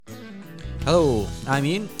Hello, I'm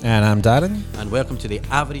Ian. And I'm Darren. And welcome to the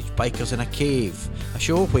Average Bikers in a Cave, a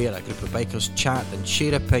show where a group of bikers chat and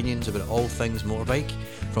share opinions about all things motorbike,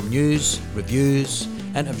 from news, reviews,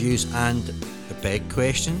 interviews and the big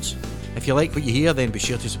questions. If you like what you hear, then be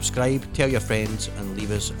sure to subscribe, tell your friends and leave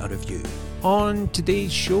us a review. On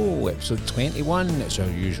today's show, episode 21, it's our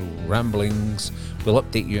usual ramblings. We'll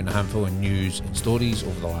update you on a handful of news and stories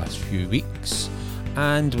over the last few weeks.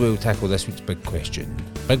 And we'll tackle this week's big question.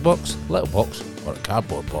 Big box, little box, or a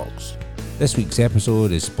cardboard box? This week's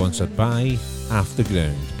episode is sponsored by Off the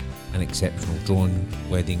Ground, an exceptional drone,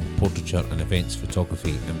 wedding, portraiture and events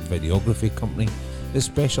photography and videography company that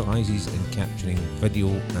specialises in capturing video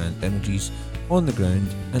and images on the ground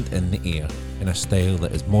and in the air in a style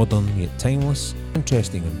that is modern yet timeless,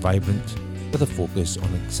 interesting and vibrant, with a focus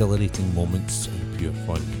on exhilarating moments and pure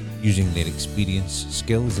fun. Using their experience,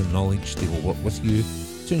 skills and knowledge, they will work with you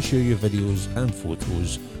to ensure your videos and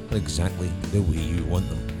photos are exactly the way you want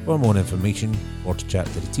them. For more information or to chat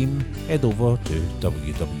to the team, head over to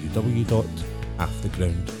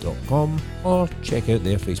www.halftheground.com or check out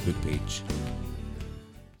their Facebook page.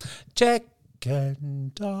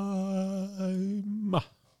 Check-in time.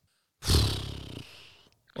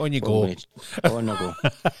 On you go. On you go.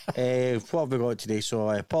 What have we got today? So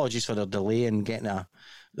apologies for the delay in getting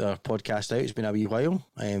the podcast out. It's been a wee while.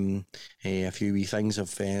 A few wee things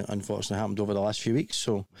have unfortunately happened over the last few weeks.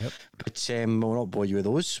 So, yep. But we'll not bore you with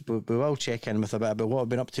those. But we will check in with a bit about what I've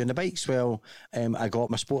been up to on the bikes. Well, I got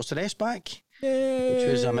my Sportster S back, which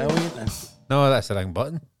was a million. No, that's the wrong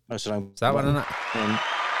button. That's the wrong. Is that button. one, isn't it?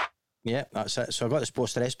 Yeah, that's it. So I got the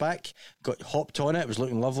Sportster S back, got hopped on it. It was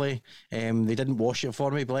looking lovely. They didn't wash it for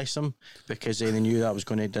me, bless them, because they knew that I was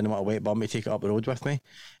didn't want a wet bum to take it up the road with me.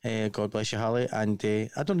 God bless you, Harley. And I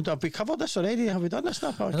don't know, have we covered this already? Have we done this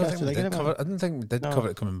now? I don't think we did cover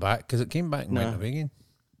it coming back, because it came back and went away again.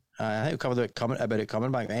 I think we covered about it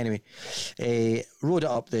coming back. But anyway, rode it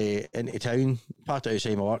up into town, parked it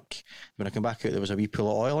outside my work. When I came back out, there was a wee pool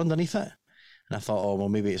of oil underneath it. And I thought, oh, well,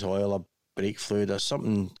 maybe it's oil or brake fluid or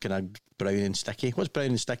something kind of brown and sticky. What's brown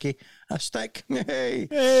and sticky? A stick.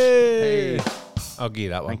 Hey. I'll give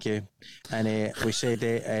you that one. Thank you. And we said,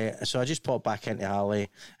 so I just popped back into Harley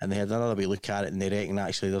and they had another wee look at it and they reckon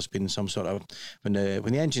actually there's been some sort of, when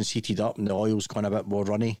the engine's heated up and the oil's gone a bit more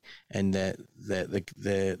runny and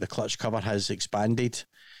the clutch cover has expanded,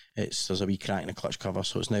 there's a wee crack in the clutch cover,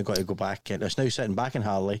 so it's now got to go back in. It's now sitting back in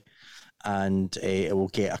Harley and it will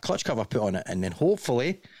get a clutch cover put on it and then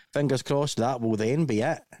hopefully, fingers crossed, that will then be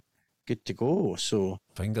it. Good to go. So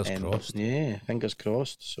fingers crossed. Yeah, fingers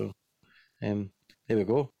crossed. So there we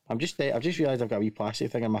go. I've just realised I've got a wee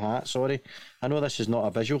plastic thing in my hat. Sorry, I know this is not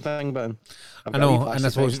a visual thing, but I know, and I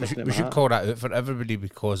suppose we should call that out for everybody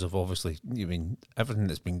because of obviously, everything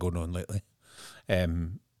that's been going on lately.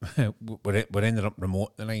 We're ending up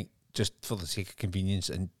remote tonight just for the sake of convenience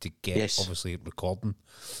and to get obviously recording.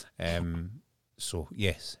 So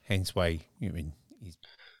yes, hence why he's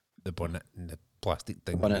the bonnet and the plastic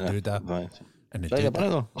thing and the doodah. Right. And the do you like the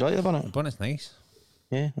bonnet though? Do you like the bonnet? The bonnet's nice.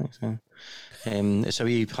 Yeah, thanks. It's a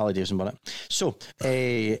wee Harley Davidson bonnet. So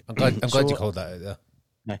I'm glad you called that out there.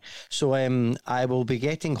 Yeah. So I will be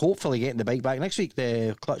hopefully getting the bike back next week.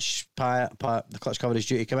 The clutch the clutch cover is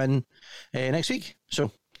due to come in next week. So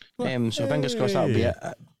so fingers crossed that'll be it.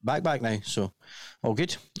 Back now. So all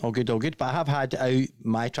good. But I have had out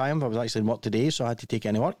my Triumph. I was actually in work today, so I had to take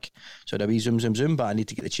any work. So I had a wee zoom. But I need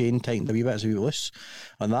to get the chain tightened a wee bit. It's a wee loose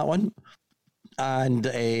on that one. And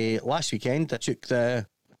last weekend I took the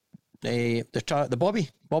Bobby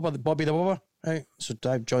the Bobber out. So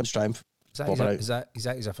John's Triumph. Is that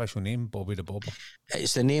his official name, Bobby the Bobber?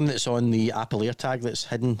 It's the name that's on the Apple AirTag that's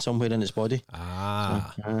hidden somewhere in its body.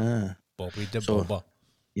 Bobby the Bobber.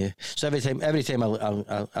 Yeah. So every time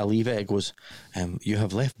I leave it, it goes, "You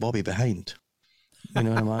have left Bobby behind." You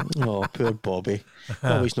know what I mean? Oh, poor Bobby.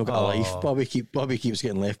 Bobby's not got a life. Bobby keeps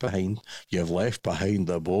getting left behind. You have left behind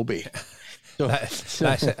the Bobby. So,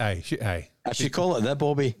 that's it. Aye. I should call it the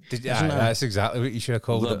Bobby. That's exactly what you should have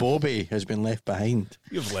called it. The Bobby has been left behind.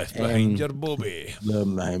 You've left behind your Bobby.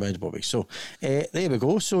 The Bobby. So there we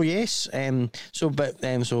go. So yes. So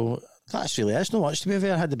that's really it. It's not much to be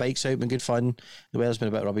fair. I had the bikes out, been good fun. The weather's been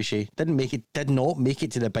a bit rubbishy. Did not make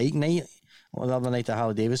it to the bike night the other night at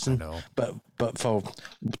Harley Davidson. But for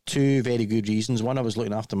two very good reasons. One, I was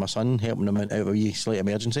looking after my son, helping him out of a wee slight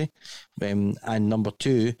emergency. And number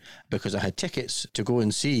two, because I had tickets to go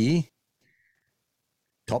and see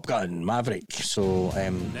Top Gun Maverick. So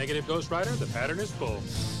negative Ghost Rider, the pattern is full.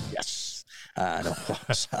 Yes. No,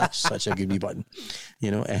 that's such a good wee button.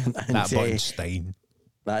 And that button Stein.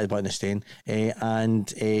 That is Button of Staying. And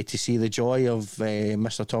to see the joy of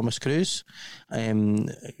Mr. Thomas Cruise, driving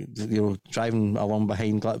along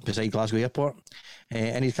beside Glasgow Airport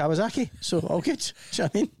in his Kawasaki. So all good. Do you know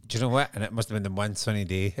what I mean? Do you know what? And it must have been the one sunny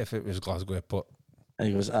day if it was Glasgow Airport. And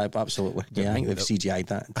he goes, absolutely. Yeah, I think they've CGI'd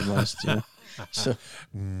that, to be honest. You know? So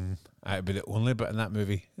It'd be the only bit in that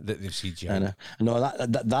movie that they've CGI'd. No,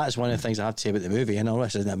 that's one of the things I have to say about the movie. I know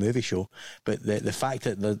this isn't a movie show, but the fact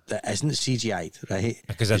that that isn't CGI'd, right?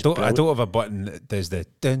 Because I don't have a button that does the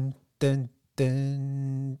dun dun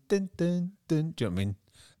dun dun dun dun. Do you know what I mean?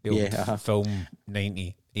 The old film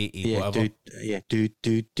 90, 80, whatever.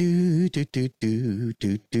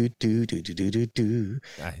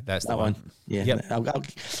 Aye, that's the one. Yeah. Yep.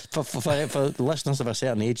 For the listeners of a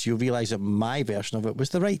certain age, you'll realise that my version of it was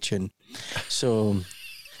the right tune. So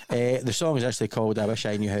the song is actually called "I Wish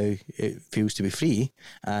I Knew How It Feels to Be Free,"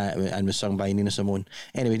 and was sung by Nina Simone.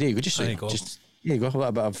 Anyway, there you go. There you go. A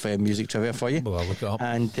little bit of music trivia for you. Well, I'll look it up.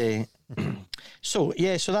 And so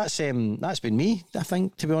that's been me, I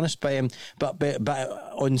think, to be honest. But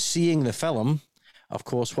on seeing the film, of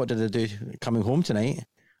course, what did I do coming home tonight?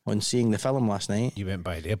 On seeing the film last night, you went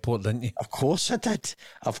by the airport, didn't you? Of course I did.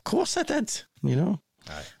 You know,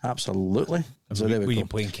 aye. Absolutely. So were you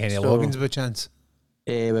playing Kenny Loggins by chance?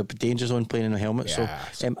 With Danger Zone playing in a helmet. Yeah.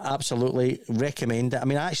 So absolutely recommend it. I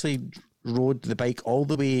mean, I actually rode the bike all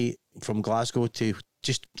the way from Glasgow to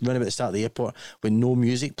just run about the start of the airport with no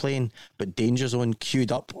music playing, but Danger Zone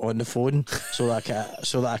queued up on the phone so that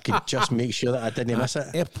I could just make sure that I didn't miss it.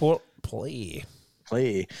 Airport play.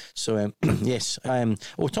 So yes. Talking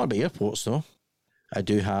about airports though, I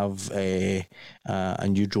do have a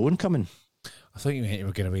new drone coming. I thought you meant you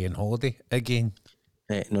were going to be on holiday again.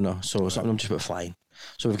 No. So I'm just about flying.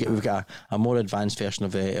 So we've got a more advanced version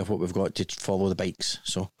of what we've got to follow the bikes.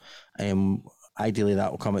 So ideally that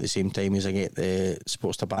will come at the same time as I get the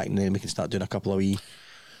Sportster back, and then we can start doing a couple of wee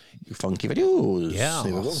funky videos. Yeah.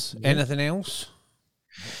 Anything else?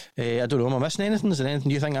 I don't know. Am I missing anything? Is there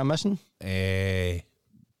anything you think I'm missing?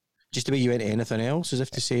 Just the way you went to anything else, as if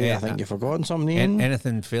to say I think you've forgotten something.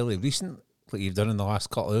 Anything fairly recent that you've done in the last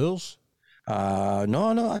couple of hours?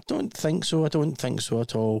 No, I don't think so. I don't think so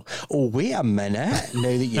at all. Oh, wait a minute. Now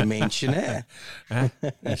that you mention it.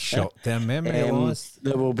 You shocked their memory.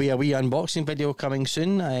 There will be a wee unboxing video coming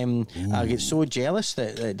soon. I get so jealous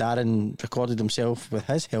that Darren recorded himself with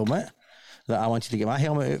his helmet that I wanted to get my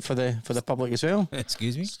helmet out for the public as well.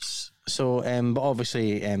 Excuse me? So, but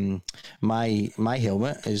obviously, my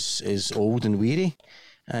helmet is old and weary.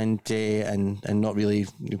 And not really,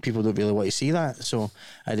 people don't really want to see that. So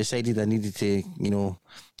I decided I needed to,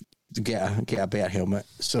 get a better helmet.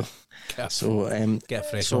 So get a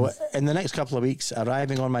fresh one. In the next couple of weeks,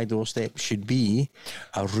 arriving on my doorstep should be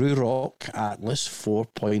a Ruroc Atlas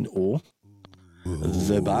 4.0,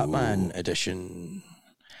 the Batman edition.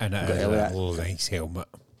 And a nice helmet.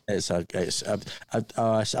 I've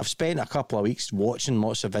spent a couple of weeks watching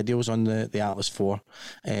lots of videos on the Atlas 4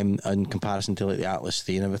 in comparison to like the Atlas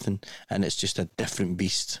 3 and everything, and it's just a different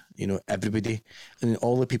beast. Everybody and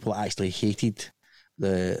all the people that actually hated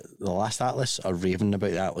the last Atlas are raving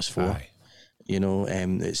about the Atlas 4. Aye.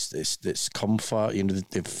 It's comfort.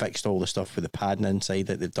 They've fixed all the stuff with the padding inside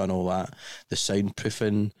it. They've done all that, the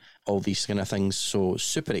soundproofing, all these kind of things. So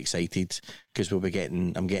super excited because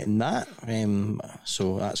I'm getting that.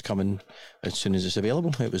 So that's coming as soon as it's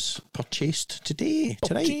available. It was purchased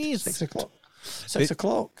tonight, 6 o'clock. 6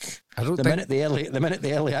 o'clock. The minute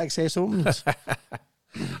the early access opens.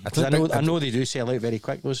 I know they do sell out very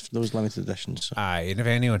quick, those limited editions. So. Aye, and if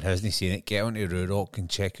anyone hasn't seen it, get onto Ruroc and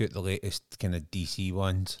check out the latest kind of DC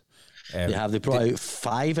ones. They brought out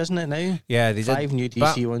 5, isn't it now? Yeah, they 5 did. new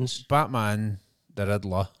DC ones. Batman, the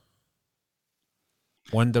Riddler,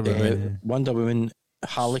 Wonder Woman,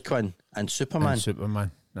 Harley Quinn, and Superman.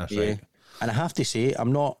 That's right. And I have to say,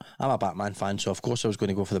 I'm a Batman fan, so of course I was going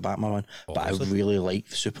to go for the Batman one, but I really like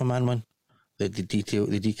the Superman one. The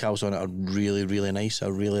decals on it are really, really nice. I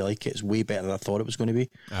really like it. It's way better than I thought it was going to be.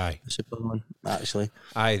 Aye, the Superman, actually.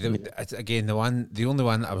 Aye, the only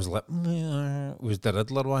one that I was like was the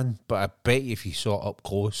Riddler one. But I bet you if you saw it up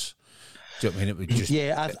close, do you know what I mean? It would just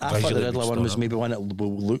I thought the Riddler one was maybe one that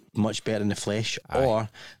will look much better in the flesh, or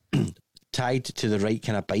tied to the right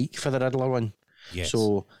kind of bike for the Riddler one. Yes.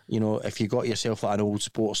 So, if you got yourself like an old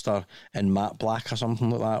Sportster in matte black or something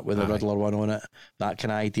like that with a Riddler one on it, that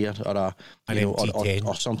kind of idea, or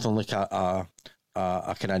or something like a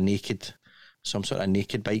kind of naked, some sort of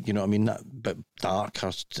naked bike, you know what I mean? That bit dark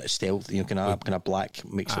or stealth, kind of black,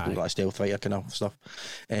 makes it look like a stealth fighter kind of stuff.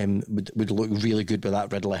 Would look really good with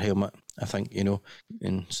that Riddler helmet, I think,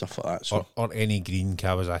 and stuff like that. So. Or any green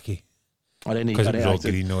Kawasaki. Or any, because it was all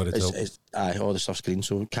actually, green all the top. Aye, all the stuff's green.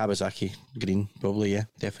 So Kawasaki green, probably, yeah,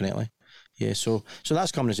 definitely. Yeah, so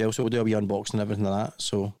that's coming as well. So we'll do a wee unboxing and everything like that.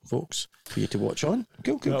 So, folks, for you to watch on.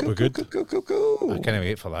 Cool. That'll be good. Cool. I can't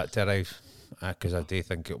wait for that to arrive, because I do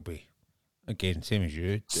think it'll be, again, same as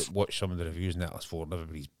you, watch some of the reviews in Atlas 4 and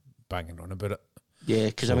everybody's banging on about it. Yeah,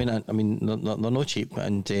 because I mean, they're no cheap,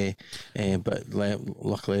 and but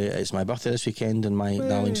luckily it's my birthday this weekend, and my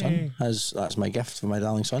darling son that's my gift for my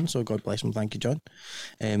darling son. So God bless him, thank you, John.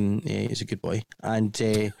 He's a good boy,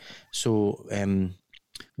 and so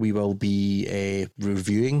we will be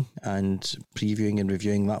reviewing and previewing and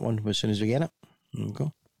reviewing that one as soon as we get it. There we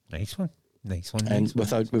go. Nice one. And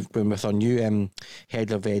with our new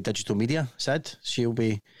head of digital media, Sid, she'll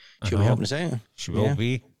be helping us out. She will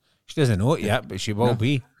be. She doesn't know it yet, but she will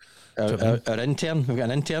be. Our intern, we've got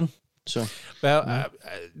an intern. So the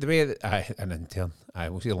way that an intern,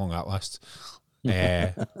 we'll see how long that lasts.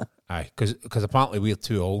 Because apparently we're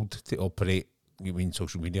too old to operate. You mean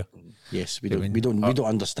social media? Yes, we don't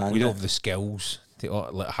understand. We don't have the skills to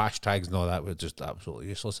like hashtags and all that. We're just absolutely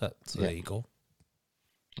useless at. So there you go.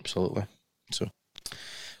 Absolutely. So,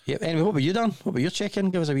 yeah. Anyway, what about you, Dan? What about your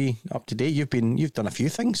check-in? Give us a wee up to date. You've done a few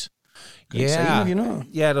things. Yeah, exciting, have you not?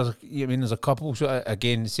 Yeah. There's a couple. So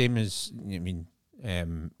again, same as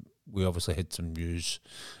we obviously had some news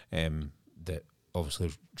that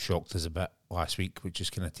obviously shocked us a bit last week, which is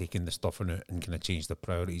kind of taking the stuff on it and kind of changed the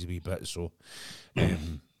priorities a wee bit. So,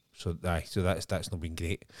 so that's not been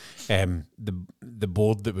great. The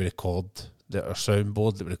board that we record, our sound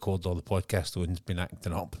board that we record all the podcasts on, has been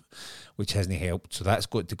acting up, which hasn't helped. So that's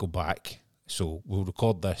got to go back. So we'll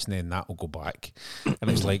record this and then that will go back.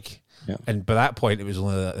 And it's like, and by that point it was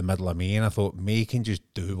only at the middle of May, and I thought May can just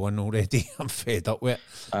do one already. I'm fed up with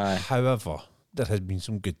it. However, there has been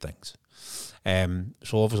some good things.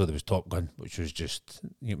 So obviously there was Top Gun, which was just,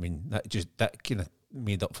 that kind of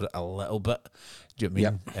made up for it a little bit. Do you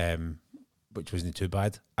know what I mean? Which wasn't too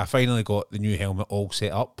bad. I finally got the new helmet all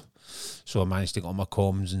set up. So I managed to get all my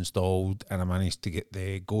comms installed, and I managed to get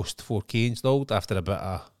the Ghost 4K installed after a bit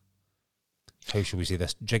of, how shall we say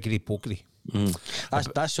this, jiggery pokery.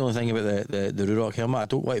 That's the only thing about the Ruroc helmet. I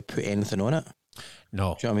don't want to put anything on it.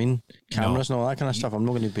 No. Do you know what I mean? Cameras and all that kind of stuff. I'm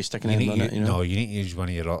not going to be sticking anything on it. No, you need to use one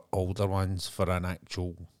of your older ones for an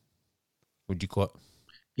actual, what do you call it?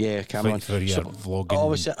 Yeah, camera for your vlogging.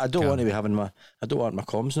 Obviously, I don't want to be having I don't want my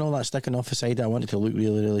comms and all that sticking off the side. I want it to look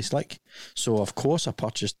really, really slick. So of course I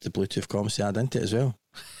purchased the Bluetooth comms to add into it as well.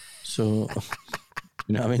 So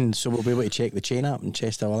you know what I mean? So we'll be able to check the chain up and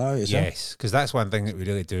test all out as well. Yes, because that's one thing that we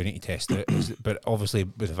really do need to test it. But obviously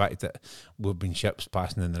with the fact that we've been ships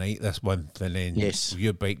passing in the night this month, and then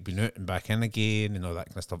your bike been out and back in again and all that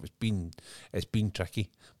kind of stuff, it's been tricky.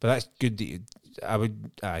 But that's good that I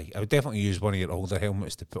would definitely use one of your older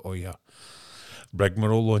helmets to put all your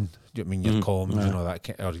rigmarole on. Do you know what I mean? Your comms and all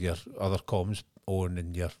that, or your other comms on,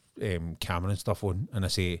 and your camera and stuff on. And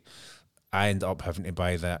I ended up having to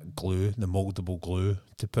buy that glue, the mouldable glue,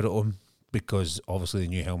 to put it on, because obviously the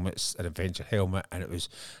new helmet's an adventure helmet,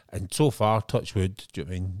 and so far, touch wood, do you know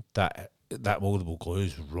what I mean? That mouldable glue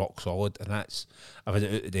is rock solid, and I've had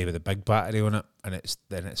it out today with a big battery on it, and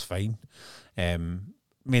it's fine.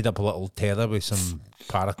 Made up a little tether with some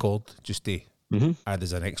paracord just to add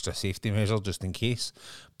as an extra safety measure just in case,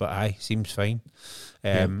 but seems fine.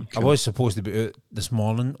 Cool. I was supposed to be out this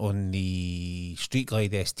morning on the Street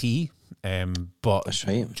Glide ST, but that's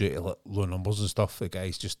right, due to low numbers and stuff, the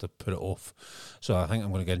guys just to put it off. So I think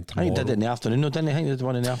I'm going to get in tomorrow. I think they did it in the afternoon, didn't they? I think they did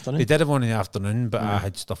one in the afternoon. They did one in the afternoon, but I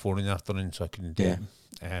had stuff on in the afternoon, so I couldn't do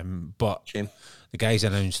it. But the guys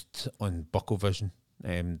announced on Buckle Vision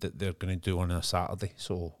that they're going to do one on a Saturday,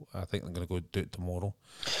 so I think they're going to go do it tomorrow.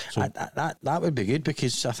 So that would be good,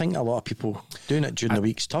 because I think a lot of people doing it during the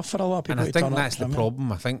week's tough for a lot of people. And I think that's the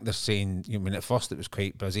problem. I think they're saying, at first it was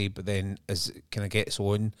quite busy, but then as it kind of gets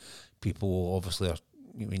on, people obviously are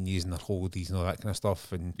using their holidays and all that kind of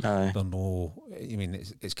stuff, and they're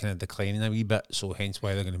it's kind of declining a wee bit, so hence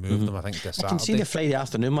why they're going to move them, I think, this Saturday. I can see the Friday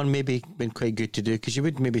afternoon one maybe been quite good to do, because you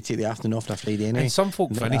would maybe take the afternoon off on a Friday anyway. And some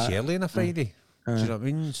folk finish early on a Friday. Do you know what I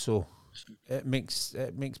mean? So it makes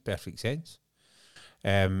perfect sense.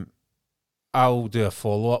 I'll do a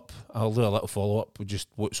follow up. I'll do a little follow up with just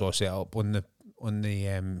what's all set up on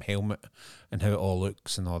the helmet and how it all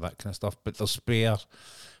looks and all that kind of stuff. But there's spare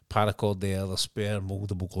paracord there, there's spare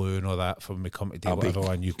mouldable glue and all that for when we come to do whatever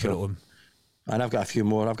one you put it on. And I've got a few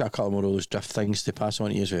more. I've got a couple more of those drift things to pass on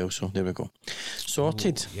to you as well. So there we go.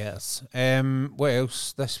 Sorted. Ooh, yes. What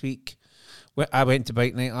else this week? Well, I went to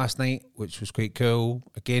bike night last night, which was quite cool.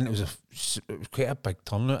 Again, it was quite a big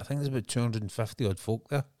turnout. I think there's about 250 odd folk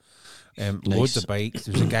there. Loads of bikes.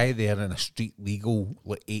 There was a guy there in a street legal,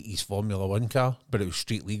 like 80s Formula One car, but it was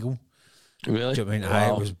street legal. Really? Do you know what I mean?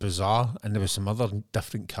 Aye, it was bizarre. And there was some other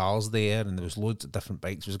different cars there, and there was loads of different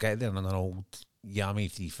bikes. There was a guy there in an old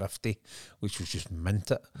Yami 350, which was just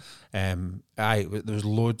mint it. There was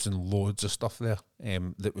loads and loads of stuff there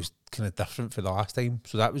that was kind of different for the last time.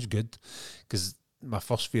 So that was good, because my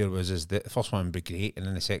first fear was the first one would be great, and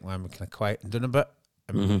then the second one would kind of quieten down a bit.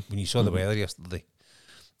 When you saw the weather yesterday,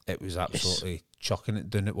 it was absolutely chucking it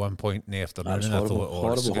down at one point in the afternoon, and I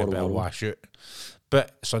thought, it's going to be a wash out.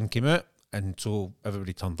 But sun came out, and so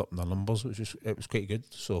everybody turned up in their numbers, it was quite good.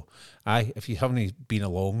 So, if you haven't been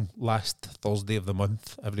along last Thursday of the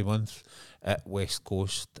month, every month, at West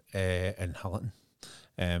Coast in Hilton,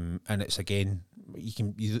 and it's again,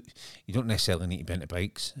 you don't necessarily need to be into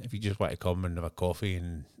bikes. If you just want to come and have a coffee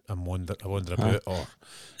and wander about, or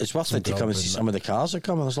it's worth it to come and see some of the cars that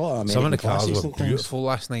come. There's a lot of American some of the cars classics were and things. beautiful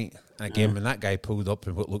last night. And again, when that guy pulled up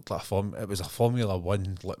in what looked like it was a Formula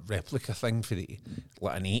One like replica thing for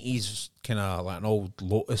like an 80s kind of like an old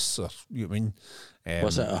Lotus, or you know what I mean?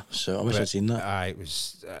 Was it? So I wish I'd seen that. It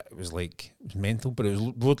was mental, but it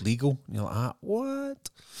was road legal. And you're like, what?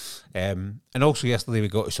 And also yesterday we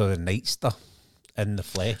got to saw the Nightster in the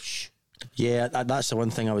flesh. Yeah, that's the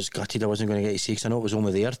one thing I was gutted I wasn't going to get to see, because I know it was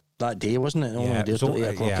only there that day, wasn't it? Only there till 8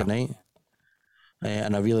 o'clock at night.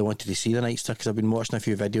 And I really wanted to see the Nightster, because I've been watching a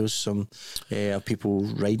few videos of people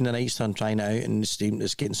riding the Nightster and trying it out, and it's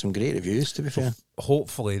getting some great reviews, to be fair.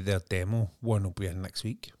 Hopefully their demo one will be in next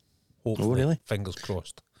week. Hopefully. Oh, really? Fingers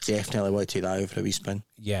crossed. Definitely want to take that out for a wee spin.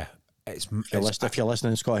 Yeah. If you're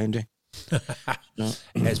listening, Scott Hendry. No.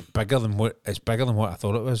 It's bigger than what I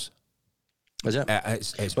thought it was. Is it?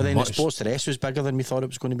 It's but then much, the Sports Terrestre was bigger than we thought it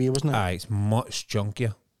was going to be, wasn't it? It's much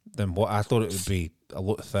chunkier than what I thought it would be. A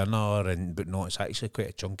lot thinner, but no, it's actually quite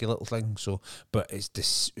a chunky little thing. So, but it's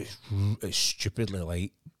stupidly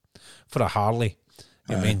light for a Harley.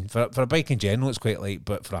 I mean, for a bike in general, it's quite light,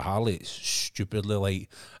 but for a Harley, it's stupidly light.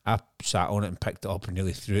 I sat on it and picked it up and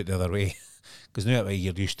nearly threw it the other way, because now that way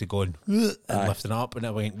you're used to going and lifting it up, and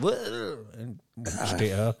it went and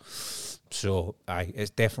straight out. So,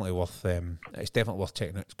 it's definitely worth checking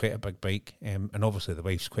out. It's quite a big bike, and obviously the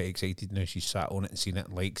wife's quite excited now. She's sat on it and seen it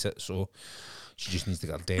and likes it, so she just needs to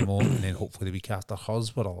get a demo, and then hopefully the week after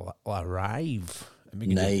hers will arrive. And we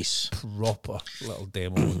can nice, do a proper little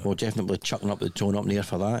demo. We'll definitely chucking up the tone up near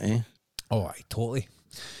for that, eh? Oh, totally.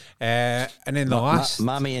 And then the last,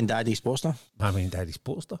 Mammy and Daddy Sportster. Mammy and Daddy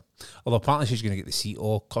Sportster. Although apparently she's going to get the seat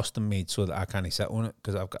all custom made so that I can't sit on it,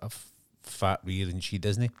 because I've got a fat rear and she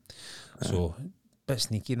doesn't. So bit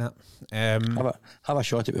sneaky in that. Have a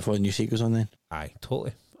shot at it before the new seat goes on then. Aye,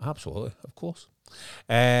 totally. Absolutely, of course.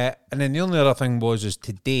 And then the only other thing was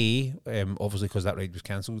today, obviously because that ride was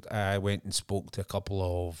cancelled, I went and spoke to a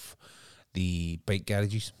couple of the bike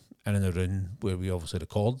garages in and around where we obviously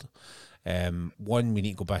record. One we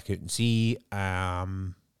need to go back out and see,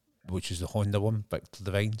 which is the Honda one, Victor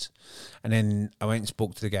Divines. And then I went and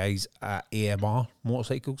spoke to the guys at AMR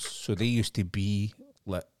Motorcycles. So they used to be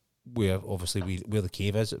like where the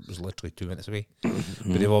cave is. It was literally 2 minutes away.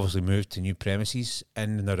 But they've obviously moved to new premises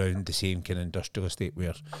in and around the same kind of industrial estate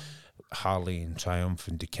where Harley and Triumph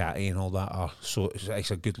and Ducati and all that are. So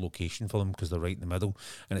it's a good location for them because they're right in the middle,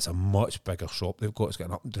 and it's a much bigger shop they've got. It's got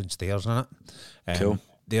an up and down stairs in it. Cool.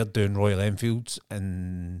 They're doing Royal Enfields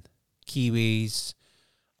and Kiwis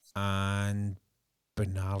and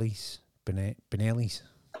Benellis. The Benellis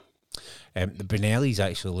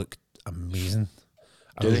actually look amazing.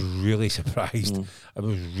 I was really surprised.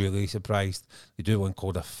 They do one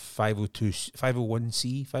called a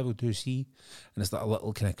 501C, and it's like a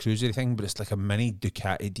little kind of cruisery thing, but it's like a mini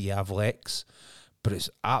Ducati Diavolo X, but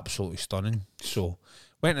it's absolutely stunning. So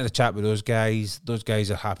went to the chat with those guys. Those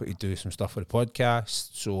guys are happy to do some stuff for the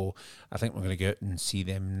podcast, so I think we're going to go out and see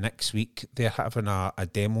them next week. They're having a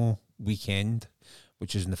demo weekend,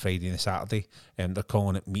 which is on the Friday and the Saturday. They're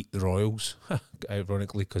calling it Meet the Royals,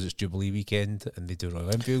 ironically, because it's Jubilee weekend and they do Royal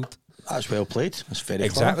Enfield. That's well played. That's very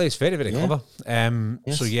exactly. Clever. It's very, very clever.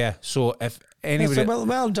 Yes. So, yeah. So, if anybody...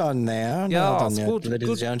 well done there. Yeah, well done it's there. good.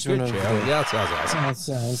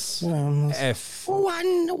 If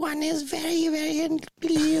one is very, very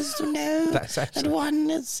pleased to know that one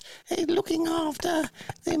is looking after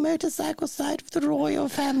the motorcycle side of the royal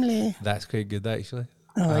family. That's quite good, actually.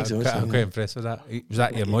 I'm quite impressed with that. Was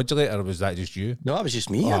that your modulator or was that just you? No, that was just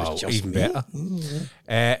me. That was just even me.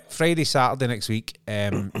 better. Friday, Saturday next week,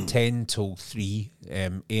 10 till 3,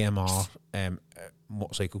 AMR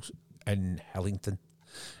motorcycles in Hillington.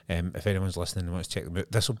 If anyone's listening and wants to check them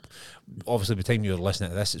out, this will obviously by the time you're listening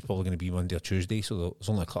to this, it's probably going to be Monday or Tuesday, so there's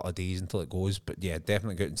only a couple of days until it goes. But yeah,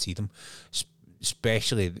 definitely go out and see them.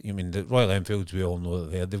 Especially, the Royal Enfields, we all know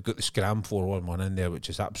that they've got the Scram 411 in there, which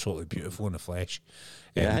is absolutely beautiful in the flesh.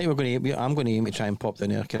 Yeah, I think I'm going to aim to try and pop down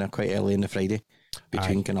there kind of quite early on the Friday,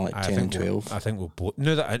 between kind of like 10 and 12. I think we'll both.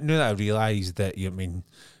 Now that I realise that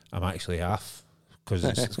I'm actually off because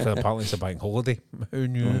apparently it's a bank holiday. Who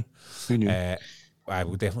knew? Who knew? I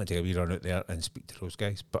will definitely take a wee run out there and speak to those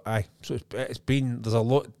guys. But so it's been, there's a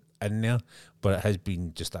lot in there, but it has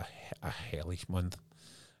been just a hellish month.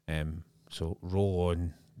 So roll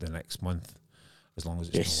on the next month, as long as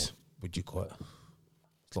it's not, would you call it?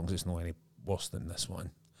 As long as it's not any worse than this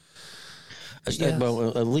one.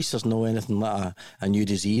 Well, at least there's no anything like a new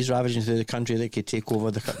disease ravaging through the country that could take over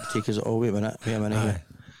take us. Oh, wait a minute here.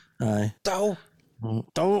 Aye.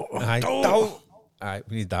 Aye,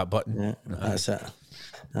 we need that button. Yeah, that's it.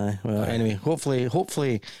 Aye. Well, anyway, hopefully,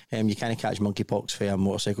 you can't catch monkeypox for a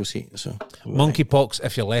motorcycle seat. So monkeypox,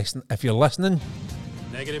 if you're listening.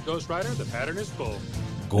 Negative, Ghost Rider. The pattern is full.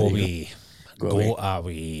 Go away.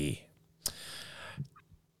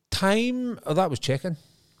 Time. Oh, that was checking.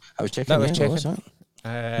 I was checking.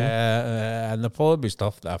 And there'll probably be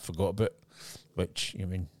stuff that I forgot about, which could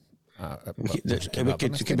we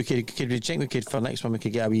check? For next one, we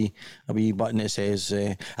could get a wee button that says,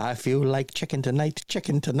 "I feel like chicken tonight.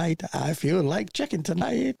 I feel like chicken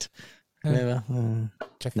tonight." Never.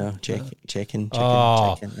 Checking.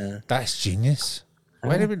 That's genius.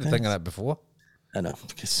 Why didn't we think of that before? I know.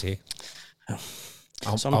 Because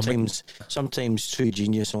sometimes true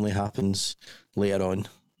genius only happens later on.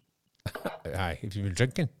 Aye, if you've been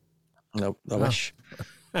drinking. No, I wish.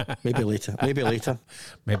 Maybe later. Aye,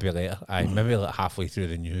 maybe like halfway through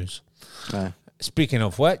the news. Aye. Speaking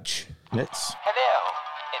of which, Hello, it's now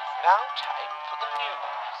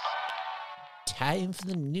time for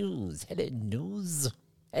the news. Hello, news.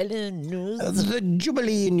 The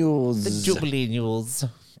Jubilee news. The Jubilee news.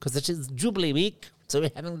 Because it is Jubilee week, so we're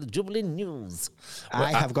having the Jubilee news.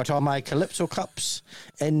 I have got all my Calypso cups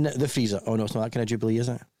in the freezer. Oh, no, it's not that kind of Jubilee, is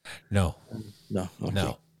it? No. Okay.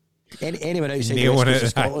 No. Anyone outside the West Coast of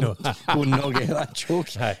Scotland will not get that joke.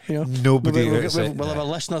 Nobody. We'll have our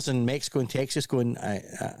listeners in Mexico and Texas going,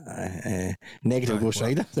 negative Ghost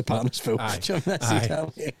Rider, the partner's full. And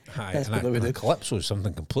Calypso is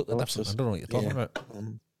something completely different. I don't know what you're talking about.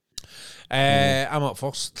 I'm up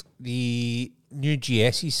first. The new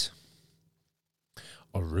GSs,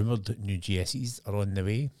 or rumoured new GSs, are on the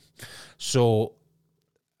way. So,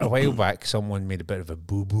 a while back, someone made a bit of a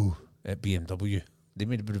boo-boo at BMW. They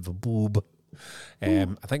made a bit of a boob. I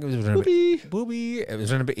think it was around It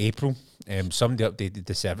was around about April. Somebody updated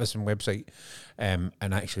the servicing website and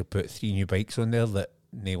actually put 3 new bikes on there that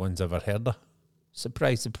no one's ever heard of.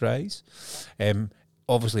 Surprise, surprise.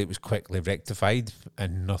 Obviously, it was quickly rectified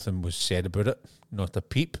and nothing was said about it. Not a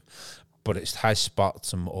peep. But it has sparked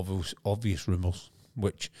some obvious rumours,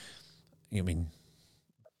 which, who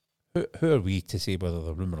are we to say whether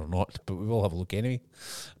they're rumour or not? But we will have a look anyway.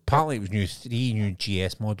 Apparently, it was 3 new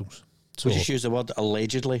GS models. So we just use the word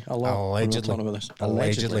allegedly a lot.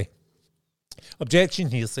 Allegedly.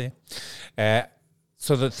 Objection, hearsay.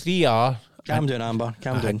 So the 3 are... Calm down, Amber.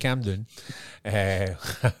 Calm down.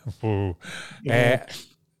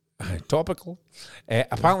 Topical.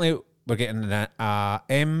 Apparently, we're getting an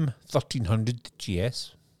M1300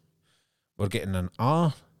 GS. We're getting an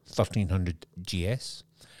R1300 GS.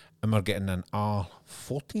 And we're getting an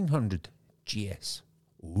R1400 GS.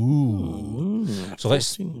 Ooh. So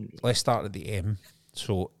let's start at the M.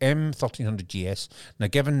 So M1300 GS. Now,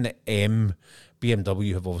 given the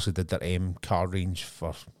BMW have obviously did their M car range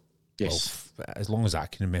for as long as I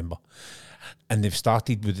can remember, and they've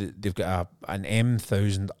started with they've got an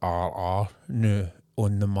M1000 RR now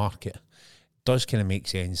on the market. Does kind of make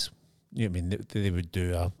sense. They would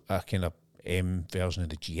do a kind of M version of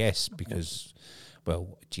the GS because.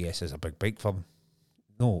 Well, GS is a big bike for them.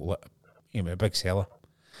 No, a big seller.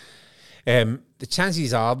 The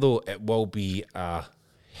chances are, though, it will be a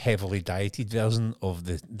heavily dieted version of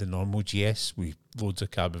the normal GS with loads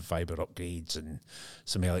of carbon fibre upgrades and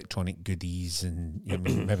some electronic goodies and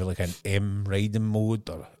maybe like an M riding mode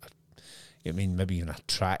or maybe even a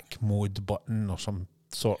track mode button or some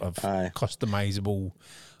sort of customisable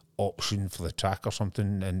option for the track or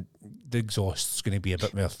something, and the exhaust's going to be a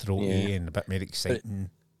bit more throaty and a bit more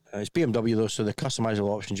exciting. It's BMW though, so the customisable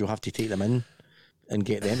options, you'll have to take them in and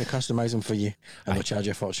get them to customise them for you, and they'll charge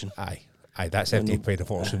you a fortune. Aye, that's if they paid a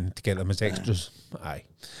fortune to get them as extras. Aye,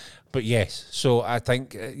 but yes, so I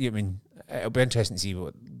think it'll be interesting to see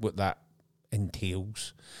what that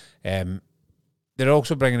entails. The they're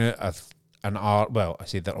also bringing out an R. Well, I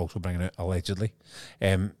say they're also bringing out allegedly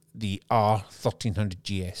the R1300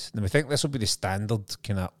 GS. Now we think this will be the standard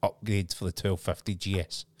kind of upgrade for the 1250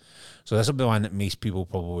 GS. So this will be the one that most people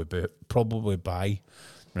probably buy,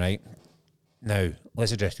 right? Now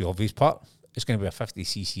let's address the obvious part. It's going to be a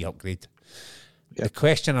 50cc upgrade. Yep. The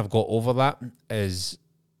question I've got over that is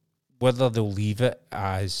whether they'll leave it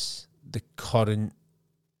as the current.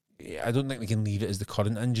 I don't think they can leave it as the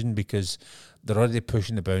current engine because they're already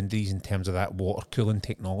pushing the boundaries in terms of that water cooling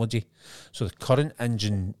technology. So the current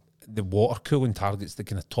engine, the water cooling targets the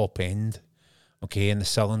kind of top end, okay, and the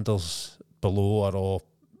cylinders below are all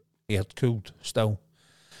air cooled still.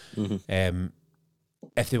 Mm-hmm.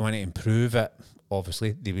 If they want to improve it,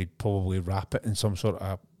 obviously they would probably wrap it in some sort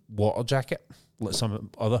of water jacket, like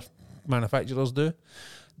some other manufacturers do.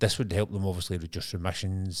 This would help them obviously reduce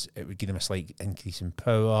emissions. It would give them a slight increase in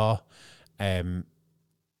power, and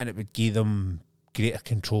it would give them greater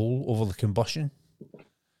control over the combustion.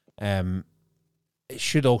 It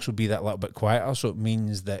should also be that little bit quieter, so it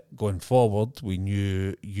means that going forward, with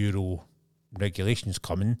new Euro regulations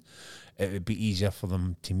coming, it would be easier for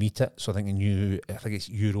them to meet it. So I think it's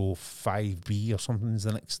Euro 5B or something is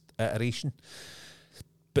the next iteration.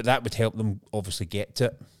 But that would help them obviously get to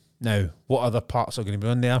it. Now, what other parts are going to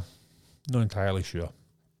be on there? Not entirely sure.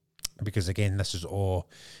 Because again, this is all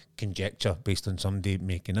conjecture based on somebody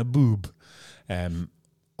making a boob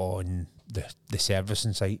on the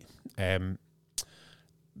servicing site. The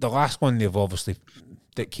last one they've obviously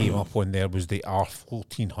that came up on there was the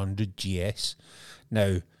R1400 GS.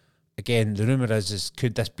 Now, again, the rumour is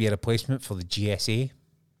could this be a replacement for the GSA,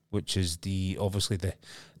 which is obviously the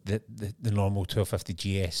normal 1250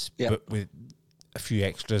 GS, yep, but with a few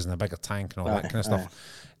extras and a bigger tank and all that kind of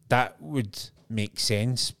stuff. That would make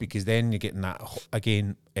sense because then you're getting that,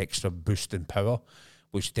 again, extra boost in power,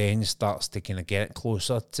 which then starts to kind of get it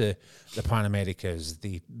closer to the Pan Americas,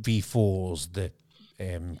 the V4s, the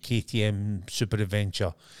KTM Super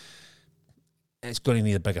Adventure. It's going to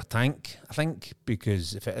need a bigger tank, I think,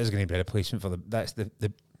 because if it is going to be a replacement for that's the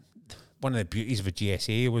one of the beauties of a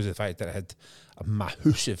GSA was the fact that it had a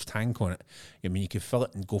massive tank on it. I mean, you could fill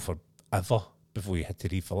it and go forever before you had to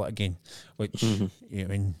refill it again, which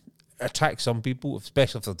attracts some people,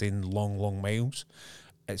 especially if they're doing long miles,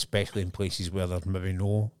 especially in places where there's maybe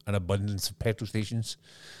no an abundance of petrol stations.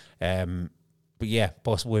 But yeah,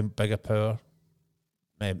 possibly bigger power,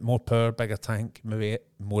 more power, bigger tank, maybe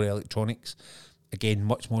more electronics. Again,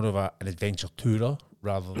 much more of an adventure tourer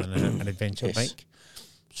rather than an adventure bike.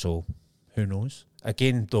 So, who knows?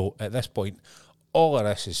 Again, though, at this point, all of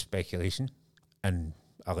this is speculation and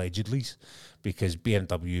allegedly, because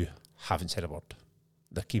BMW haven't said a word.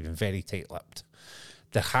 They're keeping very tight-lipped.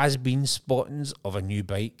 There has been spottings of a new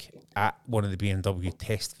bike at one of the BMW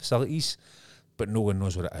test facilities, but no one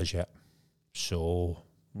knows what it is yet. So,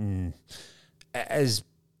 it is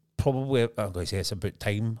probably, I'm going to say it's about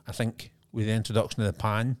time, I think, with the introduction of the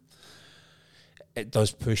Pan. It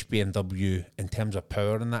does push BMW in terms of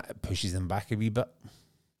power and that. It pushes them back a wee bit.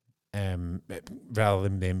 Rather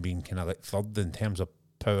than them being kind of like third in terms of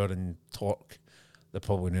power and torque, they're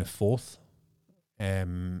probably now fourth.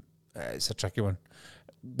 It's a tricky one.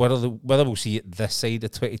 Whether we'll see it this side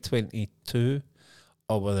of 2022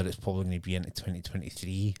 or whether it's probably going to be into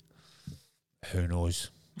 2023, who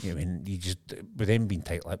knows? I mean, you just, with them being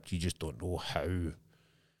tight-lipped, you just don't know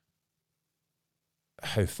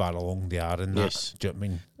how far along they are in that. Yes. Do you know what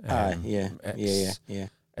I mean? Yeah.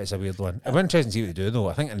 It's a weird one. It'd be interesting to see what they do, though.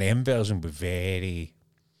 I think an M version would be very...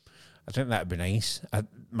 I think that'd be nice.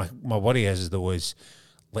 My worry is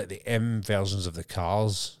like the M versions of the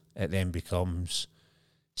cars, it then becomes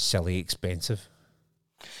silly expensive.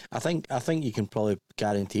 I think you can probably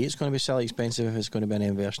guarantee it's going to be silly expensive if it's going to be an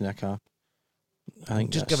M version of a car. I think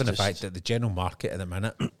just given the fact that the general market at the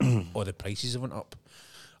minute, or the prices have went up,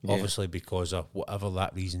 obviously because of whatever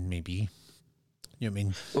that reason may be. You know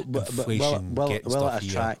what I mean? Inflation will it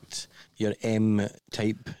attract your M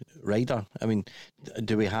type rider? I mean,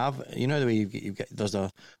 do we have, the way you've got, there's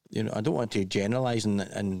a, I don't want to generalise, and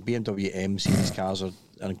BMW M series cars are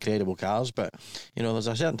incredible cars, but, there's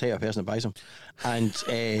a certain type of person that buys them. And,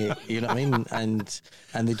 you know what I mean? And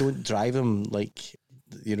they don't drive them like,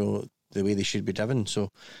 the way they should be driven.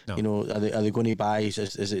 So, no. Are they going to buy? Is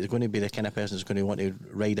it going to be the kind of person that's going to want to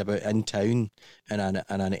ride about in town in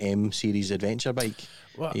an M series adventure bike?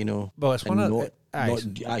 Well, it's one of not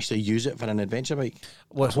actually use it for an adventure bike.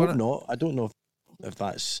 Well, I hope not. I don't know if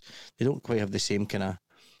that's, they don't quite have the same kind of.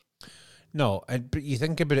 No, but you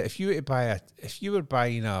think about it. If you were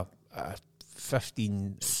buying a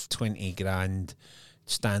 15, 20 grand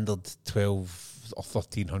standard 12 or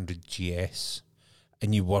 1300 GS.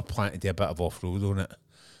 and you were planning to do a bit of off-road on it,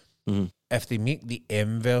 if they make the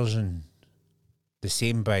M version the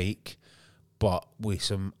same bike, but with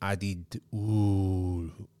some added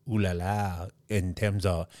ooh la la in terms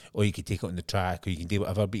of, you could take it on the track, or you can do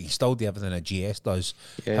whatever, but you can still do everything a GS does.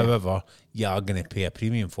 Yeah. However, you are going to pay a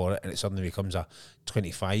premium for it, and it suddenly becomes a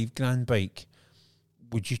 25 grand bike.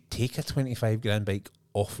 Would you take a 25 grand bike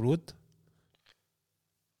off-road?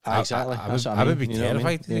 Exactly. I would be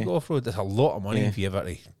terrified to go off-road. That's a lot of money if you ever...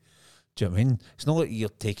 Do you know what I mean? It's not like you're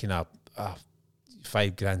taking a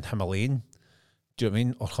 5 grand Himalayan. Do you know what I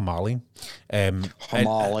mean? Or Himalayan.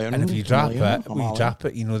 Himalayan. And if you drop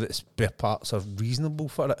it, you know that spare parts are reasonable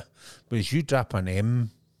for it. But as you drop an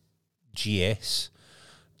MGS,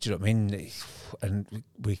 do you know what I mean? And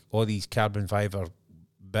with all these carbon fibre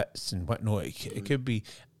bits and whatnot, it could be,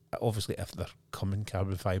 obviously if they're coming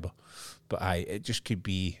carbon fibre, but it just could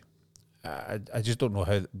be, I just don't know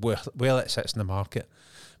how where it sits in the market,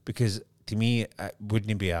 because to me it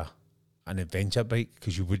wouldn't be an adventure bike,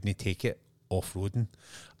 because you wouldn't take it off-roading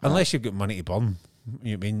unless you've got money to burn.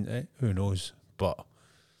 You know what I mean? Who knows? But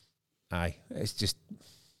it's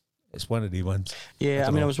one of the ones. Yeah,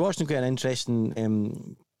 I mean, I was watching quite an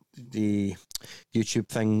interesting the YouTube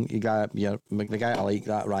thing. You got the guy I like,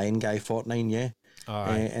 that Ryan guy, Fortnite, yeah.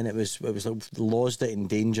 And it was like laws that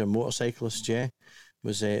endanger motorcyclists, yeah,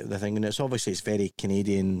 was the thing. And it's very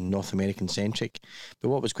Canadian, North American centric. But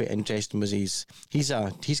what was quite interesting was he's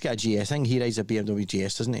got a GS thing. He rides a BMW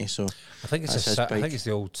GS, doesn't he? So I think it's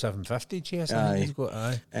the old 750 GS. I think he's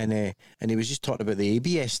got. And he was just talking about the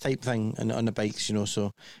ABS type thing on the bikes, you know.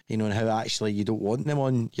 So and how actually you don't want them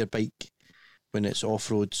on your bike when it's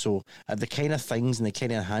off-road. So the kind of things and the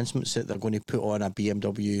kind of enhancements that they're going to put on a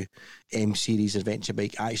BMW M Series adventure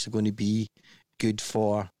bike actually going to be good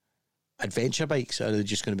for adventure bikes, or are they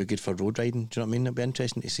just going to be good for road riding? Do you know what I mean? It'll be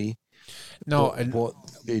interesting to see what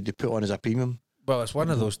they put on as a premium. Well, it's one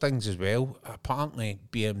of those things as well. Apparently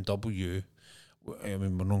BMW, I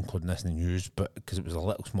mean, we're not including this in the news, but because it was a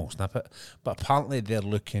little small snippet, but apparently they're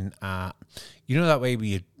looking at, that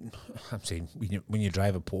way I'm saying when you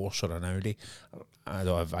drive a Porsche or an Audi, I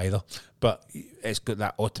don't have either, but it's got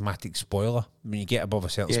that automatic spoiler. When you get above a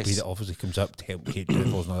certain speed, it obviously comes up to help hit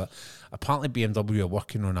drivers and all that. Apparently BMW are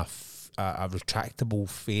working on a retractable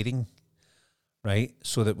fairing, right?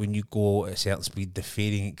 So that when you go at a certain speed, the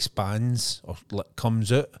fairing expands or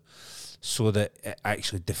comes out, so that it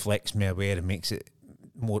actually deflects me away and makes it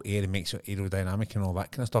more air and makes it aerodynamic and all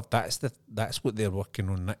that kind of stuff. That's what they're working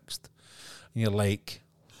on next. And you're like,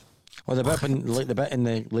 well, the bit in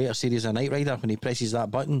the later series of Knight Rider when he presses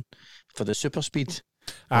that button for the super speed.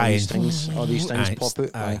 All these things pop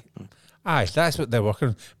out. Aye, that's what they're working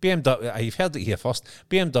on. BMW, you've heard it here first.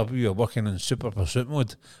 BMW are working on super pursuit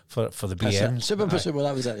mode for the BMs. Super pursuit mode,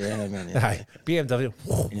 that was it. Yeah, man. Yeah. Aye, BMW.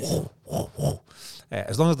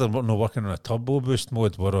 As long as they're not working on a turbo boost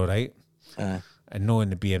mode, we're all right. And no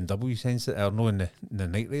in the BMW sense, or no in the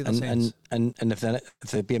Knight Rider sense. And if the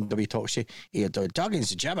BMW talks to you, you're talking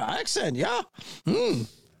to German accent, yeah.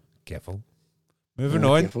 Careful. Moving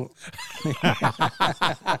on.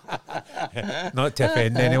 Not to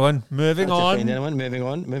offend anyone. Moving on.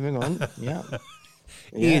 Yeah.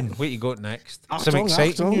 Ian, what you got next? Some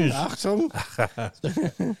exciting news. What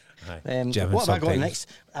have I got next?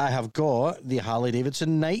 I have got the Harley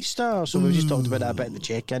Davidson Nightstar. So we've just talked about that a bit in the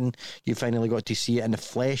check-in. You finally got to see it in the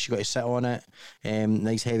flesh. You got to sit on it.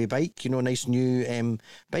 Nice heavy bike, nice new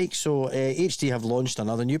bike. So HD have launched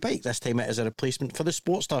another new bike. This time it is a replacement for the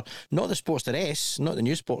Sportster, not the Sportster S, not the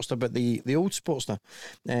new Sportster, but the old Sportster.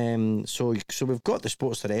 So we've got the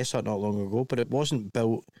Sportster S not long ago, but it wasn't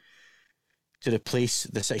built to replace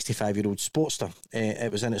the 65-year-old Sportster.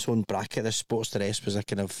 It was in its own bracket. This Sportster S was a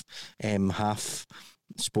kind of half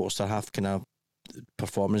Sportster, half kind of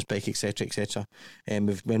performance bike, etc., etc.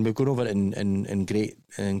 We've gone over it in great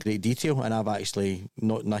detail, and I've actually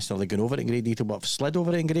not necessarily gone over it in great detail, but I've slid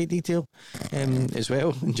over it in great detail as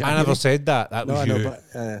well. I never said that. That was you.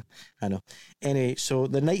 I know. Anyway, so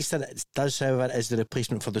the Nightstar does, however, is the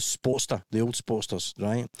replacement for the Sportster, the old Sportsters,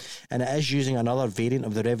 right? And it is using another variant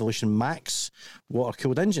of the Revolution Max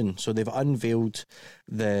water-cooled engine. So they've unveiled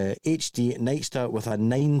the HD Nightstar with a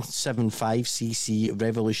 975cc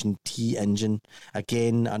Revolution T engine.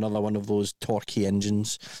 Again, another one of those torquey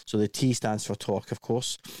engines. So the T stands for torque, of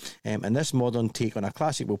course. And this modern take on a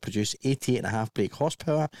classic will produce 88.5 brake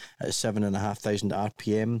horsepower at 7,500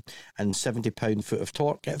 RPM and 70 pound-foot of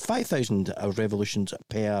torque at 5,000 revolutions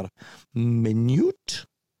per minute.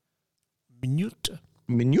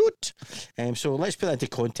 So let's put that into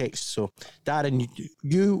context. So, Darren,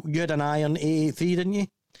 you had an Iron A83, didn't you?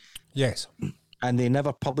 Yes. And they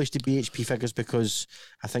never published the BHP figures because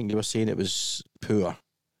I think they were saying it was poor.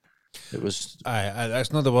 It was.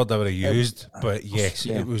 That's not the word I would have used, but yes,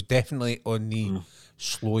 it was definitely on the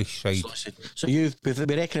slowish side. So we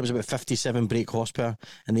reckon it was about 57 brake horsepower,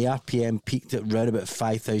 and the RPM peaked at around about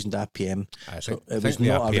 5,000 RPM. So it was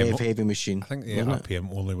not a rev heavy machine. I think the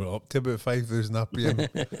RPM only went up to about 5,000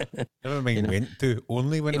 RPM. Never mind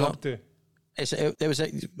went up to.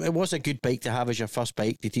 It was a good bike to have as your first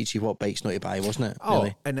bike to teach you what bikes not to buy, wasn't it? Oh,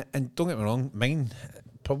 really? and don't get me wrong, mine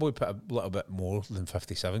probably put a little bit more than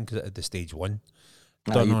 57 because it had the stage 1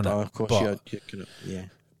 done on it. Of course, yeah.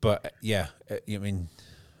 But yeah, it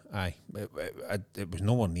was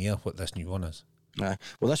nowhere near what this new one is. Well,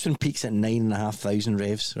 this one peaks at 9,500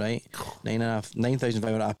 revs, right?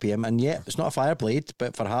 9,500 RPM, and yeah, it's not a Fireblade,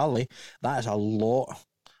 but for Harley, that is a lot.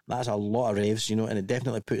 That's a lot of revs, and it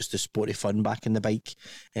definitely puts the sporty fun back in the bike.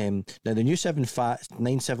 Now, the new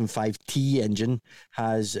 975T engine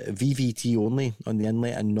has VVT only on the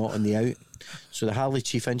inlet and not on the out. So the Harley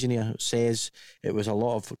chief engineer says it was a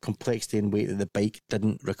lot of complexity and weight that the bike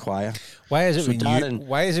didn't require. Why is it when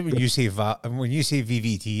you say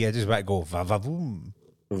VVT, I just want to go va-va-voom?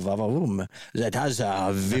 Va-va-voom. It has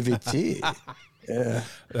a VVT.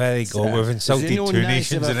 There you go. We've insulted two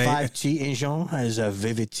nations tonight. 5T engine has a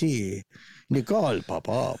VVT. Nicole,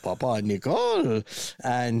 Papa, Nicole.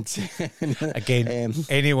 And again,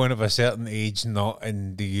 anyone of a certain age not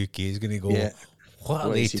in the UK is going to go, what are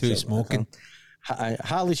they two smoking?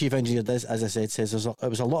 Harley chief engineer, as I said, says it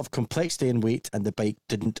was a lot of complexity and weight, and the bike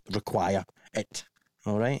didn't require it.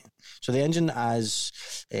 All right. So the engine, as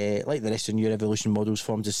like the rest of new Evolution models,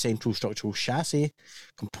 forms a central structural chassis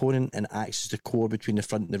component and acts as the core between the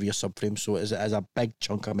front and the rear subframe. So it is a big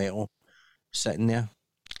chunk of metal sitting there.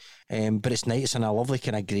 But it's nice and a lovely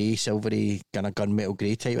kind of grey, silvery, kind of gunmetal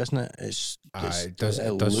grey type, isn't it? It does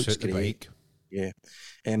looks great. The bike. Yeah.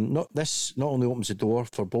 Not only opens the door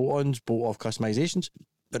for bolt-ons, bolt-off customizations,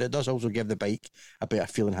 but it does also give the bike a better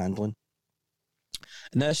feeling handling.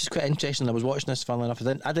 Now, this is quite interesting. I was watching this, funnily enough.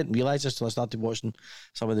 I didn't realise this until I started watching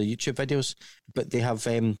some of the YouTube videos. But they have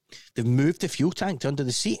they've moved the fuel tank to under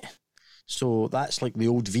the seat. So that's like the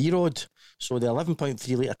old V-Rod. So the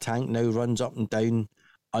 11.3 litre tank now runs up and down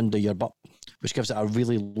under your butt, which gives it a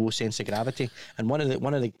really low sense of gravity. And one of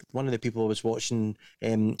the people I was watching,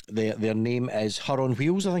 their name is Her on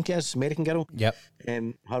Wheels, I think it is, American girl. Yep.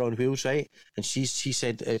 Her on Wheels, right? And she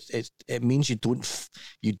said it means you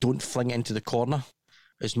don't fling it into the corner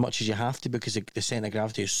as much as you have to because the centre of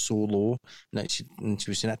gravity is so low. And she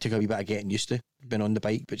was saying that took a wee bit of getting used to being on the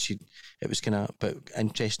bike, but it was kind of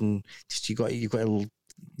interesting. You got to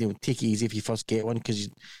take it easy if you first get one because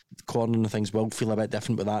the corner and things will feel a bit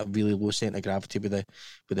different with that really low centre of gravity with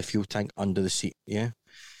the fuel tank under the seat. Yeah.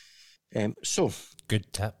 So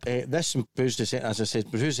good tip. This improves the centre, as I said,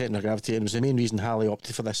 improves the centre of gravity, and it was the main reason Harley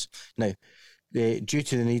opted for this. Now, due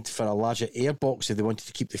to the need for a larger airbox, if they wanted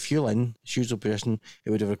to keep the fuel in its usual position,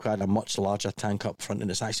 it would have required a much larger tank up front,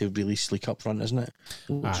 and it's actually really sleek up front, isn't it?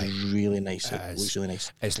 It looks really nice. It looks really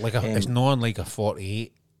nice. It's like it's not like a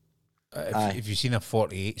 48. If you've seen a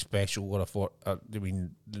 48 special or the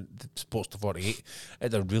Sportster 48,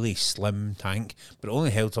 it's a really slim tank, but it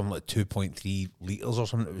only held something like 2.3 litres or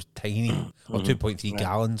something. It was tiny, or 2.3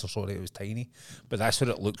 gallons, or sorry, it was tiny. But that's what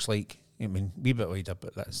it looks like. I mean, a wee bit wider,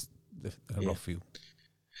 but that's the rough feel.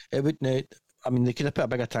 It wouldn't. I mean, they could have put a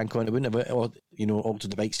bigger tank on. It wouldn't have,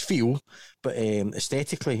 altered the bike's feel, but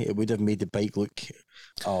aesthetically, it would have made the bike look,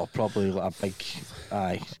 probably like a big,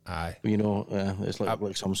 aye. It's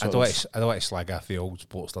like some sort of. I don't want to slag off the old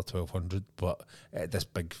Sportster 1200, but this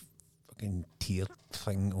big fucking tier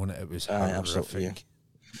thing on it, it was horrific.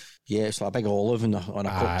 Yeah, it's like a big olive on a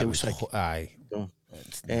cocktail stick. Aye.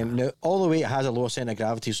 Now, all the way it has a lower centre of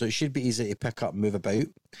gravity, so it should be easy to pick up and move about.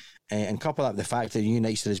 And couple that with the fact that the new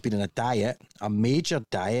Nightster has been in a major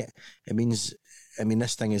diet, it means,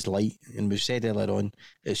 this thing is light. And we've said earlier on,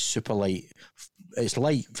 it's super light. It's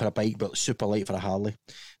light for a bike, but super light for a Harley.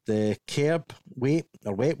 The curb weight,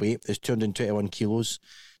 or wet weight, is 221 kilos.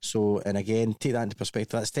 So, and again, take that into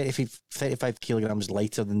perspective. That's 35 kilograms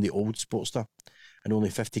lighter than the old Sportster, and only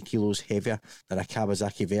 50 kilos heavier than a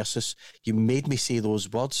Kawasaki Versys. You made me say those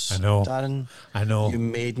words, I know, Darren. I know. You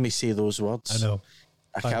made me say those words. I know.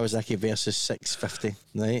 A Kawasaki Versys 650,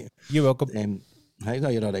 right? You're welcome. No,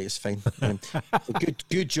 you're all right. It's fine.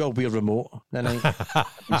 Good job. We're remote.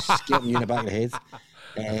 Just getting you in the back of the head.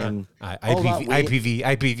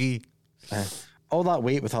 IPV. All that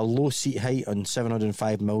weight with a low seat height on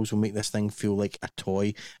 705 mils will make this thing feel like a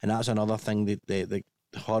toy, and that's another thing that the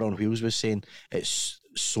Her on Wheels was saying. It's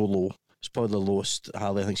so low. It's probably the lowest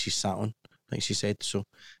Harley I think she's sat on. like she said. So,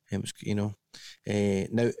 now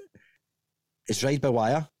it's ride by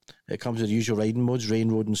wire. It comes with the usual riding modes, rain,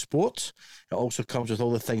 road and sport. It also comes with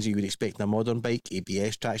all the things that you would expect in a modern bike: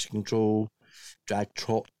 ABS, traction control, drag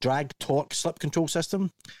torque slip control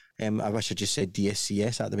system. I wish I just said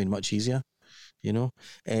DSCS. That'd have been much easier.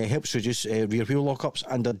 Helps reduce rear wheel lockups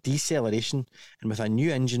under deceleration, and with a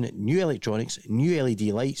new engine, new electronics, new LED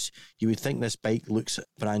lights, you would think this bike looks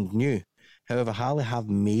brand new. However, Harley have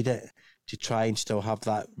made it to try and still have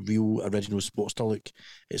that real original Sportster look.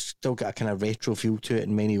 It's still got a kind of retro feel to it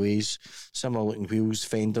in many ways. Similar looking wheels,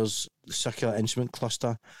 fenders, the circular instrument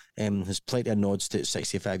cluster. There's plenty of nods to its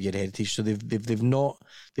 65-year heritage. So they've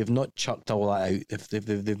not chucked all that out.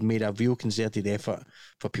 They've made a real concerted effort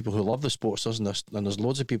for people who love the Sportsters, and there's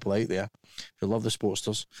loads of people out there who love the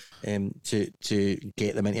Sportsters, to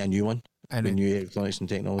get them into a new one and with new electronics and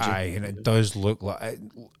technology. Aye, and it does look like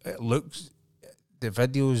it looks. The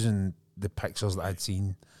videos and the pictures that I'd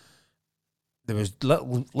seen, there was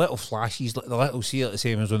little flashes, like the little, see it the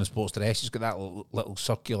same as on the Sportster S. It's got that little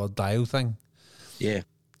circular dial thing. Yeah,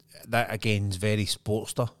 that again is very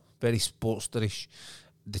Sportster, very Sportsterish.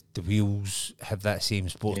 The wheels have that same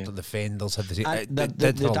Sportster. Yeah. The fenders have the same.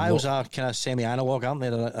 The dials are kind of semi-analog, aren't they?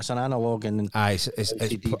 It's an analog and it's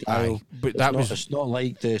dial. But it's not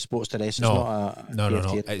like the Sportster S. No.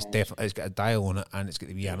 It's definitely, it's got a dial on it and it's got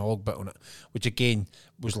the wee analog bit on it, which again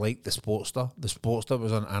was like the Sportster. The Sportster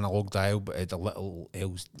was an analog dial, but it had a little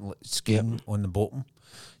scheme on the bottom,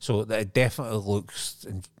 so that it definitely looks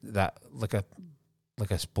that like a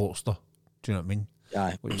Sportster. Do you know what I mean?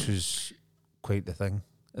 Yeah, which was quite the thing.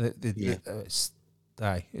 It's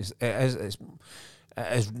nice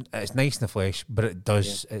in the flesh, but it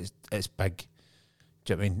does it's big.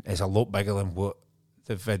 Do you know what I mean? It's a lot bigger than what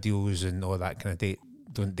the videos and all that kind of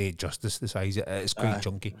don't do it justice. The size it's quite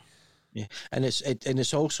chunky. Yeah, and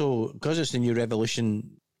it's also because it's the new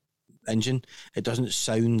Revolution engine. It doesn't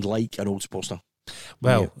sound like an old Sportster.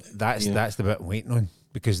 Well, that's the bit I'm waiting on,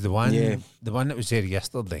 because the one that was there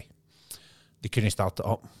yesterday, they couldn't start it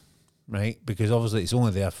up. Right, because obviously it's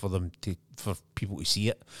only there for people to see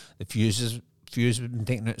it. The fuse has been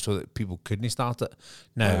taken out so that people couldn't start it.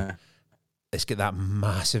 Now it's got that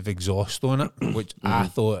massive exhaust on it, which I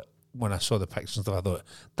thought, when I saw the pictures and stuff, I thought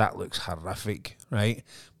that looks horrific, right?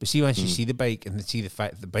 But see, once you see the bike and see the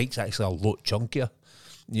fact that the bike's actually a lot chunkier,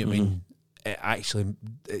 you know what I mean? It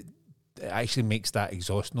actually makes that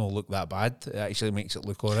exhaust not look that bad. It actually makes it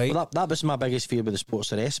look all right. Well, that was my biggest fear with the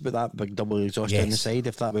Sportster S, but that big double exhaust on the side,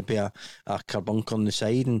 if that would be a carbuncle on the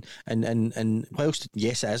side, and whilst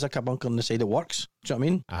yes, it is a carbuncle on the side, it works. Do you know what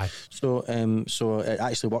I mean? Aye. So it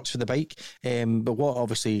actually works for the bike. But what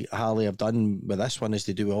obviously Harley have done with this one is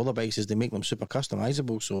they do with all the bikes is they make them super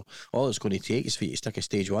customizable. So all it's going to take is for you to stick a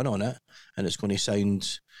stage 1 on it, and it's going to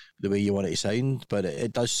sound the way you want it to sound. But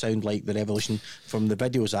it does sound like the Revolution from the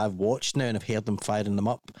videos I've watched now, and I've heard them firing them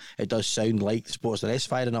up. It does sound like the Sportster S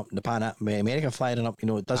firing up, and the Pan America firing up.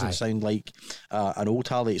 It doesn't sound like an old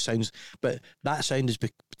Harley. It sounds, but that sound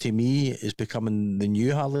to me is becoming the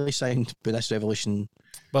new Harley sound. But this Revolution.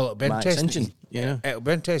 Well, it'll be interesting. It'll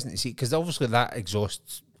be interesting to see, because obviously that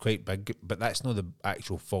exhaust's quite big, but that's not the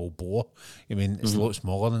actual full bore. I mean, it's a lot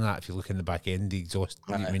smaller than that if you look in the back end, the exhaust.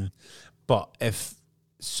 You know what I mean? But if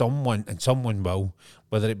someone will,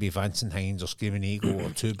 whether it be Vincent Hines or Screaming Eagle or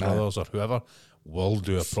Two Brothers or whoever, will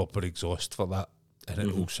do a proper exhaust for that, and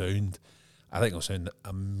it will sound, I think it'll sound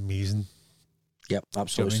amazing. Yep,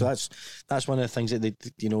 absolutely. So that's one of the things that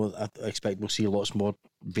I expect we'll see lots more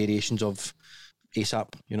variations of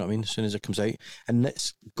ASAP, you know what I mean, as soon as it comes out. And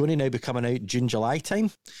it's going to now be coming out June, July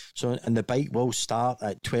time. So, and the bike will start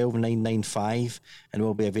at $12,995 and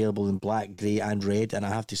will be available in black, grey and red. And I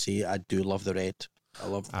have to say, I do love the red.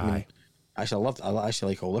 I actually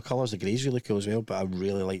like all the colours. The grey's really cool as well, but I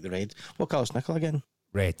really like the red. What colour's Nickel again?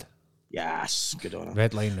 Red. Yes, good on him.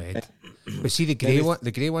 Red line red. But see the grey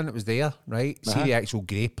one, that was there, right? See the actual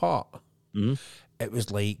grey part. It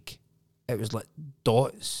was like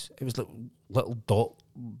dots. It was like little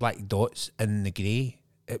black dots in the grey.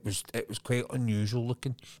 It was quite unusual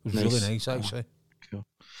looking. It was really nice, actually. Cool.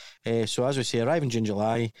 So as we say, arriving June,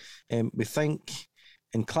 July, we think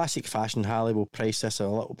in classic fashion, Harley will price this a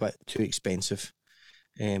little bit too expensive.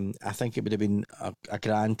 I think it would have been a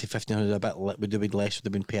grand to $1,500 a bit. Would have been less. Would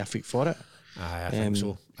have been perfect for it. I think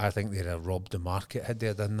so. I think they'd have robbed the market had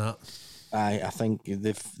they done that. I think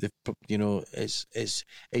they've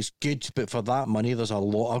it's good, but for that money, there's a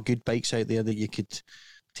lot of good bikes out there that you could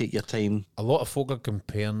take your time. A lot of folk are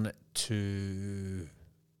comparing it to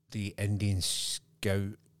the Indian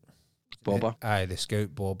Scout Bobber. The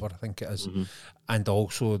Scout Bobber, I think it is, and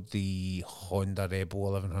also the Honda Rebel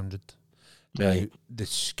 1100. Now, Right. the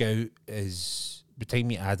Scout is, by the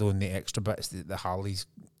time you add on the extra bits that the Harley's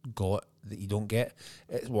got that you don't get,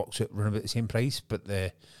 it works out around about the same price, but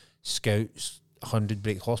the Scout's 100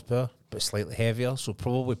 brake horsepower, but slightly heavier, so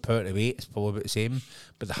probably power to weight is probably about the same,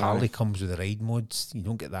 but the Harley comes with the ride mods. You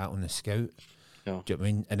don't get that on the Scout. No. Do you know what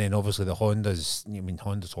I mean? And then obviously the Honda's,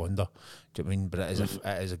 Honda's Honda. Do you know what I mean? But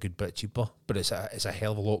it is a good bit cheaper. But it's a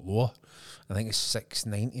hell of a lot lower. I think it's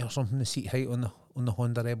 690 or something. The seat height on the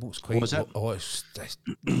Honda Rebel. It's quite. Was it? Oh, it's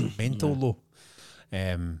mental low.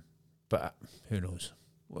 But who knows?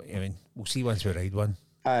 I mean, we'll see once we ride one.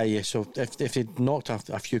 Yeah, so if they'd knocked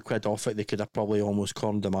a few quid off it, they could have probably almost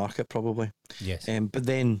cornered the market, probably. Yes. But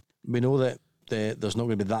then we know that there's not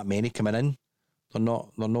going to be that many coming in. They're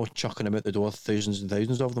not chucking them out the door, thousands and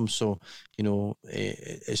thousands of them. So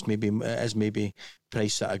it is maybe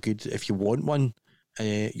priced at a good. If you want one,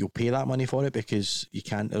 you'll pay that money for it because you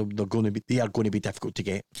can't. They are going to be difficult to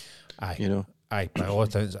get. Aye. Aye. By all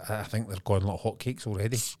accounts, I think they're going like hotcakes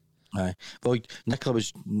already. Aye. Well, Nicola,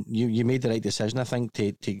 you made the right decision, I think,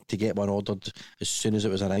 to get one ordered as soon as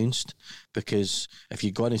it was announced. Because if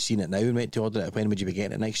you'd gone and seen it now and went to order it, when would you be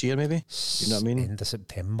getting it next year? Maybe, you know what I mean? End of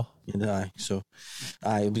September. Aye. So,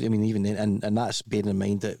 I mean, even then, and that's bearing in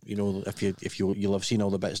mind that if you'll have seen all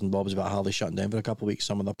the bits and bobs about Harley shutting down for a couple of weeks,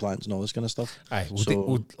 some of their plants and all this kind of stuff. Aye.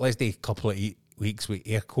 Let's do a couple of weeks with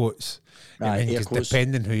air quotes. Aye, air quotes.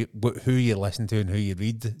 Depending who you listen to and who you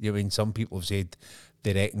read, some people have said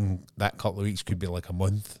they reckon that couple of weeks could be like a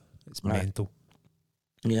month. It's mental.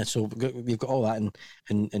 Yeah, so we've got all that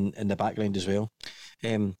in the background as well.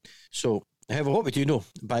 So, however, what we do know,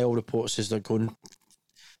 by all reports, is they're going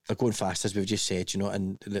fast, as we've just said,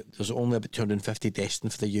 and there's only about 250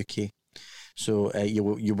 destined for the UK. So you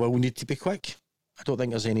will need to be quick. I don't think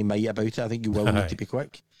there's any might about it. I think you will need to be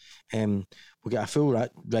quick. We'll get a full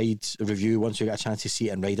ride review once we get a chance to see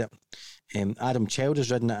it and ride it. Adam Child has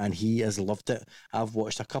ridden it and he has loved it. I've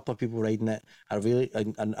watched a couple of people riding it.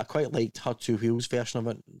 I quite liked her two wheels version of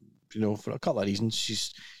it. For a couple of reasons.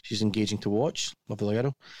 She's engaging to watch, lovely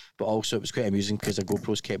girl, but also it was quite amusing because the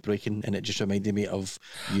GoPros kept breaking and it just reminded me of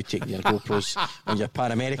you taking your GoPros on your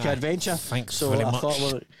Pan America adventure. Thanks so very I much.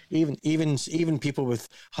 thought, even people with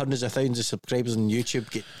hundreds of thousands of subscribers on YouTube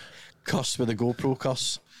get cursed with the GoPro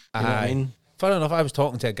curse. You know what I mean? Fair enough. I was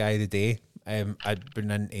talking to a guy the day. I'd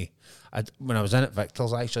been into. When I was in at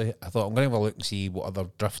Victor's, actually, I thought I'm going to have a look and see what other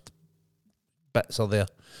drift bits are there.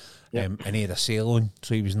 Yep. And he had a sale on,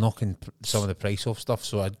 so he was knocking some of the price off stuff.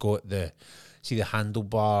 So I'd got the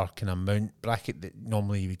handlebar kind of mount bracket that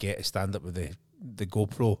normally you would get to stand up with the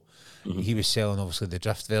GoPro. Mm-hmm. He was selling obviously the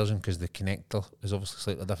drift version because the connector is obviously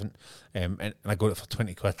slightly different. And I got it for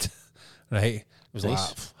 20 quid. Right, it was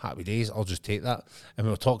nice. Happy days. I'll just take that. And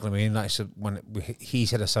we were talking to him, and I said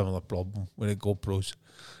he's had a similar problem with the GoPros,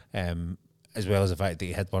 as well as the fact that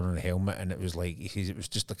he had one on the helmet, and it was like he says it was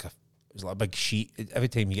just like a big sheet. Every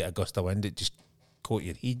time you get a gust of wind, it just caught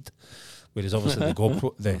your head. Whereas obviously the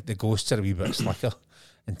GoPro, the Ghosts are a wee bit slicker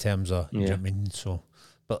in terms of you know what I mean. So,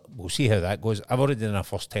 but we'll see how that goes. I've already done a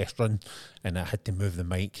first test run, and I had to move the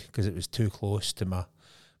mic because it was too close to my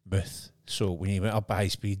mouth. So when you went up at high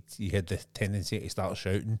speed, you had the tendency to start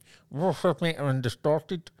shouting, and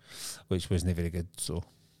distorted, which wasn't very good. So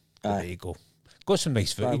there you go. Got some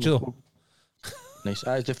nice footage though. Nice.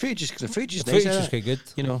 The footage is nice. Footage is quite good.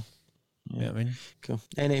 You know. Yeah, I mean, cool.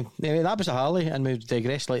 Anyway, that was a Harley, and we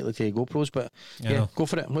digress slightly to GoPros, but go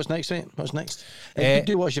for it. What's next, mate? What's next? You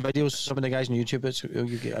do watch the videos. Some of the guys on YouTube,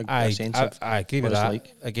 you get a sense of. I agree with that.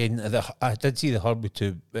 Like. Again, I did see the Hurby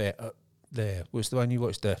Tube. What's the one you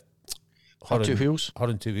watched? The Hard Two Wheels.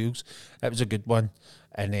 Hard and Two Wheels. That was a good one.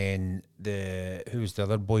 And then who was the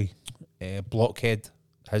other boy? Blockhead.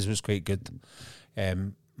 His was quite good.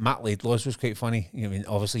 Matt Laidlaw's was quite funny. I mean,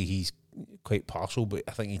 obviously he's quite partial, but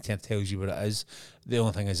I think he tells you what it is. The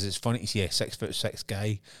only thing is, it's funny to see a 6'6"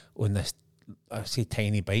 guy on this, I say,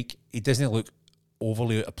 tiny bike. He doesn't look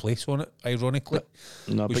overly out of place on it, ironically.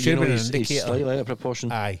 No, but you know he's slightly out of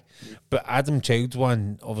proportion. Aye. But Adam Child's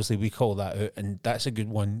one, obviously we call that out, and that's a good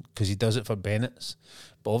one because he does it for Bennett's.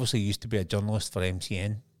 But obviously he used to be a journalist for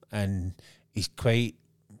MCN, and he's quite,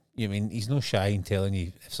 he's no shy in telling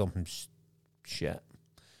you if something's shit.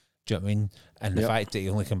 Do you know what I mean? And the fact that he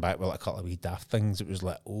only came back with like a couple of wee daft things, it was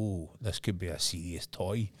like, oh, this could be a serious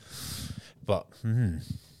toy. But,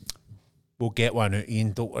 we'll get one out,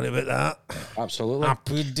 Ian. Don't worry about that. Absolutely.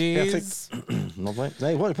 Happy days. Perfect. Lovely.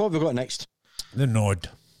 Right, what have we got next? The Nod.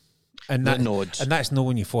 And the Nod. And that's not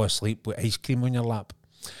when you fall asleep with ice cream on your lap.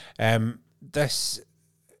 That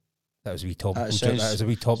was a wee topical joke. That was a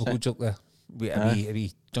wee topical joke there. A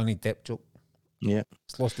wee Johnny Depp joke. Yeah.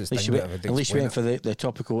 It's lost its At least thing. you went for the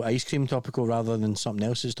topical ice cream topical rather than something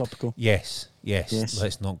else's topical. Yes.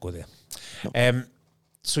 Let's not go there.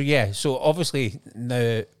 So obviously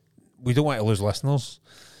now we don't want to lose listeners,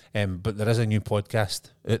 but there is a new podcast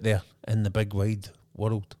out there in the big wide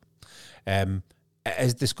world.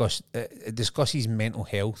 It discusses mental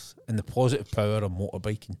health and the positive power of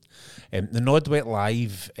motorbbiking. The Nod went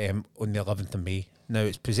live on the 11th of May. Now,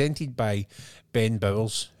 it's presented by Ben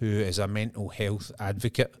Bowers, who is a mental health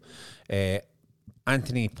advocate.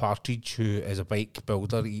 Anthony Partridge, who is a bike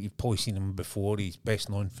builder. You've probably seen him before. He's best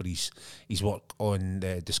known for his work on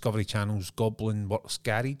the Discovery Channel's Goblin Works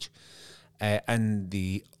Garage. And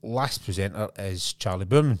the last presenter is Charlie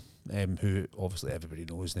Boorman, who obviously everybody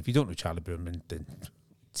knows. And if you don't know Charlie Boorman, then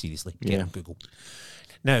seriously, get on Google.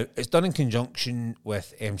 Now, it's done in conjunction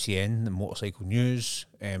with MCN, the Motorcycle News,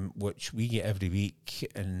 which we get every week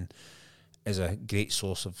and is a great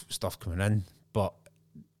source of stuff coming in. But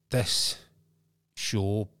this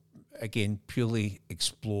show, again, purely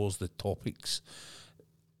explores the topics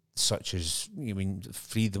such as,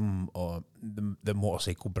 freedom or the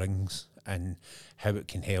motorcycle brings and how it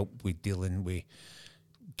can help with dealing with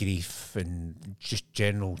grief and just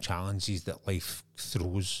general challenges that life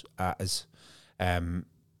throws at us.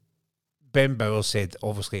 Ben Bowers said,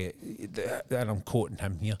 obviously, and I'm quoting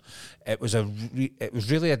him here, it was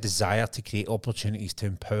really a desire to create opportunities to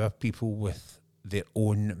empower people with their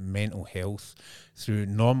own mental health through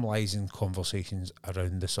normalising conversations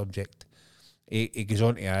around the subject. He goes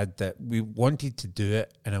on to add that we wanted to do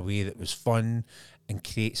it in a way that was fun and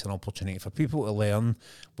creates an opportunity for people to learn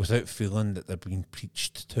without feeling that they're being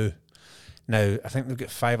preached to. Now, I think they've got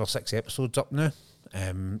 5 or 6 episodes up now.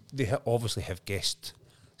 They obviously have guest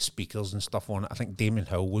speakers and stuff on it. I think Damon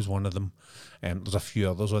Hill was one of them. There's a few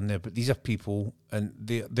others on there, but these are people, and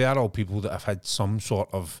they are all people that have had some sort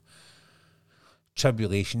of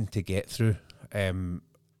tribulation to get through. And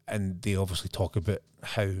they obviously talk about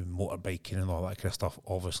how motorbiking and all that kind of stuff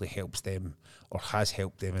obviously helps them or has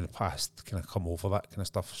helped them in the past kind of come over that kind of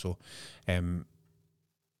stuff. So,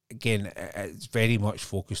 again, it's very much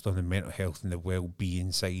focused on the mental health and the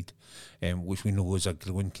well-being side, which we know is a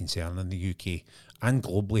growing concern in the UK and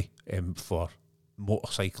globally for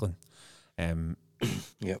motorcycling.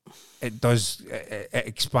 Yep. It does. It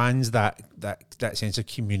expands that sense of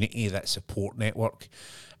community, that support network,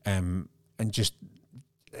 and just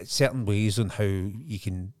certain ways on how you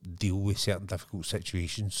can deal with certain difficult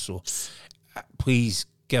situations. So, please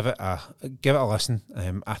give it a listen.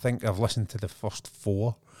 I think I've listened to the first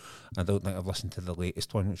 4. I don't think I've listened to the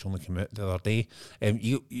latest one, which only came out the other day.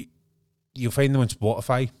 You'll find them on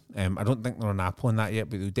Spotify. I don't think they're on Apple and that yet,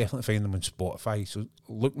 but you'll definitely find them on Spotify. So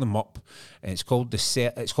look them up. And it's called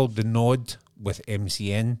The Nod with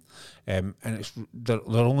MCN, and they're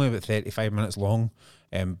only about 35 minutes long.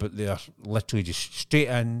 But they are literally just straight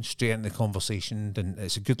into the conversation, and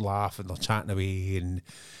it's a good laugh, and they're chatting away and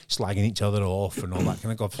slagging each other off and all that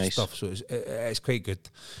kind of stuff. So it's quite good.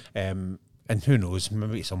 And who knows,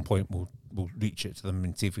 maybe at some point we'll reach out to them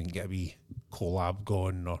and see if we can get a wee collab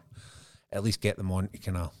going, or at least get them on to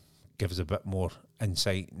kind of give us a bit more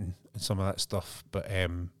insight and some of that stuff. But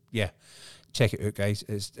check it out, guys.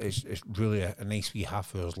 It's really a nice wee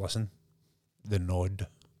half hour's listen. The Nod.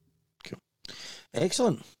 Cool.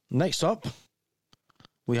 Excellent. Next up,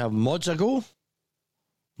 we have Mods A Go.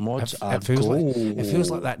 Mods A Go. It feels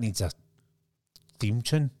like that needs a theme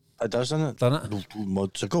tune. It does, doesn't it? Doesn't it?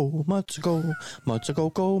 Mods A Go, Mods A Go, Mods A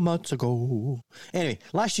Go, go, Mods A Go. Anyway,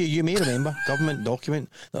 last year you may remember government document.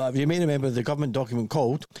 You may remember the government document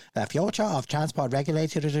called "The Future of Transport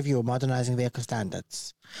Regulatory Review Modernising Vehicle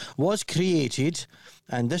Standards" was created,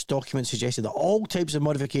 and this document suggested that all types of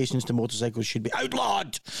modifications to motorcycles should be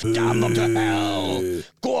outlawed. Damn them to hell!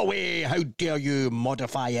 Go away! How dare you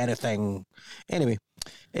modify anything? Anyway.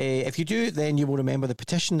 If you do, then you will remember the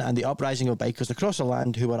petition and the uprising of bikers across the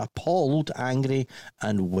land who were appalled, angry,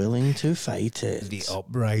 and willing to fight it. The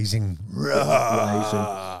uprising. We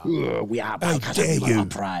are bikers and we will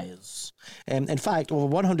uprise. In fact, over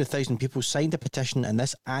 100,000 people signed a petition, and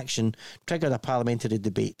this action triggered a parliamentary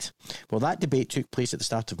debate. Well, that debate took place at the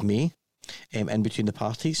start of May. In between the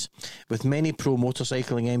parties, with many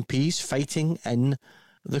pro-motorcycling MPs fighting in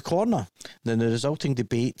the corner. Then the resulting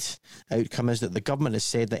debate outcome is that the government has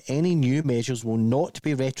said that any new measures will not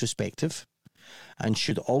be retrospective and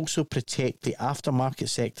should also protect the aftermarket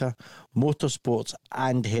sector, motorsports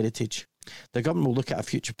and heritage. The government will look at our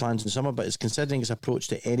future plans in summer, but is considering its approach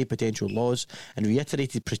to any potential laws and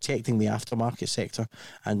reiterated protecting the aftermarket sector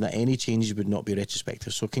and that any changes would not be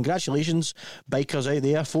retrospective. So congratulations, bikers out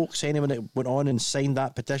there, folks. Anyone that went on and signed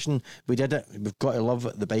that petition, we did it. We've got to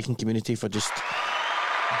love the biking community for just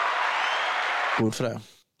going for it.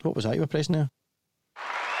 What was that you were pressing there?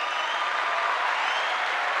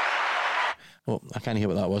 Oh, I can't hear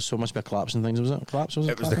what that was. So it must be a claps and things. Was it a claps?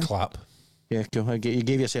 It was the clap. Yeah, cool. You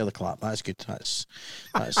gave yourself a clap. That's good. That's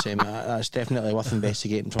definitely worth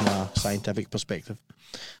investigating from a scientific perspective.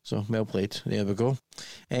 So well played. There we go.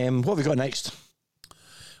 What have we got next?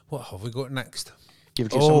 What have we got next? You've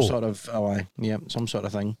got some sort of some sort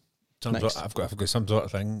of thing. I've got some sort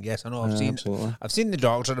of thing. Yes, I know. Absolutely. I've seen the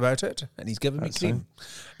doctor about it, and he's given me cream.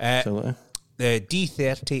 Absolutely. The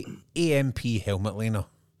D30 AMP helmet liner,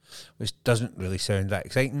 which doesn't really sound that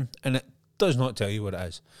exciting, and it does not tell you what it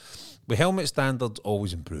is. With helmet standards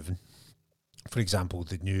always improving. For example,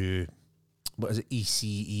 the new,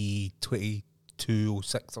 ECE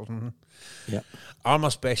 2206 or something? Yeah. Armour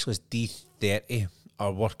Specialist D30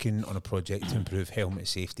 are working on a project to improve helmet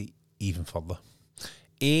safety even further.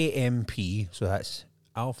 AMP, so that's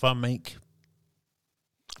Alpha Mike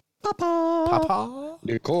Papa.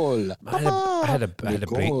 Nicole. I had a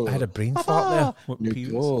brain fart there.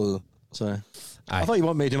 Nicole. Sorry. I thought you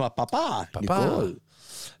wanted me to do my papa. Nicole.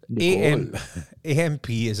 AMP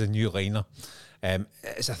is a new liner.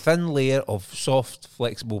 It's a thin layer of soft,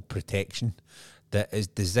 flexible protection that is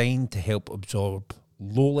designed to help absorb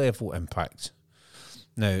low-level impacts.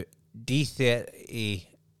 Now, D30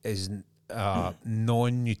 is a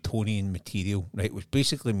non-Newtonian material, right, which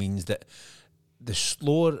basically means that the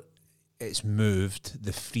slower it's moved,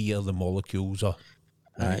 the freer the molecules are.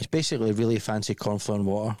 It's basically really fancy cornflour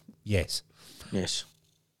water. Yes. Yes.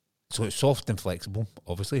 So it's soft and flexible,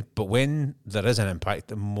 obviously, but when there is an impact,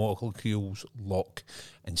 the molecules lock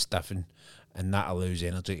and stiffen, and that allows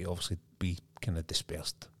energy to obviously be kind of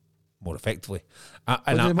dispersed more effectively.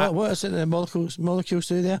 What is it the molecules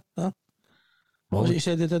do there? Huh? What was it you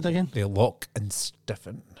said they did again? They lock and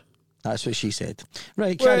stiffen. That's what she said.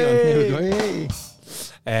 Right, carry on. There we go. Hey.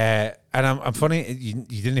 And I'm funny,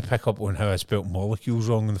 you didn't pick up on how I spelt molecules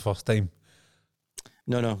wrong the first time.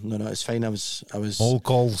 No, it's fine. I was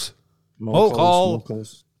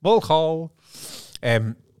Molecules.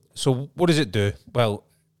 So what does it do? Well,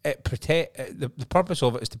 it the purpose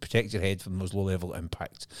of it is to protect your head from those low level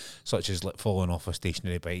impacts, such as like falling off a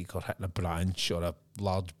stationary bike or hitting a branch or a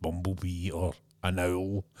large bumblebee or an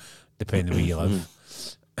owl, depending where you live.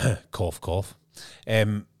 Cough, cough.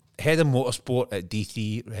 Head of Motorsport at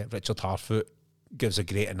D3, Richard Harfoot, gives a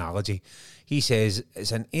great analogy. He says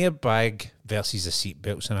it's an airbag versus a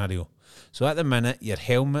seatbelt scenario. So at the minute, your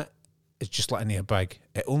helmet is just like an airbag.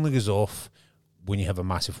 It only goes off when you have a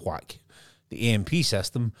massive whack. The AMP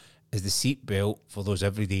system is the seatbelt for those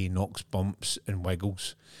everyday knocks, bumps and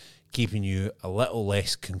wiggles, keeping you a little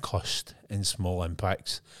less concussed in small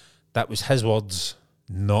impacts. That was his words,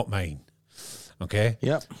 not mine. Okay?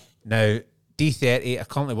 Yep. Now, D30 are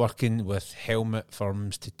currently working with helmet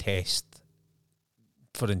firms to test,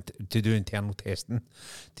 to do internal testing,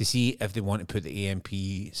 to see if they want to put the AMP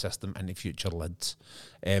system into future lids.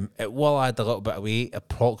 It will add a little bit of weight,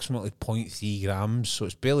 approximately 0.3 grams, so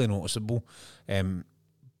it's barely noticeable.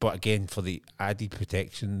 But again, for the added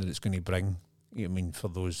protection that it's going to bring, for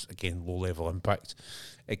those, again, low-level impacts,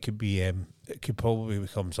 it could be, it could probably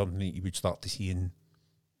become something that you would start to see in,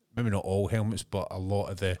 maybe not all helmets, but a lot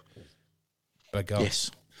of the bigger,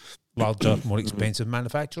 larger, more expensive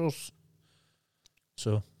manufacturers.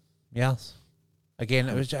 So, yeah.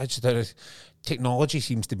 Again, technology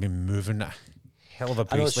seems to be moving at a hell of a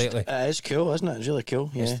pace lately. It is cool, isn't it? It's really cool.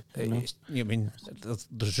 Yeah. There's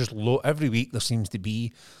just every week there seems to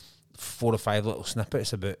be 4 or 5 little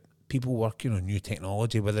snippets about people working on new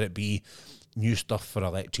technology, whether it be new stuff for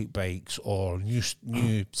electric bikes or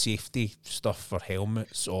new safety stuff for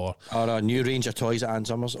helmets or a new range of toys at Ann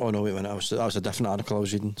Summers. Oh no, wait a minute, that was a different article I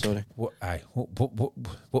was reading. Sorry.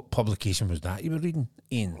 What publication was that you were reading?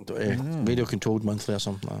 Ian? Radio Controlled Monthly or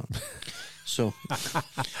something like that. So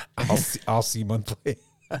RC Monthly.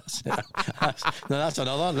 That's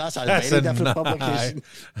another. That's a very different publication.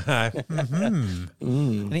 I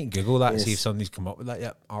need to Google that and see if somebody's come up with that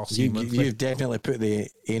yet. RC Monthly. You've definitely put the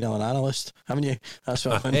anal and analyst, haven't you? That's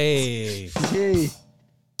what I mean. Hey.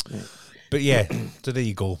 But yeah, so there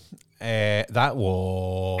you go. That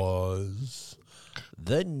was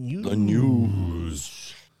the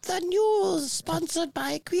news. The news, sponsored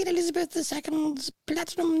by Queen Elizabeth II's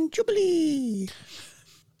Platinum Jubilee.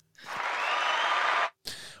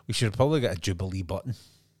 We should probably get a Jubilee button.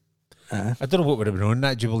 I don't know what would have been on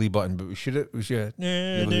that Jubilee button, but we should.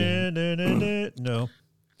 No.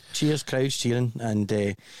 Cheers, crowds cheering, and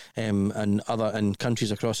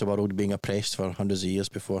countries across the world being oppressed for hundreds of years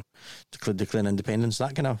before declaring independence.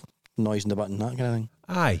 That kind of noise in the button, that kind of thing.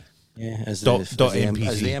 Aye. Yeah, as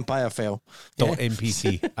MPC. the empire fell.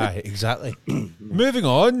 .mpc. Aye, exactly. Moving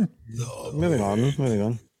on. Moving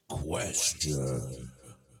on. Question.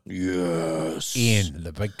 Yes. Ian,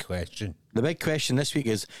 the big question. The big question this week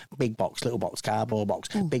is big box, little box, cardboard box,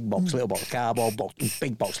 big box, little box, cardboard box,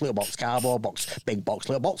 big box, little box, cardboard box, big box,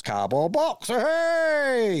 little box, cardboard box.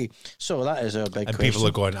 Hey! So that is our big question. And people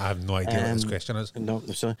are going, I have no idea what this question is. No,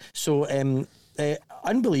 so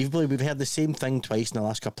unbelievably, we've heard the same thing twice in the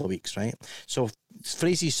last couple of weeks, right? So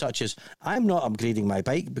phrases such as, I'm not upgrading my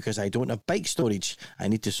bike because I don't have bike storage. I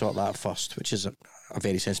need to sort that first, which is a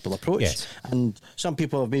very sensible approach. Yes. And some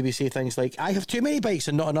people have maybe say things like, I have too many bikes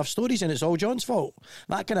and not enough storage and it's all John's fault.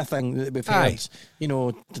 That kind of thing that we've heard,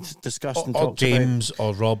 discussed and or talked James about.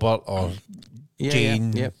 Or Robert or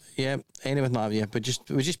Jane. Yeah. Anyone like that, yeah. But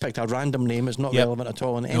we just picked a random name. It's not relevant at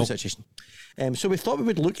all in any situation. So we thought we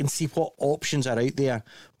would look and see what options are out there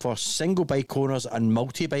for single bike owners and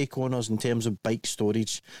multi-bike owners in terms of bike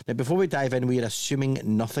storage. Now, before we dive in, we are assuming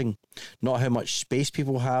nothing, not how much space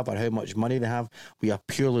people have or how much money they have. We are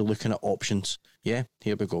purely looking at options. Yeah,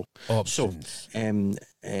 here we go. Options.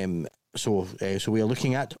 So we are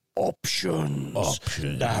looking at options.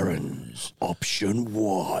 Darren, option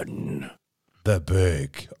 1. The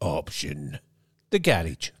big option. The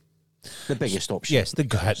garage. The biggest option. Yes, the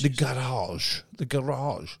garage. The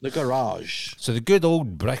garage. So the good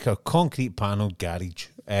old brick or concrete panel garage.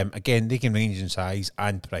 Again, they can range in size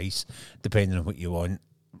and price depending on what you want.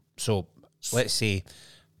 So let's say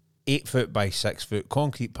 8 foot by 6 foot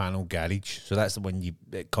concrete panel garage. So that's the one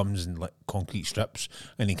it comes in like concrete strips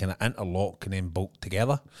and you kind of interlock and then bolt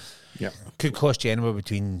together. Yeah, could cost you anywhere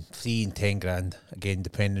between 3 and 10 grand. Again,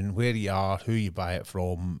 depending on where you are, who you buy it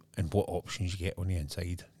from, and what options you get on the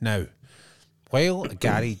inside. Now, while a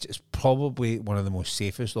garage is probably one of the most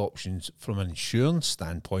safest options from an insurance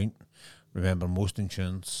standpoint, remember most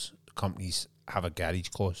insurance companies have a garage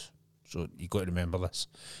clause, so you got to remember this.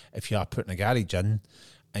 If you are putting a garage in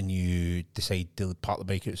and you decide to park the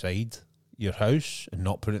bike outside your house and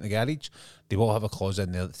not put it in the garage, they will have a clause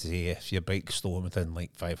in there that say if your bike's stolen within like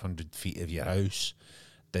 500 feet of your house,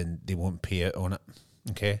 then they won't pay out on it.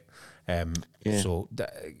 Okay, so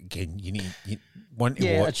again, you want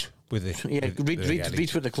to watch with the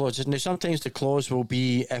read what the clause is. Now sometimes the clause will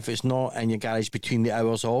be if it's not in your garage between the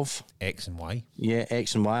hours of X and Y. Yeah,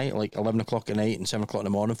 X and Y, like 11 o'clock at night and 7 o'clock in the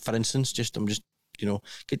morning, for instance. But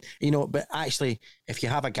actually, if you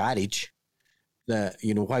have a garage, that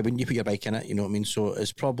why wouldn't you put your bike in it? You know what I mean? So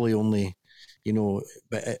it's probably only,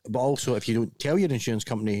 but also if you don't tell your insurance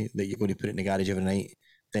company that you're going to put it in the garage every night,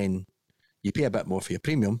 then you pay a bit more for your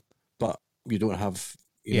premium, but you don't have,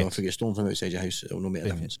 if it gets stolen from outside your house, it'll no make a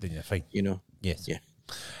difference. Then you're fine. Yes. Yeah.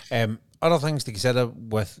 Other things to consider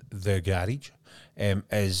with the garage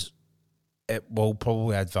is it will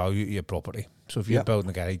probably add value to your property. So if you're building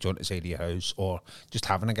a garage on the side of your house, or just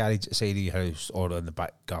having a garage at the side of your house, or in the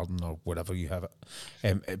back garden, or whatever you have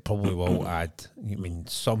it probably will add,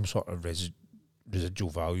 some sort of residual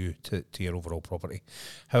value to your overall property.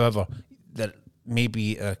 However, there may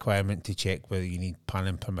be a requirement to check whether you need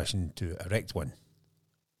planning permission to erect one.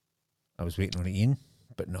 I was waiting on it, Ian,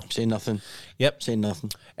 but no. Say nothing. Yep. Say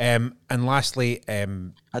nothing. And lastly, I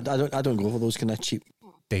don't go for those kind of cheap.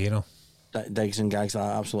 Do you know? Digs and gags.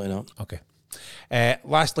 Absolutely not. Okay.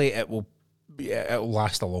 Lastly, it'll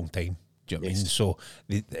last a long time. Do you know what I mean? So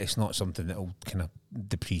it's not something that'll kind of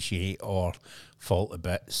depreciate or fall to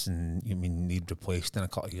bits and need replaced in a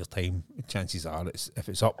couple of years' time. Chances are if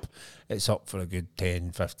it's up for a good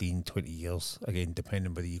 10, 15, 20 years. Again,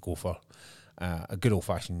 depending whether you go for a good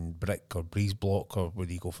old-fashioned brick or breeze block or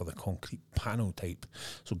whether you go for the concrete panel type.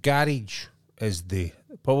 So garage is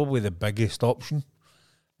probably the biggest option.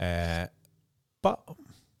 But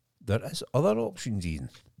there is other options, Ian.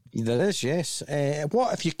 There is, yes.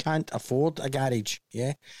 What if you can't afford a garage?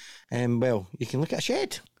 Yeah. Well, you can look at a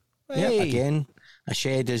shed. Hey. Yeah. Again, a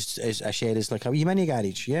shed is like a wee mini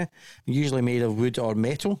garage. Yeah. Usually made of wood or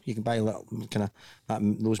metal. You can buy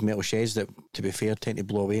those metal sheds that, to be fair, tend to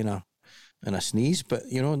blow away in a sneeze. But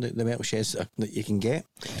the metal sheds that you can get.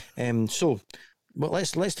 But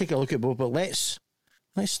let's take a look at both. But let's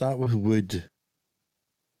start with wood.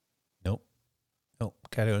 No,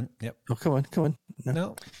 carry on. Yep. Oh, come on.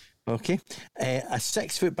 No. Okay. A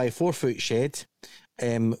 6 foot by 4 foot shed,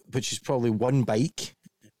 which is probably one bike,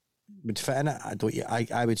 would fit in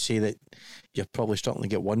it. I would say that you're probably struggling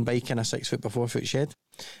to get one bike in a 6 foot by 4 foot shed.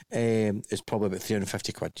 It's probably about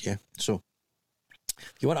 £350. Yeah, so.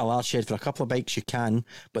 If you want a large shed for a couple of bikes, you can,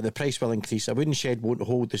 but the price will increase. A wooden shed won't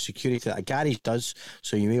hold the security that a garage does,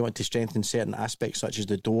 so you may want to strengthen certain aspects such as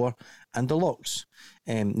the door and the locks.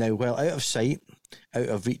 Now, while out of sight, out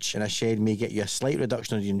of reach in a shed may get you a slight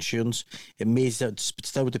reduction on your insurance, it may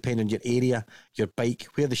still depend on your area, your bike,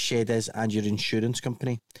 where the shed is, and your insurance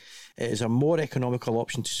company. It is a more economical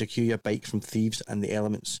option to secure your bike from thieves and the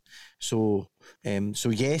elements. So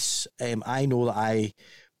yes, I know that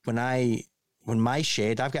when my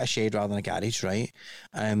shed, I've got a shed rather than a garage, right?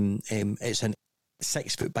 It's a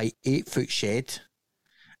 6 foot by 8 foot shed,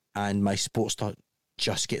 and my Sportster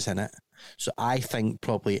just gets in it. So I think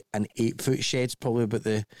probably an 8 foot shed's probably about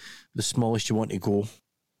the smallest you want to go.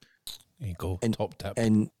 There you go, top tip.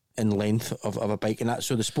 In length of a bike, and that,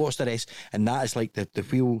 so the Sportster S, and that is like the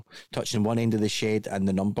wheel touching one end of the shed, and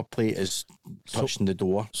the number plate is touching the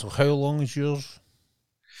door. So how long is yours?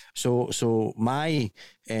 So my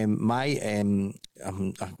shed.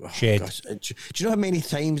 Gosh, do you know how many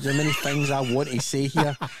things I want to say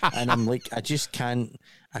here, and I'm like, I just can't.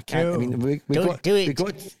 I can't. No. I mean, we Don't do it.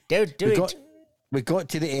 Don't do it. We got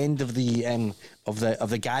to the end of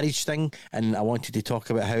the garage thing, and I wanted to talk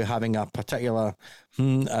about how having a particular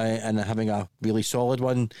and having a really solid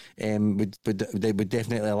one would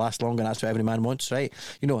definitely last longer, and that's what every man wants, right?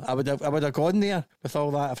 You know, I would have gone there with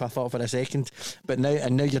all that if I thought for a second, but now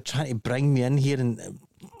you're trying to bring me in here, and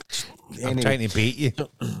I'm trying to bait you.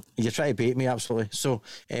 You're trying to bait me, absolutely. So,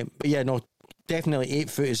 but yeah, no. Definitely 8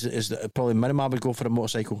 foot is probably minimum I would go for a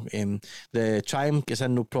motorcycle. The Triumph gets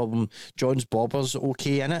in no problem. John's Bobber's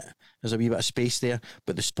okay in it. There's a wee bit of space there,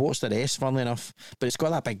 but the Sportster S, funnily enough, but it's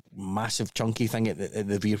got that big, massive, chunky thing at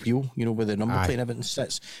the rear wheel, you know, where the number plate and everything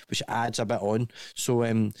sits, which adds a bit on.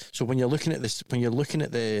 So, so when you're looking at this, when you're looking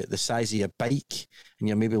at the size of your bike, and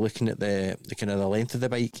you're maybe looking at the kind of the length of the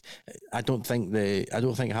bike, I don't think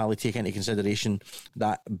Harley take into consideration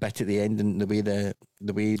that bit at the end and the way the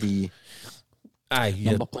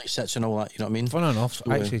number plate sits and all that, you know what I mean? Fun enough. So,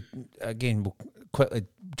 actually, again, we'll quickly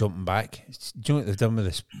jumping back. Do you know what they've done with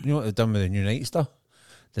this? You know what they've done with the new Nightster?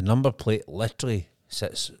 The number plate literally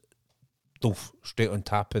sits straight on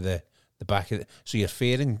top of the back of it. So your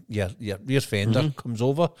fairing, your rear fender comes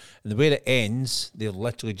over, and the way it ends, they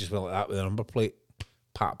literally just went like that with the number plate,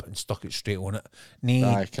 pop, and stuck it straight on it.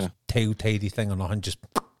 No tile tidy thing or nothing, just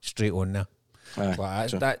straight on there.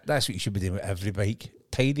 That's what you should be doing with every bike.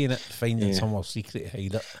 Tidying it, finding somewhere secret to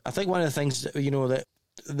hide it. I think one of the things that, you know, that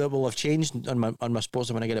will have changed on my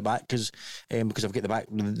Sportster when I get it back, because I've got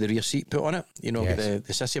the rear seat put on it, you know, the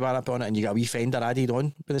sissy bar I put on it, and you got a wee fender added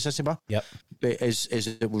on with the sissy bar. Yep. But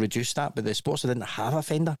it will reduce that, but the Sportster didn't have a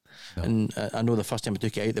fender. No. And I know the first time I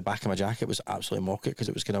took it out, the back of my jacket was absolutely mocket because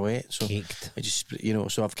it was kind of wet. So caked. I just, you know,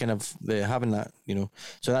 so I've kind of having that, you know,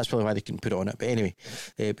 so that's probably why they couldn't put it on it. But anyway,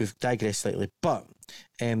 we've digressed slightly, but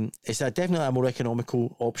it's definitely a more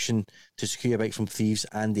economical option to secure your bike from thieves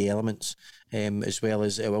and the elements, as well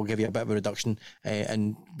as it will give you a bit of a reduction.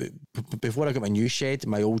 And before I got my new shed,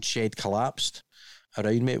 my old shed collapsed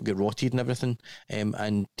around me, it got rotted and everything,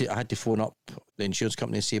 and I had to phone up the insurance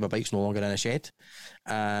company and say my bike's no longer in a shed,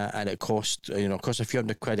 and it cost a few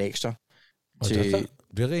 £100 extra.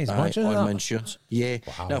 Really? On my insurance. Yeah.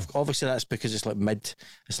 Wow. Now, obviously that's because it's like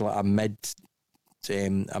a mid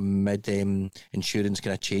insurance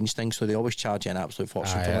kind of change thing, so they always charge you an absolute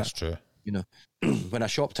fortune for that. That's true. You know, when I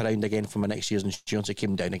shopped around again for my next year's insurance, it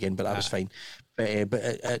came down again, but that was fine. But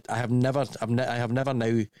I have never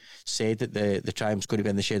now said that the Triumph's going to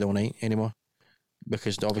be in the shed all night anymore,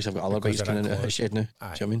 because obviously I've got other bikes coming in the shed now. Do you know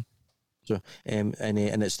what I mean? So and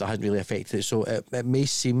it hasn't really affected it. So it may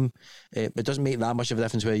seem it doesn't make that much of a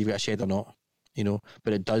difference whether you've got a shed or not, you know,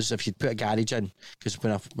 but it does if you put a garage in. Because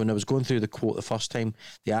when I was going through the quote the first time,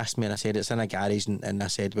 they asked me and I said it's in a garage, and I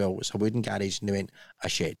said, well, it's a wooden garage, and they went, a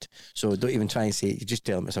shed. So don't even try and say it, you just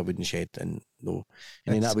tell them it's a wooden shed, and no,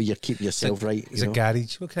 and then that way you're keeping yourself right. It's a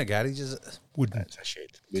garage. What kind of garage is it? Wooden. It's a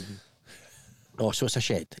shed. Wooden. Oh, so it's a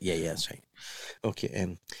shed. Yeah, that's right.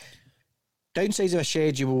 Okay. Downsides of a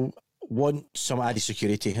shed, you will want some added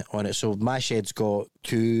security on it. So my shed's got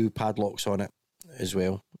 2 padlocks on it as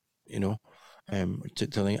well, you know. And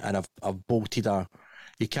I've bolted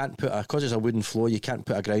you can't put because it's a wooden floor, you can't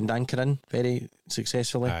put a ground anchor in very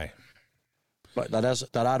successfully. Aye. But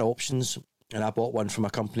there are options, and I bought one from a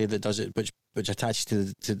company that does it, which attaches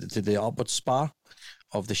to the upward spar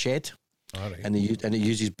of the shed. All right. And it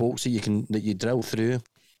uses bolts that you drill through,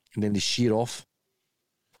 and then they shear off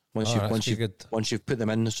Once you've put them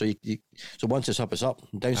in, so so once it's up, it's up.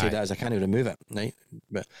 Downside that is I can't remove it, right?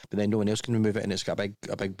 But then no one else can remove it, and it's got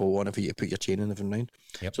a big bolt on it for you to put your chain and everything round.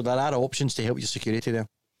 Yep. So there are options to help your security there.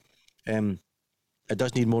 It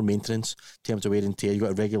does need more maintenance in terms of wear and tear. You've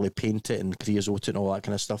got to regularly paint it and creosote it and all that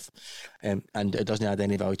kind of stuff. And it doesn't add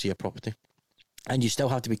any value to your property. And you still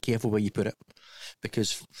have to be careful where you put it,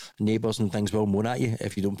 because neighbours and things will moan at you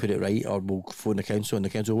if you don't put it right, or will phone the council, and the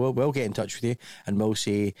council will get in touch with you and will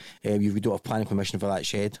say you don't have planning permission for that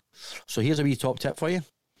shed. So here's a wee top tip for you.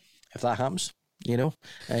 If that happens,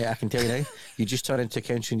 I can tell you now, you just turn into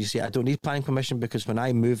council and you say, I don't need planning permission because when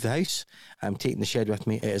I move the house, I'm taking the shed with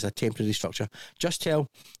me. It is a temporary structure. Just tell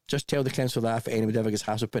the council that if anybody ever gets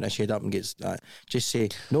hassled putting a shed up and gets that, just say,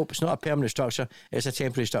 nope, it's not a permanent structure, it's a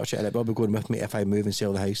temporary structure, and it will be going with me if I move and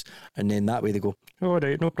sell the house. And then that way they go, all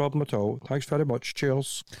right, no problem at all. Thanks very much.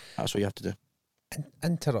 Cheers. That's what you have to do.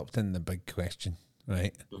 Interrupting the big question,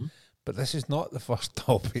 right? Mm-hmm. But this is not the first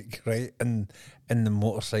topic, right, in the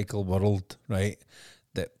motorcycle world, right,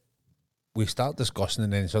 that we start discussing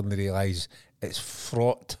and then suddenly realise it's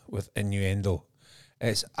fraught with innuendo.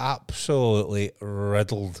 It's absolutely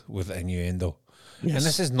riddled with innuendo. Yes. And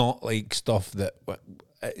this is not like stuff that,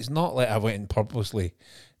 it's not like I went and purposely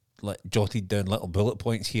jotted down little bullet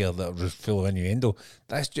points here that were full of innuendo.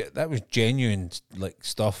 That was genuine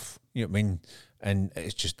stuff, you know what I mean? And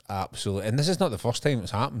it's just absolutely, and this is not the first time it's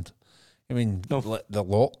happened. I mean, the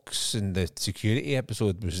locks and the security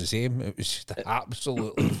episode was the same. It was just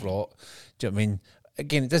absolutely fraught. Do you know what I mean?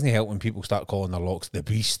 Again, it doesn't help when people start calling their locks the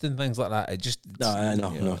beast and things like that. It just... No.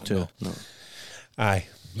 Aye,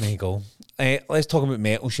 there you go. Let's talk about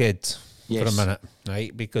metal sheds for a minute,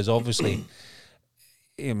 right? Because obviously,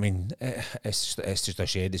 I mean, it's just a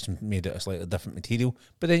shed. It's made out of slightly different material.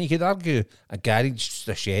 But then you could argue a garage is just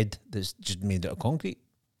a shed that's just made out of concrete,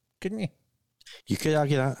 couldn't you? You could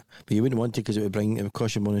argue that, but you wouldn't want to because it would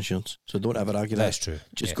cost you more insurance. So don't ever argue that. That's true.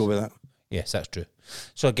 Just go with that. Yes, that's true.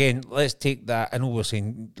 So again, let's take that. I know we're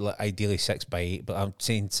saying ideally 6x8, but I'm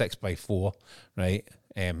saying 6x4, right?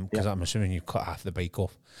 Because I'm assuming you cut half the bike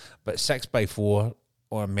off. But 6x4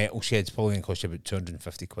 or a metal shed's probably going to cost you about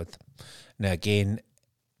 250 quid. Now again,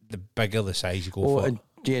 the bigger the size you go for.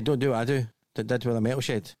 Don't do what I do. Did with a metal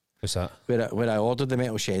shed. What's that? Where I ordered the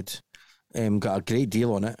metal shed. Got a great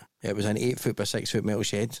deal on it. It was an 8 foot by 6 foot metal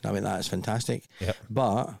shed. I mean, that's fantastic. Yep.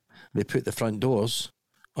 But they put the front doors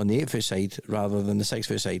on the 8 foot side rather than the 6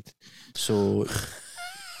 foot side. So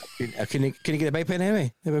I couldn't get the bike in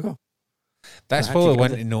anyway. There we go. That's probably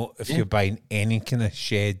one to know if you're buying any kind of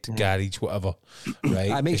shed, garage, whatever,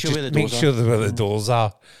 right? I make sure where the doors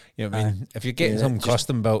are. You know what I mean? If you're getting something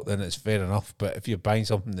custom built, then it's fair enough. But if you're buying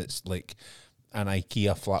something that's like an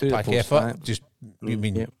IKEA flat pack effort, just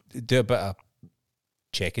do a bit of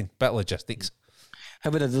checking, bit of logistics.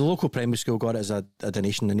 However, the local primary school got it as a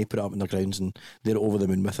donation and they put it up in their grounds and they're over the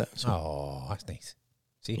moon with it. So. Oh, that's nice.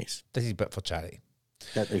 See, this is a bit for charity.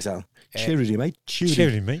 Yeah, exactly. Charity, mate.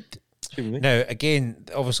 Charity, mate. Now, again,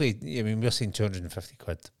 obviously, I mean, we're saying 250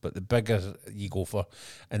 quid, but the bigger you go for,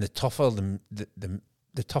 and the tougher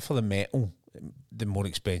the tougher the metal, the more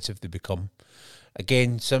expensive they become.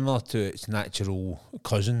 Again, similar to its natural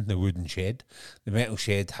cousin, the wooden shed, the metal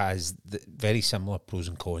shed has very similar pros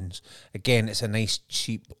and cons. Again, it's a nice,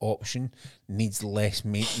 cheap option, needs less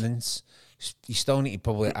maintenance. You still need to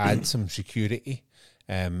probably add some security.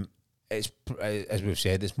 It's, as we've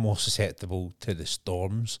said, it's more susceptible to the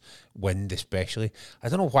storms, wind especially. I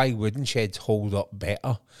don't know why wooden sheds hold up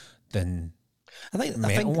better than I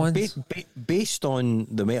think ones. Based on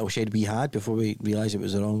the metal shed we had before we realised it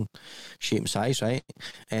was the wrong shape and size, right?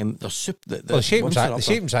 The shape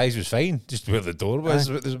and size was fine, just where the door was.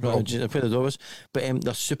 Where the door was, but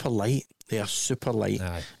they're super light. They are super light,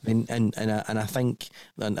 and I think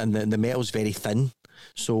and the metal's very thin.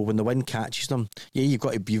 So when the wind catches them,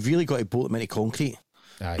 you've really got to bolt them into concrete.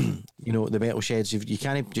 Aye. The metal sheds, you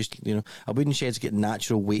can't just, a wooden shed's got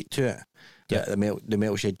natural weight to it. Yeah, the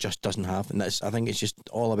metal shed just doesn't have, and I think it's just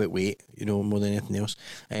all about weight, more than anything else.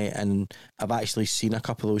 And I've actually seen a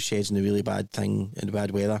couple of those sheds in the really bad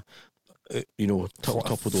weather,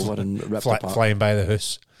 toppled over and ripped apart. Flying by the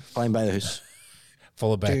house.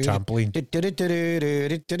 Followed by a trampoline.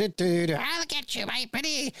 I'll get you, my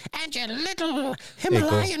pretty, and your little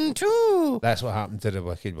Himalayan too. That's what happened to the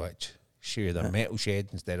Wicked Witch. She had a metal shed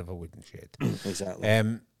instead of a wooden shed.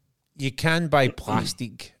 Exactly. You can buy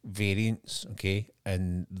plastic variants, okay,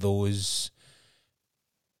 and those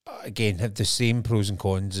again have the same pros and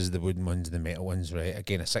cons as the wooden ones and the metal ones, right?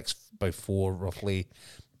 Again, a 6x4, roughly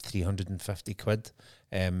 350 quid.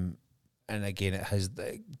 And again, it has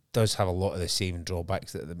does have a lot of the same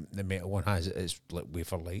drawbacks that the metal one has. It's like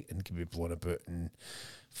wafer light and can be blown about and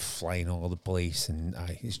flying all over the place, and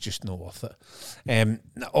it's just not worth it.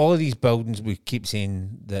 All of these buildings, we keep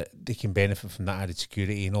saying that they can benefit from that added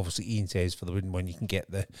security, and obviously Ian says for the wooden one you can get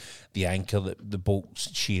the anchor that the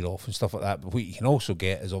bolts shear off and stuff like that, but what you can also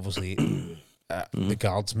get is obviously the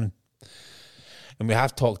guardsman, and we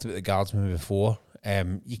have talked about the guardsman before.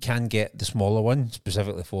 You can get the smaller one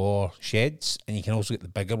specifically for sheds, and you can also get the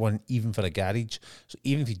bigger one even for a garage. So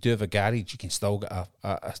even if you do have a garage, you can still get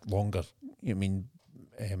a longer,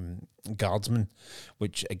 guardsman,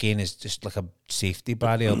 which again is just like a safety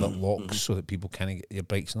barrier that locks so that people can't get their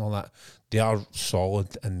bikes and all that. They are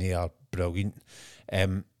solid and they are brilliant.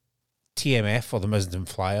 TMF, or the Misden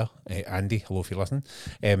Flyer, Andy, hello if you're listening,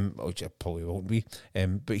 which I probably won't be,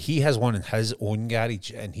 but he has one in his own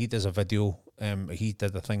garage, and he does a video. He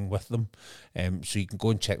did a thing with them, so you can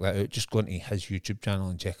go and check that out. Just go into his YouTube channel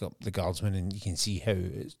and check up the Guardsman, and you can see how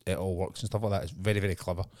it all works and stuff like that. It's very, very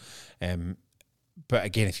clever. But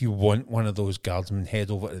again, if you want one of those Guardsmen,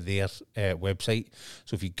 head over to their website.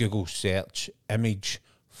 So if you Google search image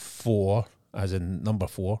 4, as in number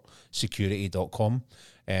 4, security.com,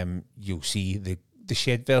 you'll see the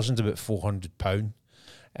shed version's about £400.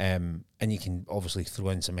 And you can obviously throw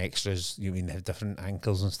in some extras. They have different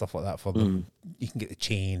ankles and stuff like that for them. You can get the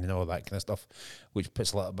chain and all that kind of stuff, which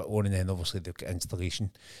puts a little bit on, and then obviously they've got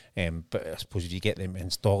installation. But I suppose if you get them to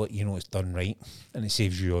install it, it's done right, and it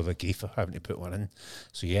saves you all the grief of having to put one in.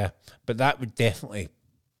 So yeah, but that would definitely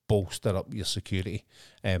bolster up your security.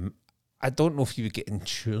 I don't know if you would get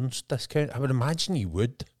insurance discount. I would imagine you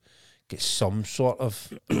would get some sort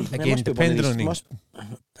of, again, depending on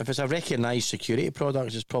if it's a recognised security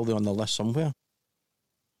product, it's probably on the list somewhere.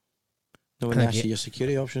 No one asks you your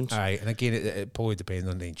security options. Aye, and again, it probably depends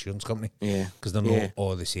on the insurance company. Yeah, because they're not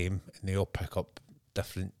all the same, and they all pick up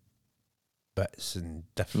different bits and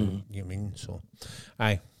different. So,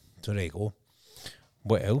 aye. So there you go.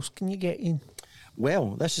 What else can you get in?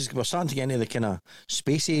 Well, we're starting to get into the kind of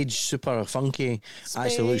space age, super funky,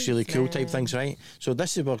 actually looks really cool type things, right? So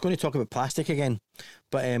we're going to talk about plastic again,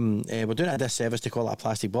 but we're doing it a disservice to call it a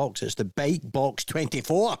plastic box. It's the Bike Box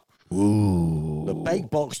 24. Ooh. The Bike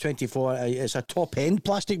Box 24, it's a top end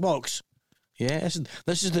plastic box. Yeah,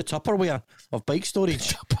 this is the Tupperware of bike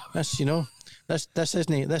storage. This isn't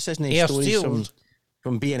storage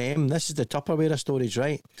from B&M. This is the Tupperware storage,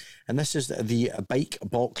 right? And this is the Bike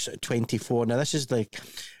Box 24. Now this is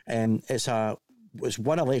it's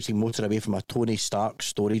one electric motor away from a Tony Stark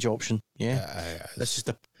storage option. Yeah, this is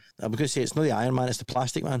I'm going to say it's not the Iron Man, it's the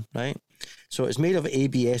Plastic Man, right? So it's made of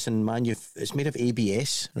ABS and it's made of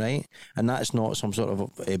ABS, right? And that is not some sort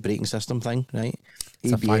of a braking system thing, right?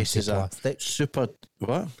 It's ABS is plastic. A super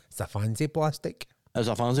what? It's a fancy plastic. It's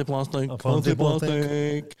a fancy plastic. Fancy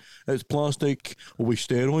plastic. It's plastic with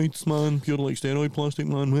steroids, man. Pure like steroid plastic,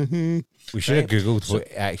 man. We should have Googled what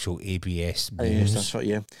actual ABS means. That's what,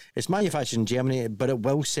 yeah. It's manufactured in Germany, but it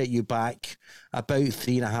will set you back about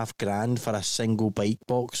 $3,500 for a single bike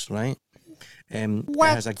box, right?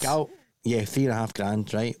 What? It has a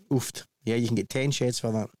 $3,500, right? Oofed. Yeah, you can get 10 sheds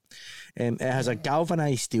for that. It has a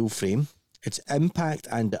galvanized steel frame. It's impact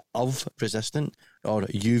and UV resistant, or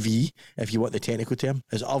UV, if you want the technical term.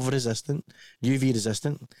 It's UV resistant, UV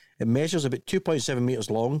resistant. It measures about 2.7 metres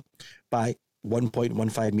long by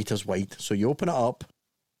 1.15 metres wide. So you open it up,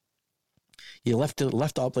 you lift it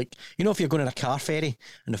up like, if you're going on a car ferry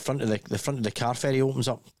and the front of the car ferry opens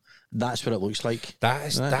up, that's what it looks like. That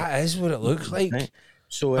is what it looks like. Right.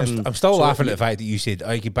 So I'm still laughing at the fact that you said,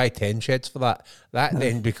 you could buy 10 sheds for that. That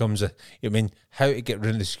then becomes how to get rid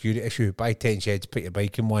of the security issue. Buy 10 sheds, put your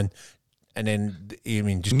bike in one, and then,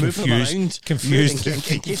 just confused.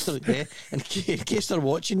 In case they're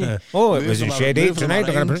watching you. It was in shed 8 tonight,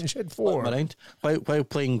 they're going to put it in shed 4. Around, while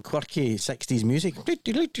playing quirky 60s music.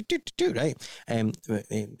 Right? And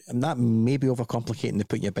that may be overcomplicating the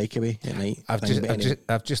putting your bike away at night.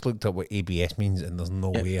 I've just looked up what ABS means, and there's no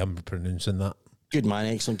way I'm pronouncing that. Good man,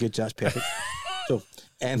 excellent, good, that's perfect. So,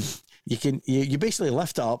 you basically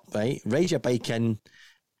lift it up, right? Raise your bike in.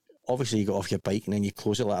 Obviously, you get off your bike and then you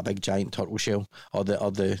close it like a big giant turtle shell, or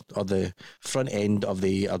the front end of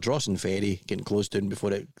the Ardrossan ferry getting closed down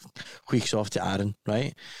before it wheeks off to Arran,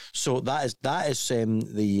 right? So that is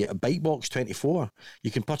the Bike Box 24.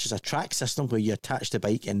 You can purchase a track system where you attach the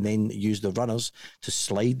bike and then use the runners to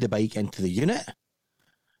slide the bike into the unit.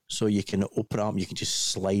 So you can open it up, you can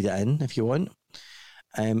just slide it in if you want.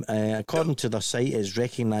 According to their site, it's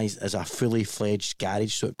recognised as a fully fledged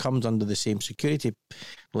garage, so it comes under the same security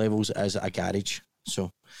levels as a garage.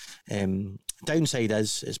 So, downside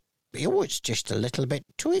is it's just a little bit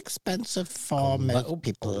too expensive for most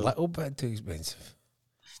people. A little bit too expensive.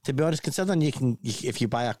 To be honest, considering if you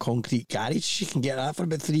buy a concrete garage, you can get that for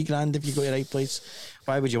about $3,000 if you go to the right place.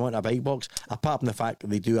 Why would you want a bike box? Apart from the fact that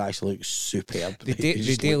they do actually look superb. They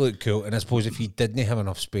do look cool, and I suppose if you didn't have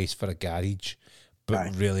enough space for a garage,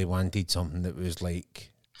 but really wanted something that was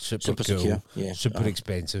like super cool, secure, super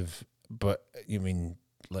expensive, but you mean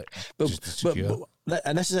like just secure. But,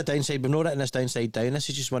 and this is a downside. We've not written this downside down. This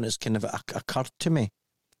is just one that's kind of occurred to me,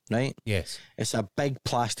 right? Yes. It's a big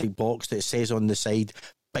plastic box that says on the side,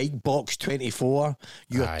 Bike Box 24.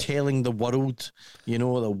 You're telling the world,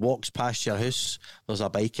 that walks past your house, there's a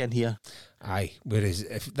bike in here. Aye. Whereas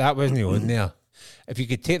if that wasn't on there, if you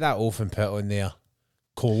could take that off and put on there,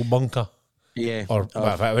 coal bunker. Yeah. Or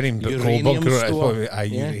if I wouldn't even put coal bunker on it,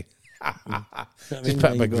 probably, just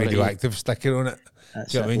put a big radioactive sticker on it.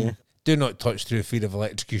 Do you know what I mean? Yeah. Do not touch through fear of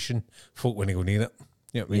electrocution. Folk when they go near it.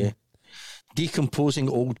 You know what I mean? Yeah. Decomposing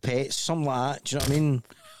old pets, something like that. Do you know what I mean?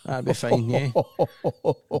 That'd be fine, yeah.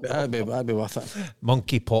 That'd be worth it.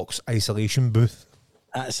 Monkeypox isolation booth.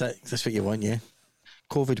 That's it. That's what you want, yeah.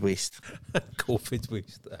 COVID waste. COVID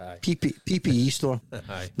waste. Aye. PPE store.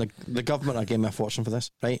 Aye. The government are giving me a fortune for this,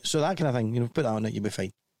 right? So that kind of thing, put that on it, you'll be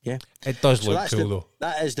fine. Yeah, it does look cool though.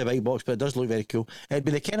 That is the bike box, but it does look very cool. It'd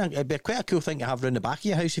be quite a cool thing to have around the back of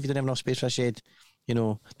your house if you didn't have enough space for a shed.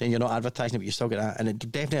 Then you're not advertising it, but you still get that, and it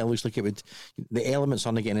definitely looks like it would. The elements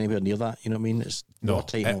aren't getting anywhere near that. You know what I mean? It's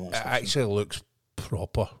it actually looks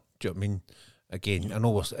proper. Do you know what I mean? Again, I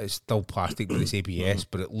know it's still plastic, but it's ABS,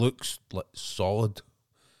 but it looks like solid.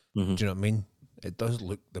 Mm-hmm. Do you know what I mean? It does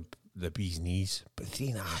look the bee's knees, but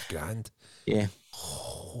 $3,500. Yeah.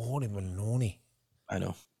 Holy manoni. I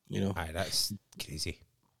know. Aye, that's crazy.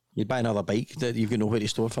 You'd buy another bike that you've got nowhere to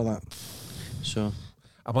store for that. So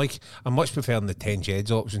I'm much preferring the 10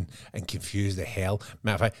 sheds option and confuse the hell.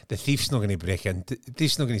 Matter of fact, the thief's not going to break in. The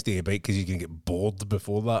thief's not going to steal your bike because you're going to get bored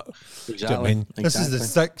before that. Exactly. Do you know what I mean? This is the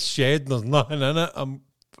 6th shed. There's nothing in it.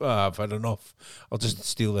 I've had enough. I'll just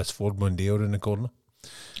steal this Ford Mondeo in the corner.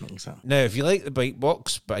 Exactly. Now, if you like the bike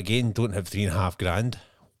box, but again don't have $3,500,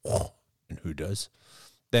 and who does?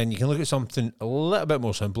 Then you can look at something a little bit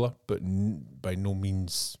more simpler, but by no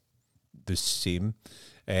means the same.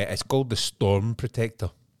 It's called the Storm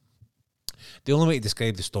Protector. The only way to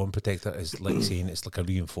describe the Storm Protector is like saying it's like a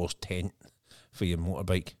reinforced tent for your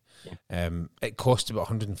motorbike. Yeah. It costs about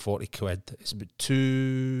 140 quid. It's about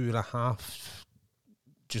 2.5,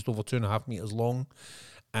 just over 2.5 meters long,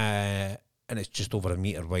 and it's just over a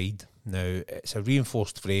metre wide. Now, it's a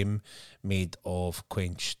reinforced frame made of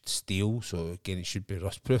quenched steel, so again, it should be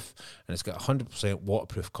rust-proof, and it's got a 100%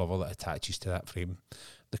 waterproof cover that attaches to that frame.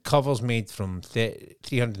 The cover's made from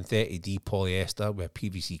 330D polyester with a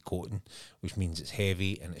PVC coating, which means it's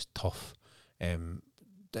heavy and it's tough.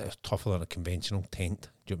 It's tougher than a conventional tent.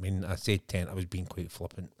 Do you know what I mean? I said tent, I was being quite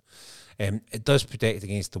flippant. It does protect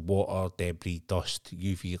against the water, debris, dust,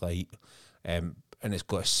 UV light, and it's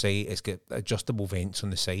got it's got adjustable vents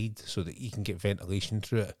on the side so that you can get ventilation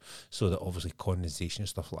through it, so that obviously condensation and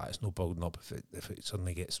stuff like that is no building up if it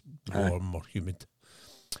suddenly gets warm or humid.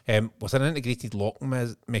 With an integrated lock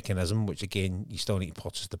mechanism, which again you still need to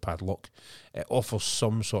purchase the padlock, it offers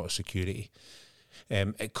some sort of security.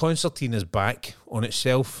 Concertina's back on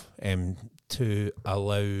itself to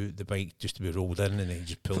allow the bike just to be rolled in, and then you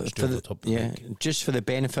just pull it straight over the top of the bike. Just for the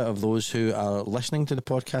benefit of those who are listening to the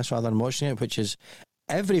podcast rather than watching it, which is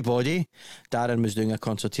everybody, Darren was doing a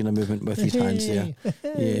concertina movement with his hands there.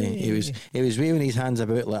 Yeah, he was waving his hands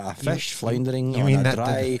about like a fish floundering on a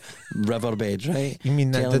dry riverbed, right? You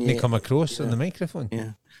mean that didn't come across on the microphone?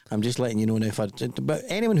 Yeah. I'm just letting you know now. But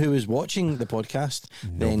anyone who is watching the podcast,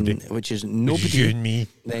 then which is nobody, you and me,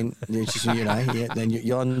 then it's just you and I. Yeah, then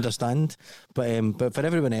you'll understand. But for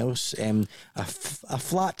everyone else, a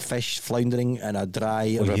flat fish floundering in a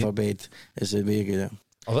dry riverbed is the way you get it.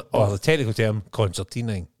 Or the technical term,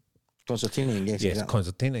 concertinaing. Concertinaing, yes, exactly.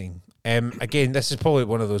 Concertinaing. Again, this is probably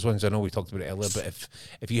one of those ones, I know we talked about it earlier, but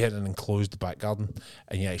if you had an enclosed back garden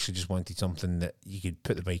and you actually just wanted something that you could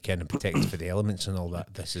put the bike in and protect it for the elements and all that,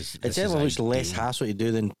 it's much less hassle to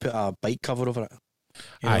do than put a bike cover over it.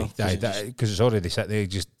 Because it's already sat there,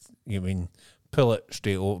 just, pull it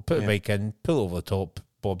straight over, put the bike in, pull it over the top,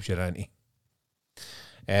 Bob's your auntie.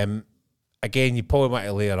 Again, you probably want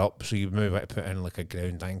to layer up, so you maybe want to put in like a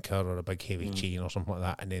ground anchor or a big heavy chain or something like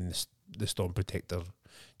that, and then the Storm Protector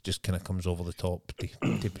just kind of comes over the top to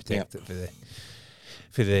protect it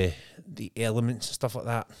for the elements and stuff like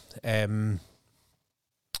that.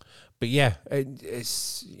 But yeah,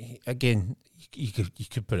 it's again, you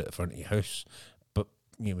could put it at the front of your house, but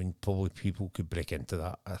probably people could break into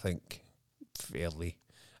that, I think, fairly.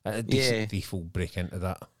 A decent thief will break into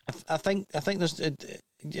that. I think there's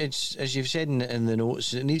it's as you've said in the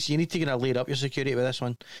notes. You need to kind of layer up your security with this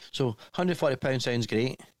one. So £140 sounds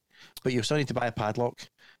great, but you still need to buy a padlock.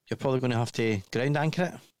 You're probably going to have to ground anchor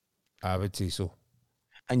it. I would say so.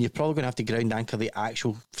 And you're probably going to have to ground anchor the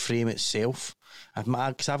actual frame itself. I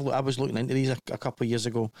was looking into these a couple of years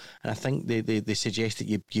ago, and I think they suggest that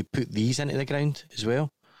you put these into the ground as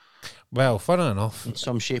well. Well, funny enough, in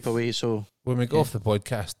some shape or way. So when we go off the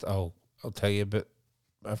podcast, I'll tell you about.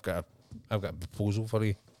 I've got a proposal for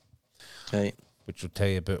you, right? Which will tell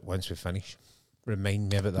you about once we finish. Remind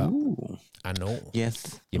me about that. Ooh. I know.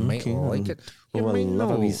 Yes, you might like it. I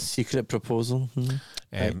love a wee secret proposal.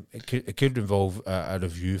 It could involve a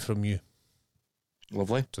review from you.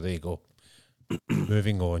 Lovely. So there you go.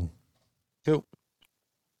 Moving on. Cool.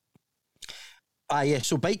 Yeah.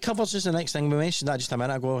 So bike covers is the next thing. We mentioned that just a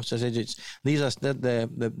minute ago. So I said these are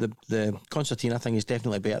the concertina thing is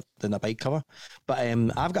definitely better than a bike cover. But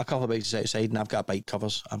I've got a couple of bikes outside, and I've got bike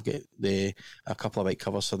covers. I've got a couple of bike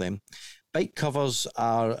covers for them. Bike covers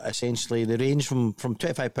are essentially, they range from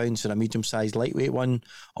 £25 for a medium sized lightweight one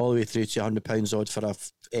all the way through to £100 odd for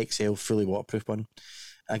a XL fully waterproof one.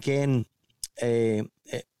 Again, it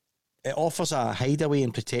offers a hideaway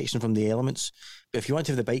and protection from the elements. But if you want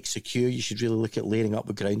to have the bike secure, you should really look at layering up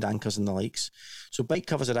with ground anchors and the likes. So bike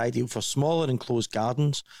covers are ideal for smaller enclosed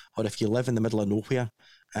gardens, or if you live in the middle of nowhere.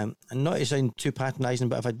 And not to sound too patronising,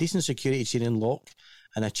 but if a decent security chain and lock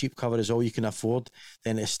and a cheap cover is all you can afford,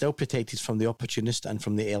 then it's still protected from the opportunist and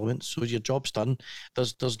from the elements. So your job's done.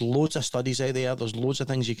 There's loads of studies out there. There's loads of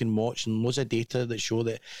things you can watch and loads of data that show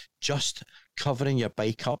that just covering your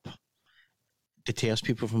bike up deters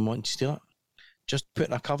people from wanting to steal it. Just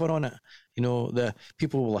putting a cover on it. You know, the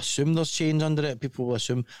people will assume there's chains under it. People will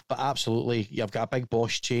assume, but absolutely, I've got a big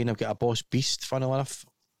Bosch chain. I've got a Bosch Beast, funnily enough,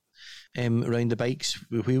 around the bikes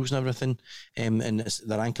with wheels and everything, and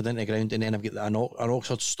they're anchored into the ground. And then I've got an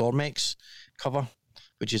Oxford Stormex cover,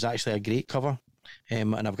 which is actually a great cover,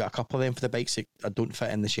 and I've got a couple of them for the bikes that don't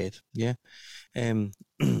fit in the shed. Yeah,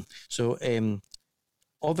 so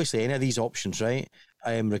obviously any of these options, right?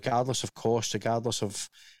 Regardless of cost, regardless of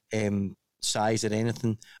size or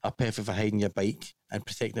anything, are perfect for hiding your bike and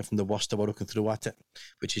protecting it from the worst the world can throw at it,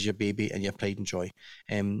 which is your baby and your pride and joy.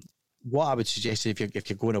 What I would suggest is if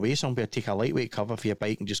you're going away somewhere, take a lightweight cover for your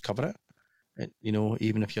bike and just cover it. You know,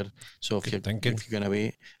 even if you're going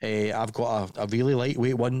away, I've got a really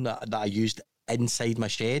lightweight one that I used inside my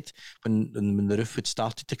shed when the roof had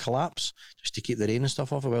started to collapse, just to keep the rain and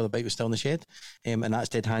stuff off it while the bike was still in the shed. And that's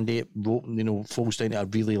dead handy. It folds down to a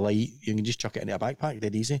really light. You can just chuck it into a backpack,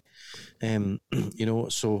 dead easy. You know,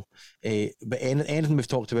 so but anything we've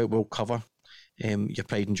talked about will cover your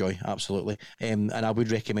pride and joy, absolutely. And I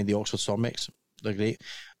would recommend the Oxford Stormex. They're great.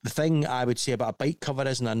 The thing I would say about a bike cover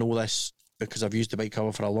is, and I know this because I've used the bike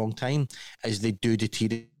cover for a long time, is they do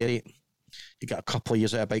deteriorate. You get a couple of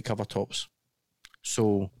years out of bike cover tops.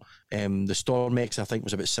 So the Stormex, I think,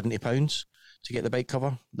 was about £70 to get the bike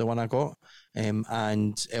cover, the one I got,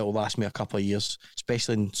 and it'll last me a couple of years,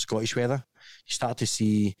 especially in Scottish weather. You start to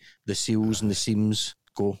see the seals and the seams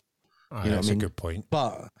go. You know, that's a good point.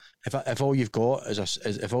 But if all you've got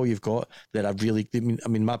if all you've got that are really, I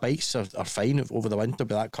mean, my bikes are fine over the winter with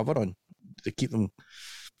that cover on. They keep them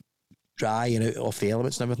dry and out off the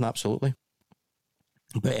elements and everything, absolutely.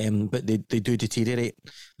 But they do deteriorate.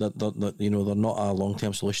 They're not a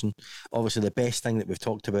long-term solution. Obviously, the best thing that we've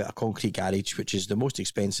talked about, a concrete garage, which is the most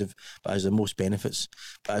expensive but has the most benefits.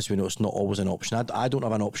 But as we know, it's not always an option. I don't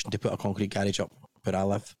have an option to put a concrete garage up where I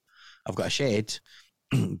live. I've got a shed,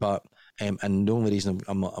 but and the only reason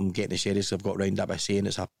I'm getting a shed is I've got round that by saying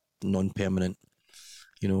it's a non-permanent,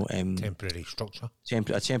 temporary structure.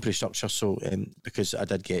 A temporary structure. So because I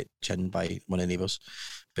did get chinned by one of the neighbours.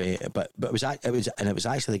 But it was actually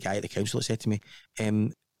the guy at the council that said to me,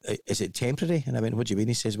 "Is it temporary?" And I went, "What do you mean?"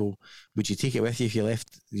 He says, "Well, would you take it with you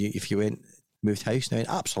if you moved house?" And I went,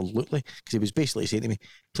 "Absolutely," because he was basically saying to me,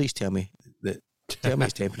 "Please tell me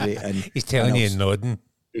it's temporary." And he's telling you nodding.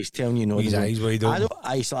 He's telling you nodding. His eyes wide open.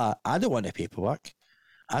 I don't want the paperwork.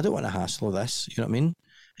 I don't want to hassle of this. You know what I mean?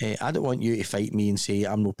 I don't want you to fight me and say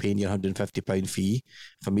I'm not paying your £150 fee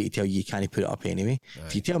for me to tell you can't put it up anyway. Right.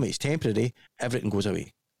 If you tell me it's temporary, everything goes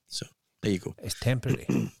away. So there you go. It's temporary.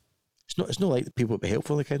 It's not like the people would be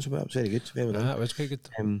helpful in the council, but it was very good. That was quite good.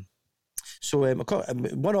 So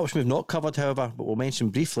one option we've not covered, however, but we'll mention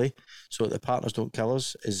briefly, so that the partners don't kill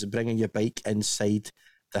us, is bringing your bike inside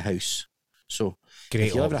the house. So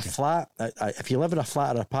if you live in a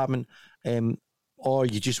flat, or apartment, or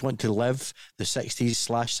you just want to live the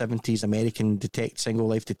 60s/70s American single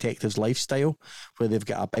life detectives lifestyle, where they've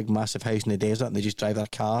got a big massive house in the desert and they just drive their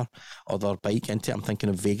car or their bike into it. I'm thinking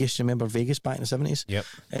of Vegas. Remember Vegas back in the 70s? Yep.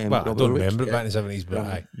 Well, I don't remember it back in the 70s, but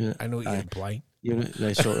I know what you're implying.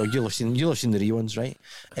 So you'll have seen the real ones, right?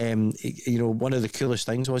 One of the coolest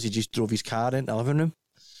things was he just drove his car into the living room,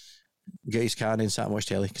 got his car in and sat and watched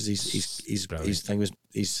telly because his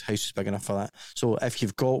house was big enough for that. So if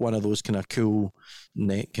you've got one of those kind of cool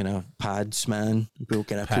kind of pads, man,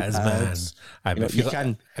 broken up pads, if you're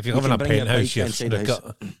having a penthouse, you're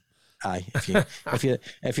snooker. Aye, if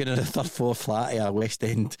you're in a third floor flat at a West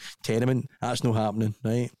End tenement, that's not happening,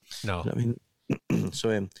 right? No, you know what I mean.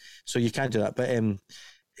 So you can't do that, but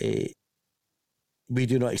we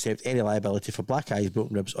do not accept any liability for black eyes,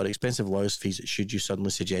 broken ribs, or expensive lawyers' fees should you suddenly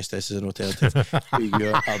suggest this as an alternative to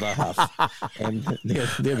your other half.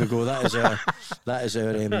 There we go. That is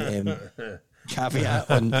our caveat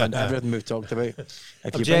on everything we've talked about.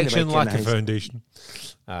 Objection, lack of foundation.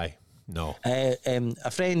 Aye. No.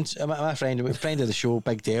 A friend, my friend of the show,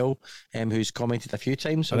 Big Dale, who's commented a few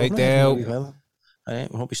times. All right, Dale. I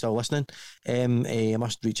hope he's still listening. I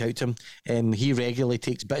must reach out to him. He regularly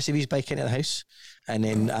takes bits of his bike into the house, and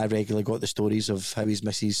then I regularly got the stories of how his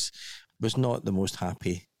missus was not the most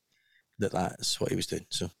happy that's what he was doing.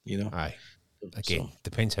 So, Aye. Again,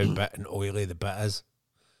 depends how bit and oily the bit is.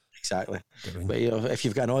 Exactly. But if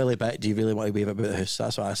you've got an oily bit, do you really want to wave about the house?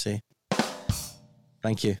 That's what I say.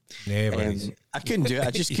 Thank you. I couldn't do it.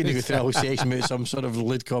 I just couldn't go through a whole section with some sort of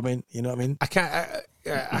lewd comment. You know what I mean? I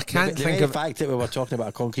can't think of the fact that we were talking about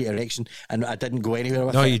a concrete erection and I didn't go anywhere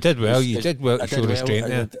with it. No, you did well. You did well. Show restraint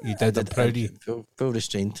there. You did. I'm proud of you. Full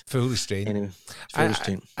restraint. Full restraint. Anyway, full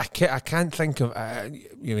restraint. I can't think of.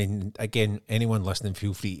 Again, anyone listening,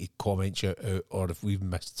 feel free to comment out, or if we've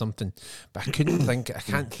missed something. But I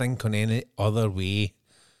can't think on any other way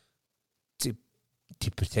to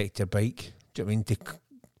protect your bike. Do you know what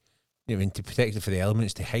I mean? To protect it for the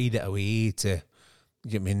elements, to hide it away, do you know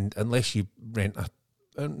what I mean? Unless you rent a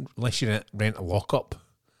lockup.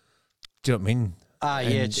 Do you know what I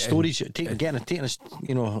mean? Storage,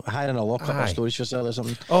 hiring a lockup or storage facility or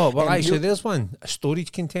something. Oh, well, actually, there's one, a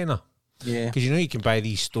storage container. Yeah. Because you can buy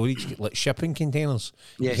these storage, like shipping containers.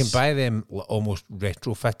 Yes. You can buy them almost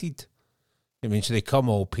retrofitted. I mean, so they come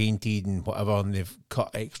all painted and whatever, and they've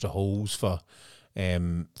cut extra holes for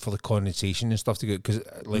the condensation and stuff to go, because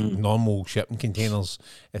normal shipping containers,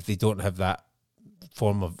 if they don't have that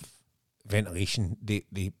form of ventilation, they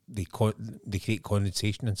create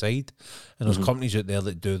condensation inside, and there's companies out there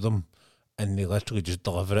that do them, and they literally just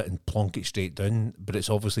deliver it and plonk it straight down, but it's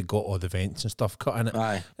obviously got all the vents and stuff cut in it.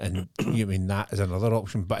 Aye. And that is another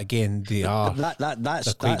option, but again, they are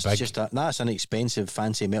that's an expensive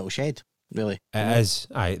fancy metal shed. Really, it is.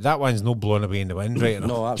 Aye, that one's no blown away in the wind, right enough.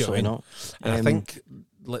 No, absolutely not. And I think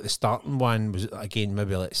like the starting one was again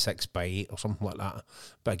maybe like 6x8 or something like that.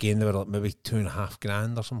 But again, they were like maybe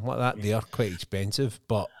 $2,500 or something like that. They are quite expensive,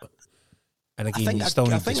 but again, you still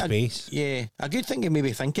need the space. A good thing to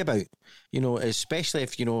maybe think about, especially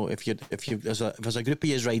if there's a group of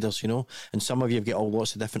you riders, and some of you have got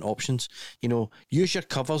lots of different options. Use your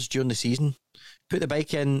covers during the season. Put the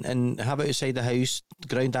bike in and have it outside the house,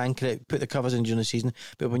 ground anchor it, put the covers in during the season.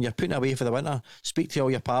 But when you're putting it away for the winter, speak to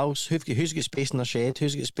all your pals. Who's got space in their shed?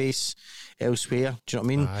 Who's got space elsewhere? Do you know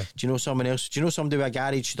what I mean? Aye. Do you know someone else? Do you know somebody with a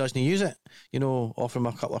garage who doesn't use it? Offer them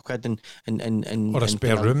a couple of quid and or a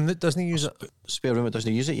spare room that doesn't use it. Spare room that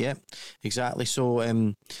doesn't use it, yeah. Exactly. So,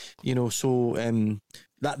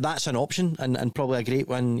 that's an option and probably a great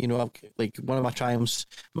one. Like one of my triumphs,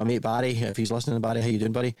 my mate Barry, if he's listening, Barry, how you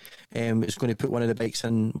doing, buddy? Is going to put one of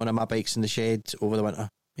my bikes in the shed over the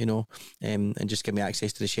winter, and just give me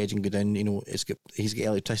access to the shed and go down. He's got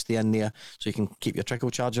electricity in there, so you can keep your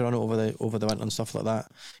trickle charger on it over the winter and stuff like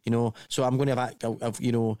that. So I'm going to have,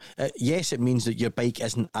 yes, it means that your bike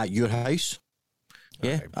isn't at your house.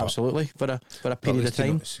 Yeah, absolutely. For a period of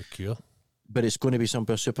time. Secure. But it's going to be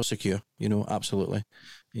somewhere super secure, absolutely.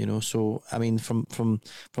 So I mean, from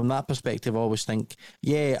that perspective, I always think,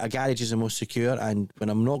 a garage is the most secure, and when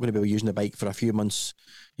I'm not going to be using the bike for a few months,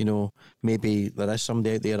 maybe there is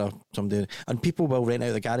somebody out there or somebody, and people will rent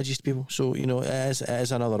out the garages to people. So it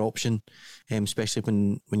is another option, especially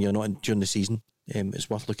when you're not during the season. It's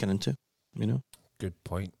worth looking into. Good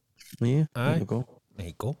point. Yeah, Aye. there you go. There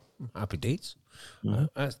you go. Happy days.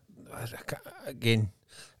 Mm-hmm. Again,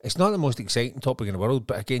 it's not the most exciting topic in the world,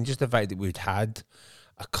 but again, just the fact that we'd had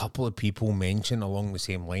a couple of people mention along the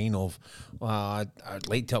same line of, I'd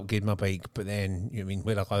like to upgrade my bike, but then,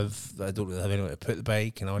 where I live, I don't really have anywhere to put the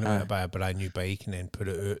bike, and I want to buy a brand new bike and then put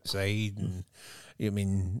it outside, and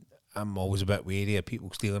I'm always a bit wary of people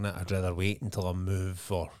stealing it. I'd rather wait until I move,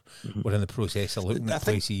 or we're in the process of looking at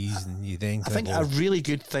places, and you then. I think a really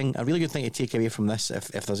good thing to take away from this,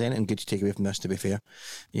 if there's anything good to take away from this, to be fair,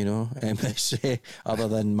 is, other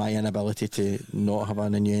than my inability to not have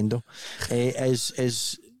an innuendo,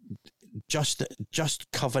 is just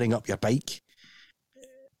covering up your bike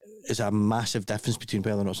is a massive difference between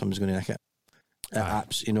whether or not someone's going to nick it.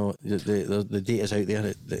 Apps, the data's out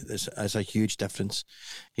there. It's a huge difference.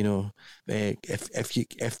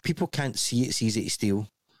 If people can't see it's easy to steal,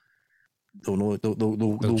 they'll know. They'll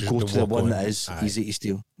go to the one that is easy to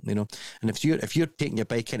steal. And if you're taking your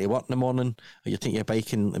bike into work in the morning, or you're taking your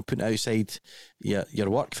bike and putting it outside your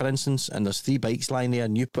work, for instance, and there's 3 bikes lying there,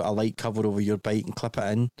 and you put a light cover over your bike and clip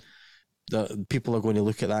it in, the people are going to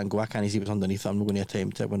look at that and go, I can't see what's underneath it. I'm not going to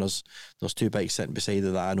attempt it when there's 2 bikes sitting beside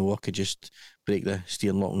it that I know I could just break the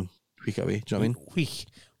steering lock and wheek it away. Do you know what I mean? Wheek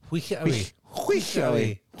it away. Wheek it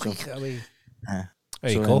away. Wheek it away.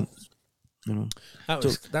 There you go.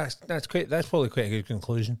 That's quite. That's probably quite a good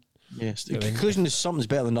conclusion. Yes, the conclusion is something's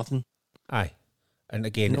better than nothing. Aye, and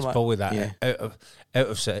again, it's probably that out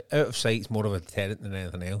of sight is more of a deterrent than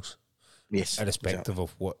anything else. Yes, irrespective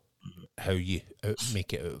of how you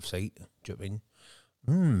make it out of sight. Do you know what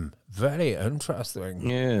I mean? Very interesting.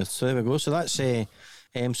 Yeah, so there we go. So that's so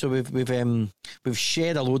we've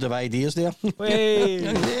shared a load of ideas there.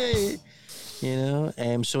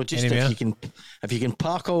 So just if you can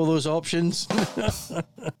park all those options,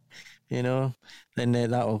 then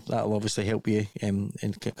that'll obviously help you and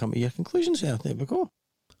come to your conclusions there. There we go.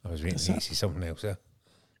 I was waiting to see something else there.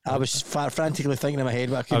 I was frantically thinking in my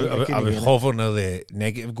head, but I was hovering on the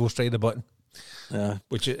negative Ghost Rider button,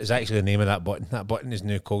 which is actually the name of that button. That button is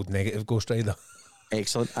now called Negative Ghost Rider.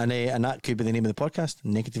 Excellent, and that could be the name of the podcast,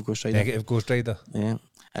 Negative Ghost Rider. Negative Ghost Rider. Yeah,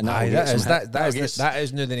 and that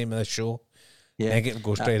is now the name of the show. Yeah. Negative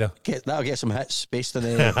Ghost Rider. That'll get some hits based on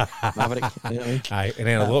the Maverick. Aye, and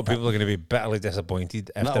then a lot of people are going to be bitterly disappointed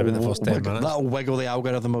after about the first 10 minutes. That'll wiggle the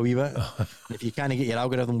algorithm a wee bit. If you can't get your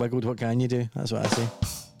algorithm wiggled, what can you do? That's what I say.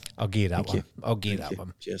 I'll give that one. I'll give that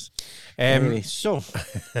one. Cheers. Anyway, so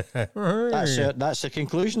that's the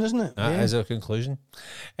conclusion, isn't it? That is our conclusion.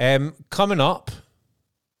 Coming up,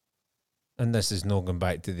 and this is not going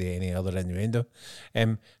back to any other innuendo.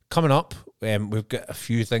 Coming up, we've got a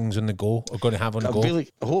few things on the go. We're going to have on the go.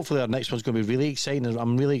 Hopefully, our next one's going to be really exciting.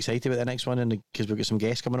 I'm really excited about the next one, because we've got some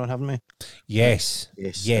guests coming on, haven't we? Yes.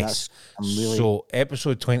 So,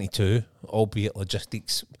 episode 22, albeit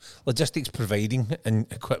logistics providing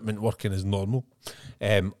and equipment working as normal,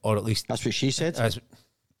 or at least that's what she said. Okay.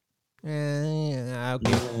 All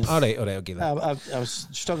right, I'll give that. I was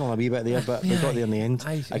struggling a wee bit there, but we got there in the end.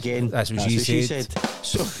 Again, that's what she said.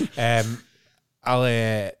 So,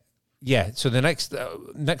 so the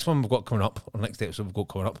next one we've got coming up, or next episode we've got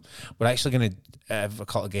coming up, we're actually going to have a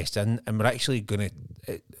couple of guests in, and we're actually going to.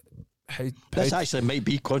 This actually might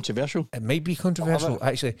be controversial. It might be controversial.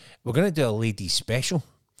 Actually, we're going to do a ladies special.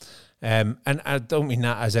 And I don't mean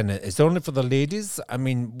that as in it's only for the ladies. I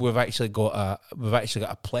mean we've actually got a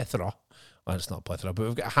plethora. Well, it's not a plethora, but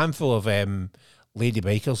we've got a handful of lady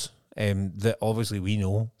bikers that obviously we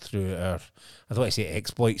know through our, I don't want to say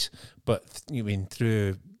exploits, but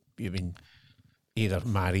through either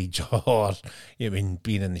marriage or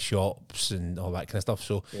being in the shops and all that kind of stuff.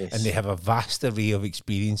 So yes. And they have a vast array of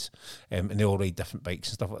experience, and they all ride different bikes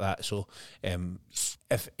and stuff like that. So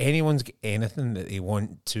if anyone's got anything that they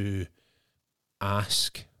want to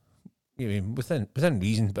ask, within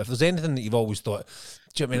reason, but if there's anything that you've always thought,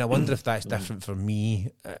 do you know what I mean? I wonder if that's different for me,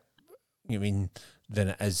 than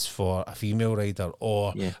it is for a female rider,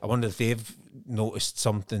 or I wonder if they've noticed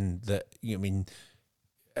something that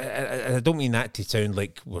I don't mean that to sound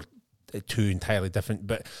like we're two entirely different,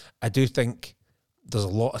 but I do think there's a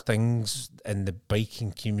lot of things in the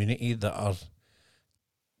biking community that are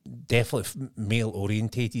definitely male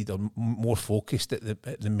orientated or more focused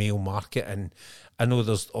at the male market, and I know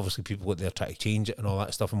there's obviously people out there trying to change it and all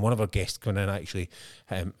that stuff, and one of our guests coming in actually,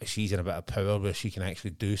 she's in a bit of power where she can actually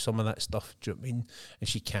do some of that stuff, do you know what I mean? And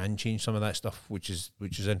she can change some of that stuff, which is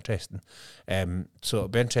interesting. So it'll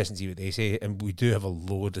be interesting to see what they say, and we do have a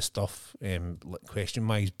load of stuff question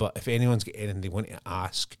wise, but if anyone's got anything they want to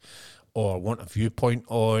ask or want a viewpoint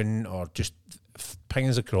on, or just ping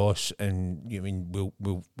us across, and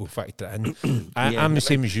we'll factor it in. I'm the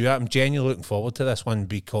same as you. I'm genuinely looking forward to this one,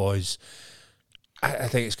 because I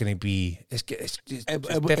think it's going to be. It's It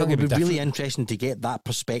definitely would be different. really interesting to get that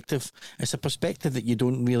perspective. It's a perspective that you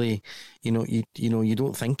don't really, you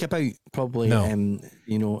don't think about probably. No.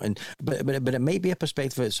 But it might be a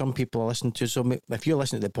perspective that some people are listening to. So if you're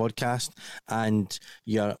listening to the podcast and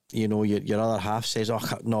your other half says, "Oh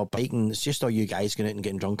no, biking, it's just all you guys going out and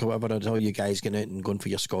getting drunk or whatever. It's all you guys going out and going for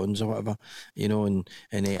your scones or whatever," I'm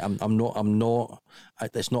not.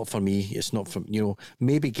 It's not for me. It's not for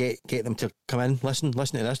Maybe get them to come in, listen to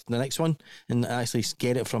this, the next one, and actually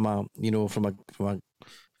get it from a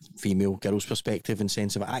female girl's perspective and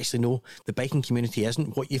sense of it. Actually, no, the biking community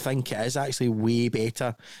isn't what you think it is. Actually, way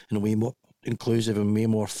better and way more inclusive and way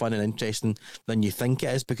more fun and interesting than you think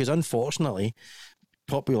it is. Because unfortunately,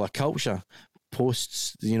 popular culture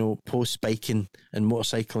post biking and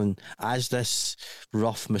motorcycling as this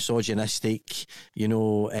rough, misogynistic,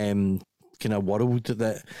 kind of world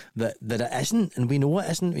that it isn't, and we know it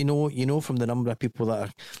isn't. We know from the number of people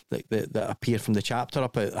that appear from the chapter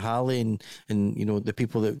up at Harley and the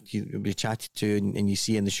people that we chatted to and you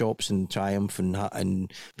see in the shops and Triumph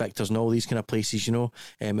and Victor's and all these kind of places, at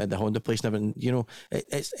the Honda place and everything.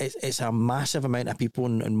 It's a massive amount of people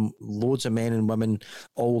and loads of men and women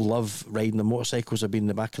all love riding the motorcycles or being in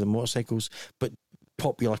the back of the motorcycles, but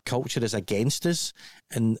popular culture is against us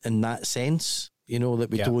in that sense. That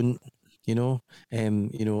we don't.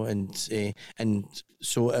 And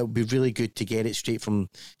so it would be really good to get it straight from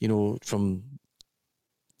the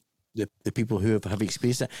people who have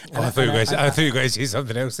experienced it. I thought you were going to say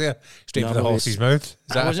something else there, straight from the horse's mouth.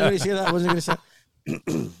 I wasn't going to say that. I wasn't going to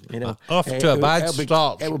say. Off to a bad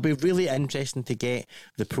start. It would be really interesting to get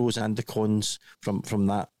the pros and the cons from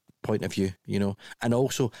that point of view, and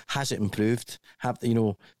also, has it improved?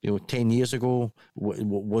 10 years ago,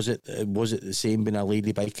 was it the same being a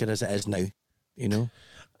lady biker as it is now?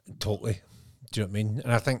 Totally. Do you know what I mean?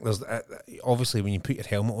 And I think there's obviously when you put your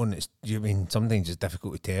helmet on, sometimes it's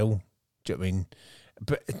difficult to tell. Do you know what I mean?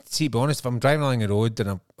 But see, to be honest, if I'm driving along the road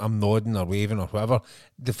and I'm nodding or waving or whatever,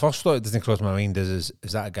 the first thought that doesn't cross my mind is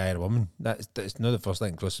that a guy or a woman? That's not the first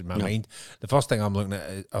thing that crosses my mind. The first thing I'm looking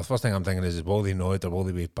at, or the first thing I'm thinking is will they nod or will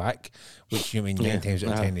they wave back? Which 9 times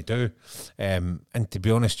out of 10 they do. And to be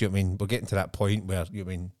honest, we're getting to that point where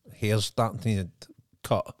hair's starting to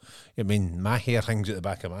cut. My hair hangs at the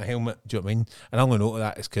back of my helmet. Do you know what I mean? And I'm going to note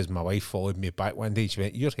that is because my wife followed me back one day. She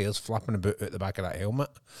went, "Your hair's flapping about at the back of that helmet,"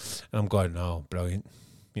 and I'm going, "Oh, brilliant."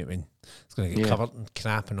 You know what I mean? It's going to get covered in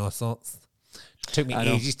crap and all sorts. It took me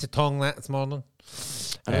ages to tongue that this morning.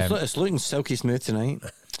 And it's looking silky smooth tonight.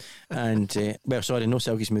 And no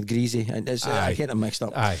silky smooth, greasy. And I get them mixed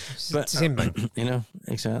up. Aye, but same thing.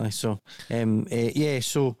 Exactly. So, So I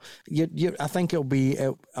think it'll be.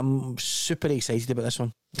 I'm super excited about this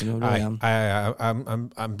one. Really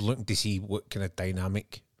I'm looking to see what kind of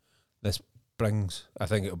dynamic this brings. I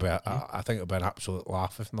think it'll be. I think it'll be an absolute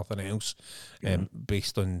laugh if nothing else,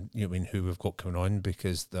 based on who we've got coming on,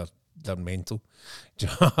 because they're mental. Do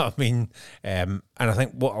you know what I mean? And I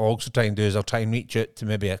think what I'll also try and do is I'll try and reach out to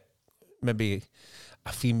maybe a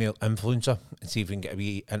female influencer and see if we can get a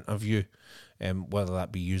wee interview, whether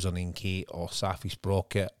that be Username Kate or Safi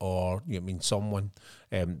Sprocket or someone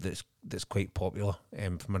that's quite popular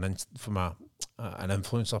from an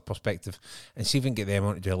influencer perspective, and see if we can get them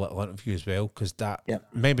on to do a little interview as well, because that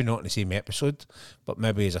maybe not in the same episode, but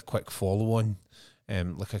maybe as a quick follow on,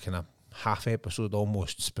 like a kind of half episode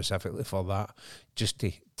almost specifically for that, just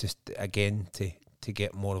to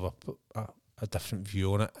get more of a different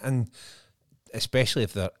view on it, and especially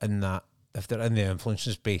if they're in the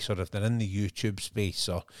influencer space, or if they're in the YouTube space,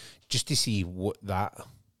 or just to see what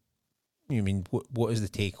what is the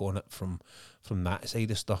take on it from that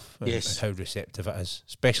side of stuff, and how receptive it is,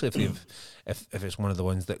 especially if it's one of the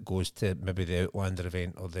ones that goes to maybe the Outlander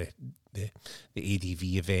event or the ADV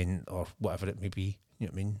event or whatever it may be. You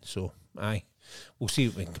know what I mean? So, we'll see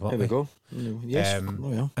what we can come up with. There we go. Yes.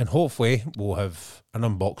 And hopefully we'll have an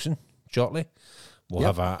unboxing shortly.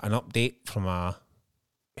 We'll have an update from a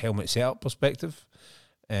helmet setup perspective,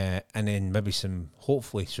 and then maybe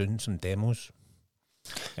hopefully soon, some demos.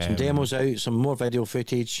 Some demos out, some more video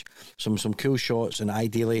footage, some cool shots, and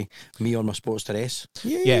ideally me on my Sportster S.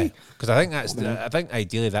 Yeah, because I think I think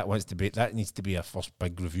ideally that needs to be our first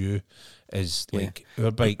big review. Is like our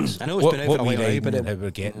bikes. I know it's been out for a while, but how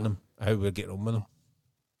we're getting them, how we're getting on with them.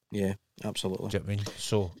 Yeah, absolutely. Do you know what I mean?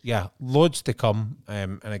 So loads to come.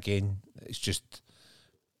 And again, it's just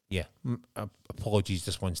apologies.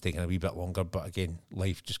 This one's taking a wee bit longer, but again,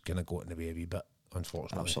 life just kind of got in the way a wee bit.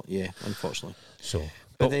 Unfortunately. Absolutely, unfortunately. So,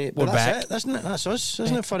 but we're that's back. it, isn't it? That's us,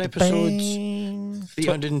 isn't it, for episode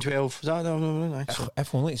 312? Is that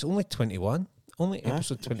If only it's only 21, only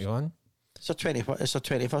episode 21. It's our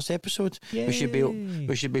 21st episode. We should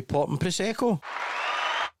be popping prosecco.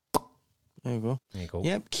 There you go. There you go.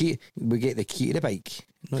 Yep. We get the key to the bike.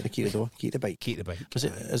 Not the key to the door. Key to the bike. Key to the bike.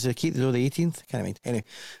 Is the key to the door the 18th? Can't mind.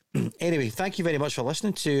 Anyway, thank you very much for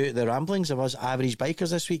listening to the ramblings of us average bikers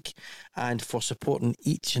this week, and for supporting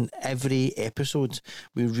each and every episode.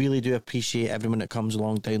 We really do appreciate everyone that comes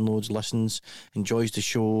along, downloads, listens, enjoys the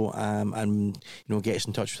show, and gets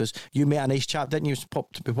in touch with us. You met a nice chap, didn't you?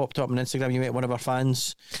 We popped up on Instagram. You met one of our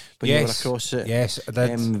fans when you were across it. Yes, I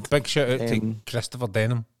did. Big shout out to Christopher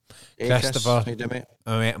Denham. Christopher,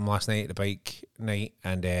 I met him last night at the bike night,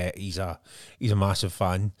 and he's a massive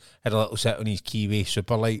fan. Had a little sit on his Kiwi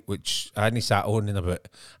Superlight, which I hadn't sat on in about,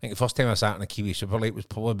 I think the first time I sat on a Kiwi Superlight was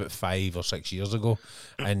probably about 5 or 6 years ago,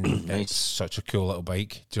 and it's such a cool little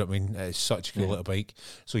bike. Do you know what I mean? It's such a cool little bike.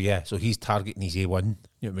 So he's targeting his A1. You know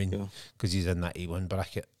what I mean? Because he's in that A1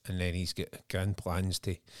 bracket, and then he's got grand plans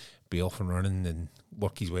to be off and running and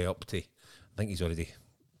work his way up to. I think he's already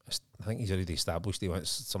established he wants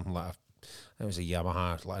something like it was a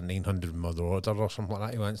Yamaha, like a 900 Marauder or something like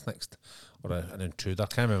that he wants next, or an Intruder. I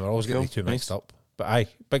can't remember. I always get the two mixed up. But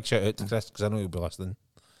big shout out to Chris, because I know he'll be listening.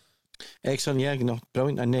 Excellent, yeah,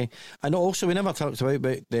 brilliant. And also we never talked about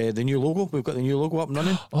the new logo. We've got the new logo up and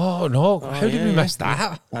running. Oh no! How did we miss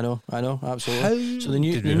that? I know, absolutely. So the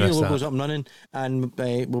new logo's up and running, and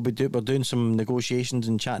we're doing some negotiations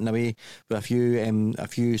and chatting away with a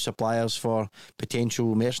few suppliers for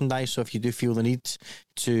potential merchandise. So if you do feel the need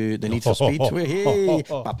for speed, Negative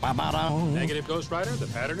Ghost Rider, the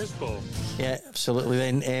pattern is full. Yeah, absolutely.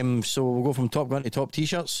 Then so we'll go from Top Gun to top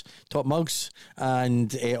t-shirts, top mugs,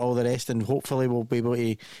 and all the rest, and hopefully we'll be able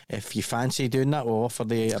to, if you fancy doing that, we'll offer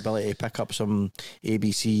the ability to pick up some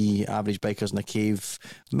ABC Average Bikers in the Cave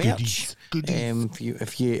merch. Goodies.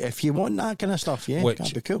 If you want that kind of stuff,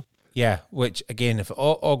 that'd be cool. Yeah, which again, if it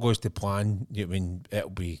all goes to plan, we'll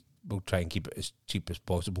try and keep it as cheap as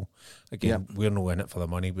possible. Again, we're not in it for the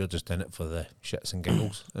money, we're just in it for the shits and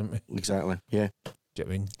giggles, aren't we? Exactly, yeah. Do you know what I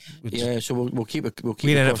mean? So we'll keep it. We're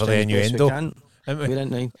in it for the innuendo. We're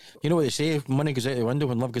in. You know what they say? Money goes out the window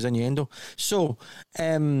and love goes innuendo. So,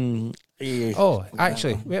 actually,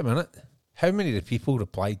 wait a minute. How many of the people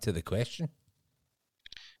replied to the question?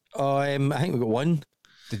 I think we got one.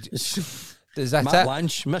 Is that Matt it?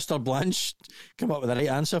 Blanche, Mr. Blanche, come up with the right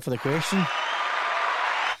answer for the question.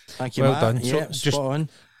 Thank you, well Matt. done. Yeah, so spot on.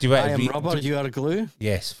 Do you want I am rubber, you are glue.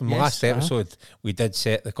 Yes, from last episode, we did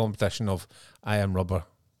set the competition of I am rubber,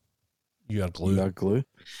 you are glue. You are glue.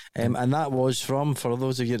 And that was from, for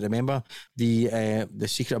those of you that remember, the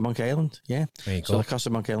Secret of Monkey Island. Yeah. There you so go. the Curse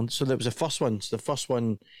of Monkey Island. So that was the first one. So the first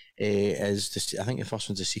one I think the first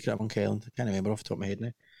one's the Secret of Monkey Island. I can't remember off the top of my head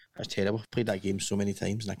now. That's terrible. I've played that game so many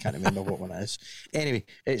times and I can't remember what one it is. Anyway,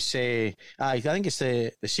 it's I think it's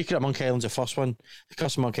the Secret of Monkey Island's the first one, the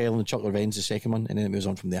Curse of Monkey Island and Chocolate Revenge the second one, and then it moves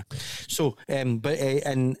on from there. So, in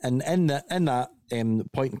that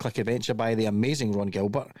point and click adventure by the amazing Ron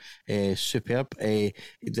Gilbert, superb.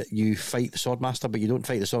 You fight the Swordmaster, but you don't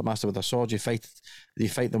fight the Swordmaster with a sword. You fight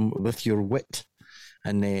them with your wit.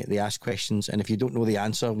 And they ask questions, and if you don't know the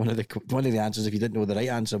answer, one of the answers, if you didn't know the right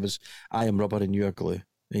answer, was I am rubber and you are glue.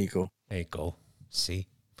 There you go. There you go. See.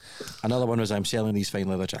 Another one was I'm selling these fine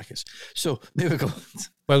leather jackets. So there we go.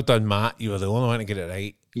 Well done, Matt. You were the only one to get it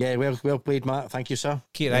right. Yeah, well played, Matt. Thank you, sir.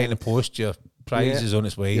 Keep it right in the post. Your prize is on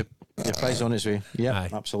its way. Your prize is on its way. Yeah, Aye.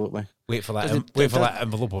 Absolutely. Wait for that. Wait for that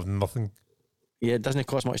envelope of nothing. Yeah, it doesn't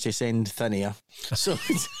cost much to send thin air. So.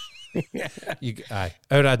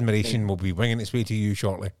 Our admiration will be winging its way to you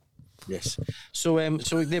shortly. Yes. So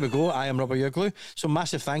there we go. I am rubber, your glue. So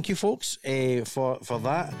massive thank you, folks, for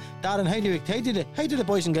that. Darren, how do the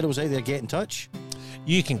boys and girls out there get in touch?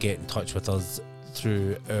 You can get in touch with us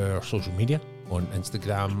through our social media on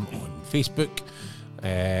Instagram, on Facebook,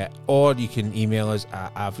 or you can email us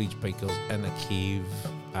at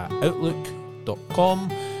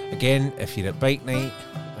averagebikersinaCave@outlook.com. Again, if you're at bike night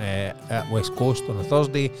at West Coast on a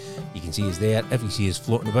Thursday, you can see us there. If you see us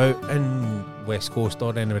floating about in West Coast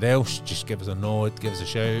or anywhere else, just give us a nod, give us a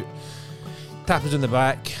shout, tap us on the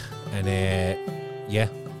back, and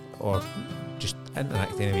or just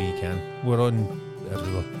interact any way you can. We're on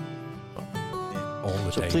everywhere all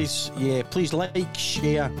the time. So please like,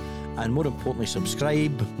 share, and more importantly,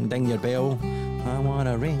 subscribe and ding your bell. I want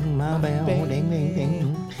to ring my bell, ding, ding,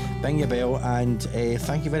 ding. Bing your bell, and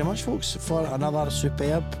thank you very much, folks, for another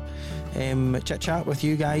superb chit-chat with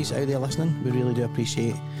you guys out there listening. We really do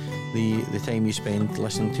appreciate the time you spend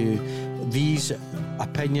listening to these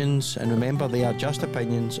opinions, and remember, they are just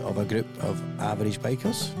opinions of a group of average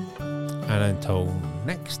bikers. And until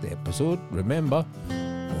next episode, remember,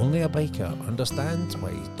 only a biker understands why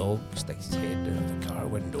his dog sticks his head out of the car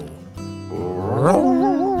window.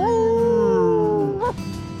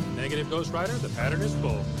 Negative, Ghost Rider. The pattern is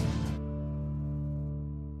full.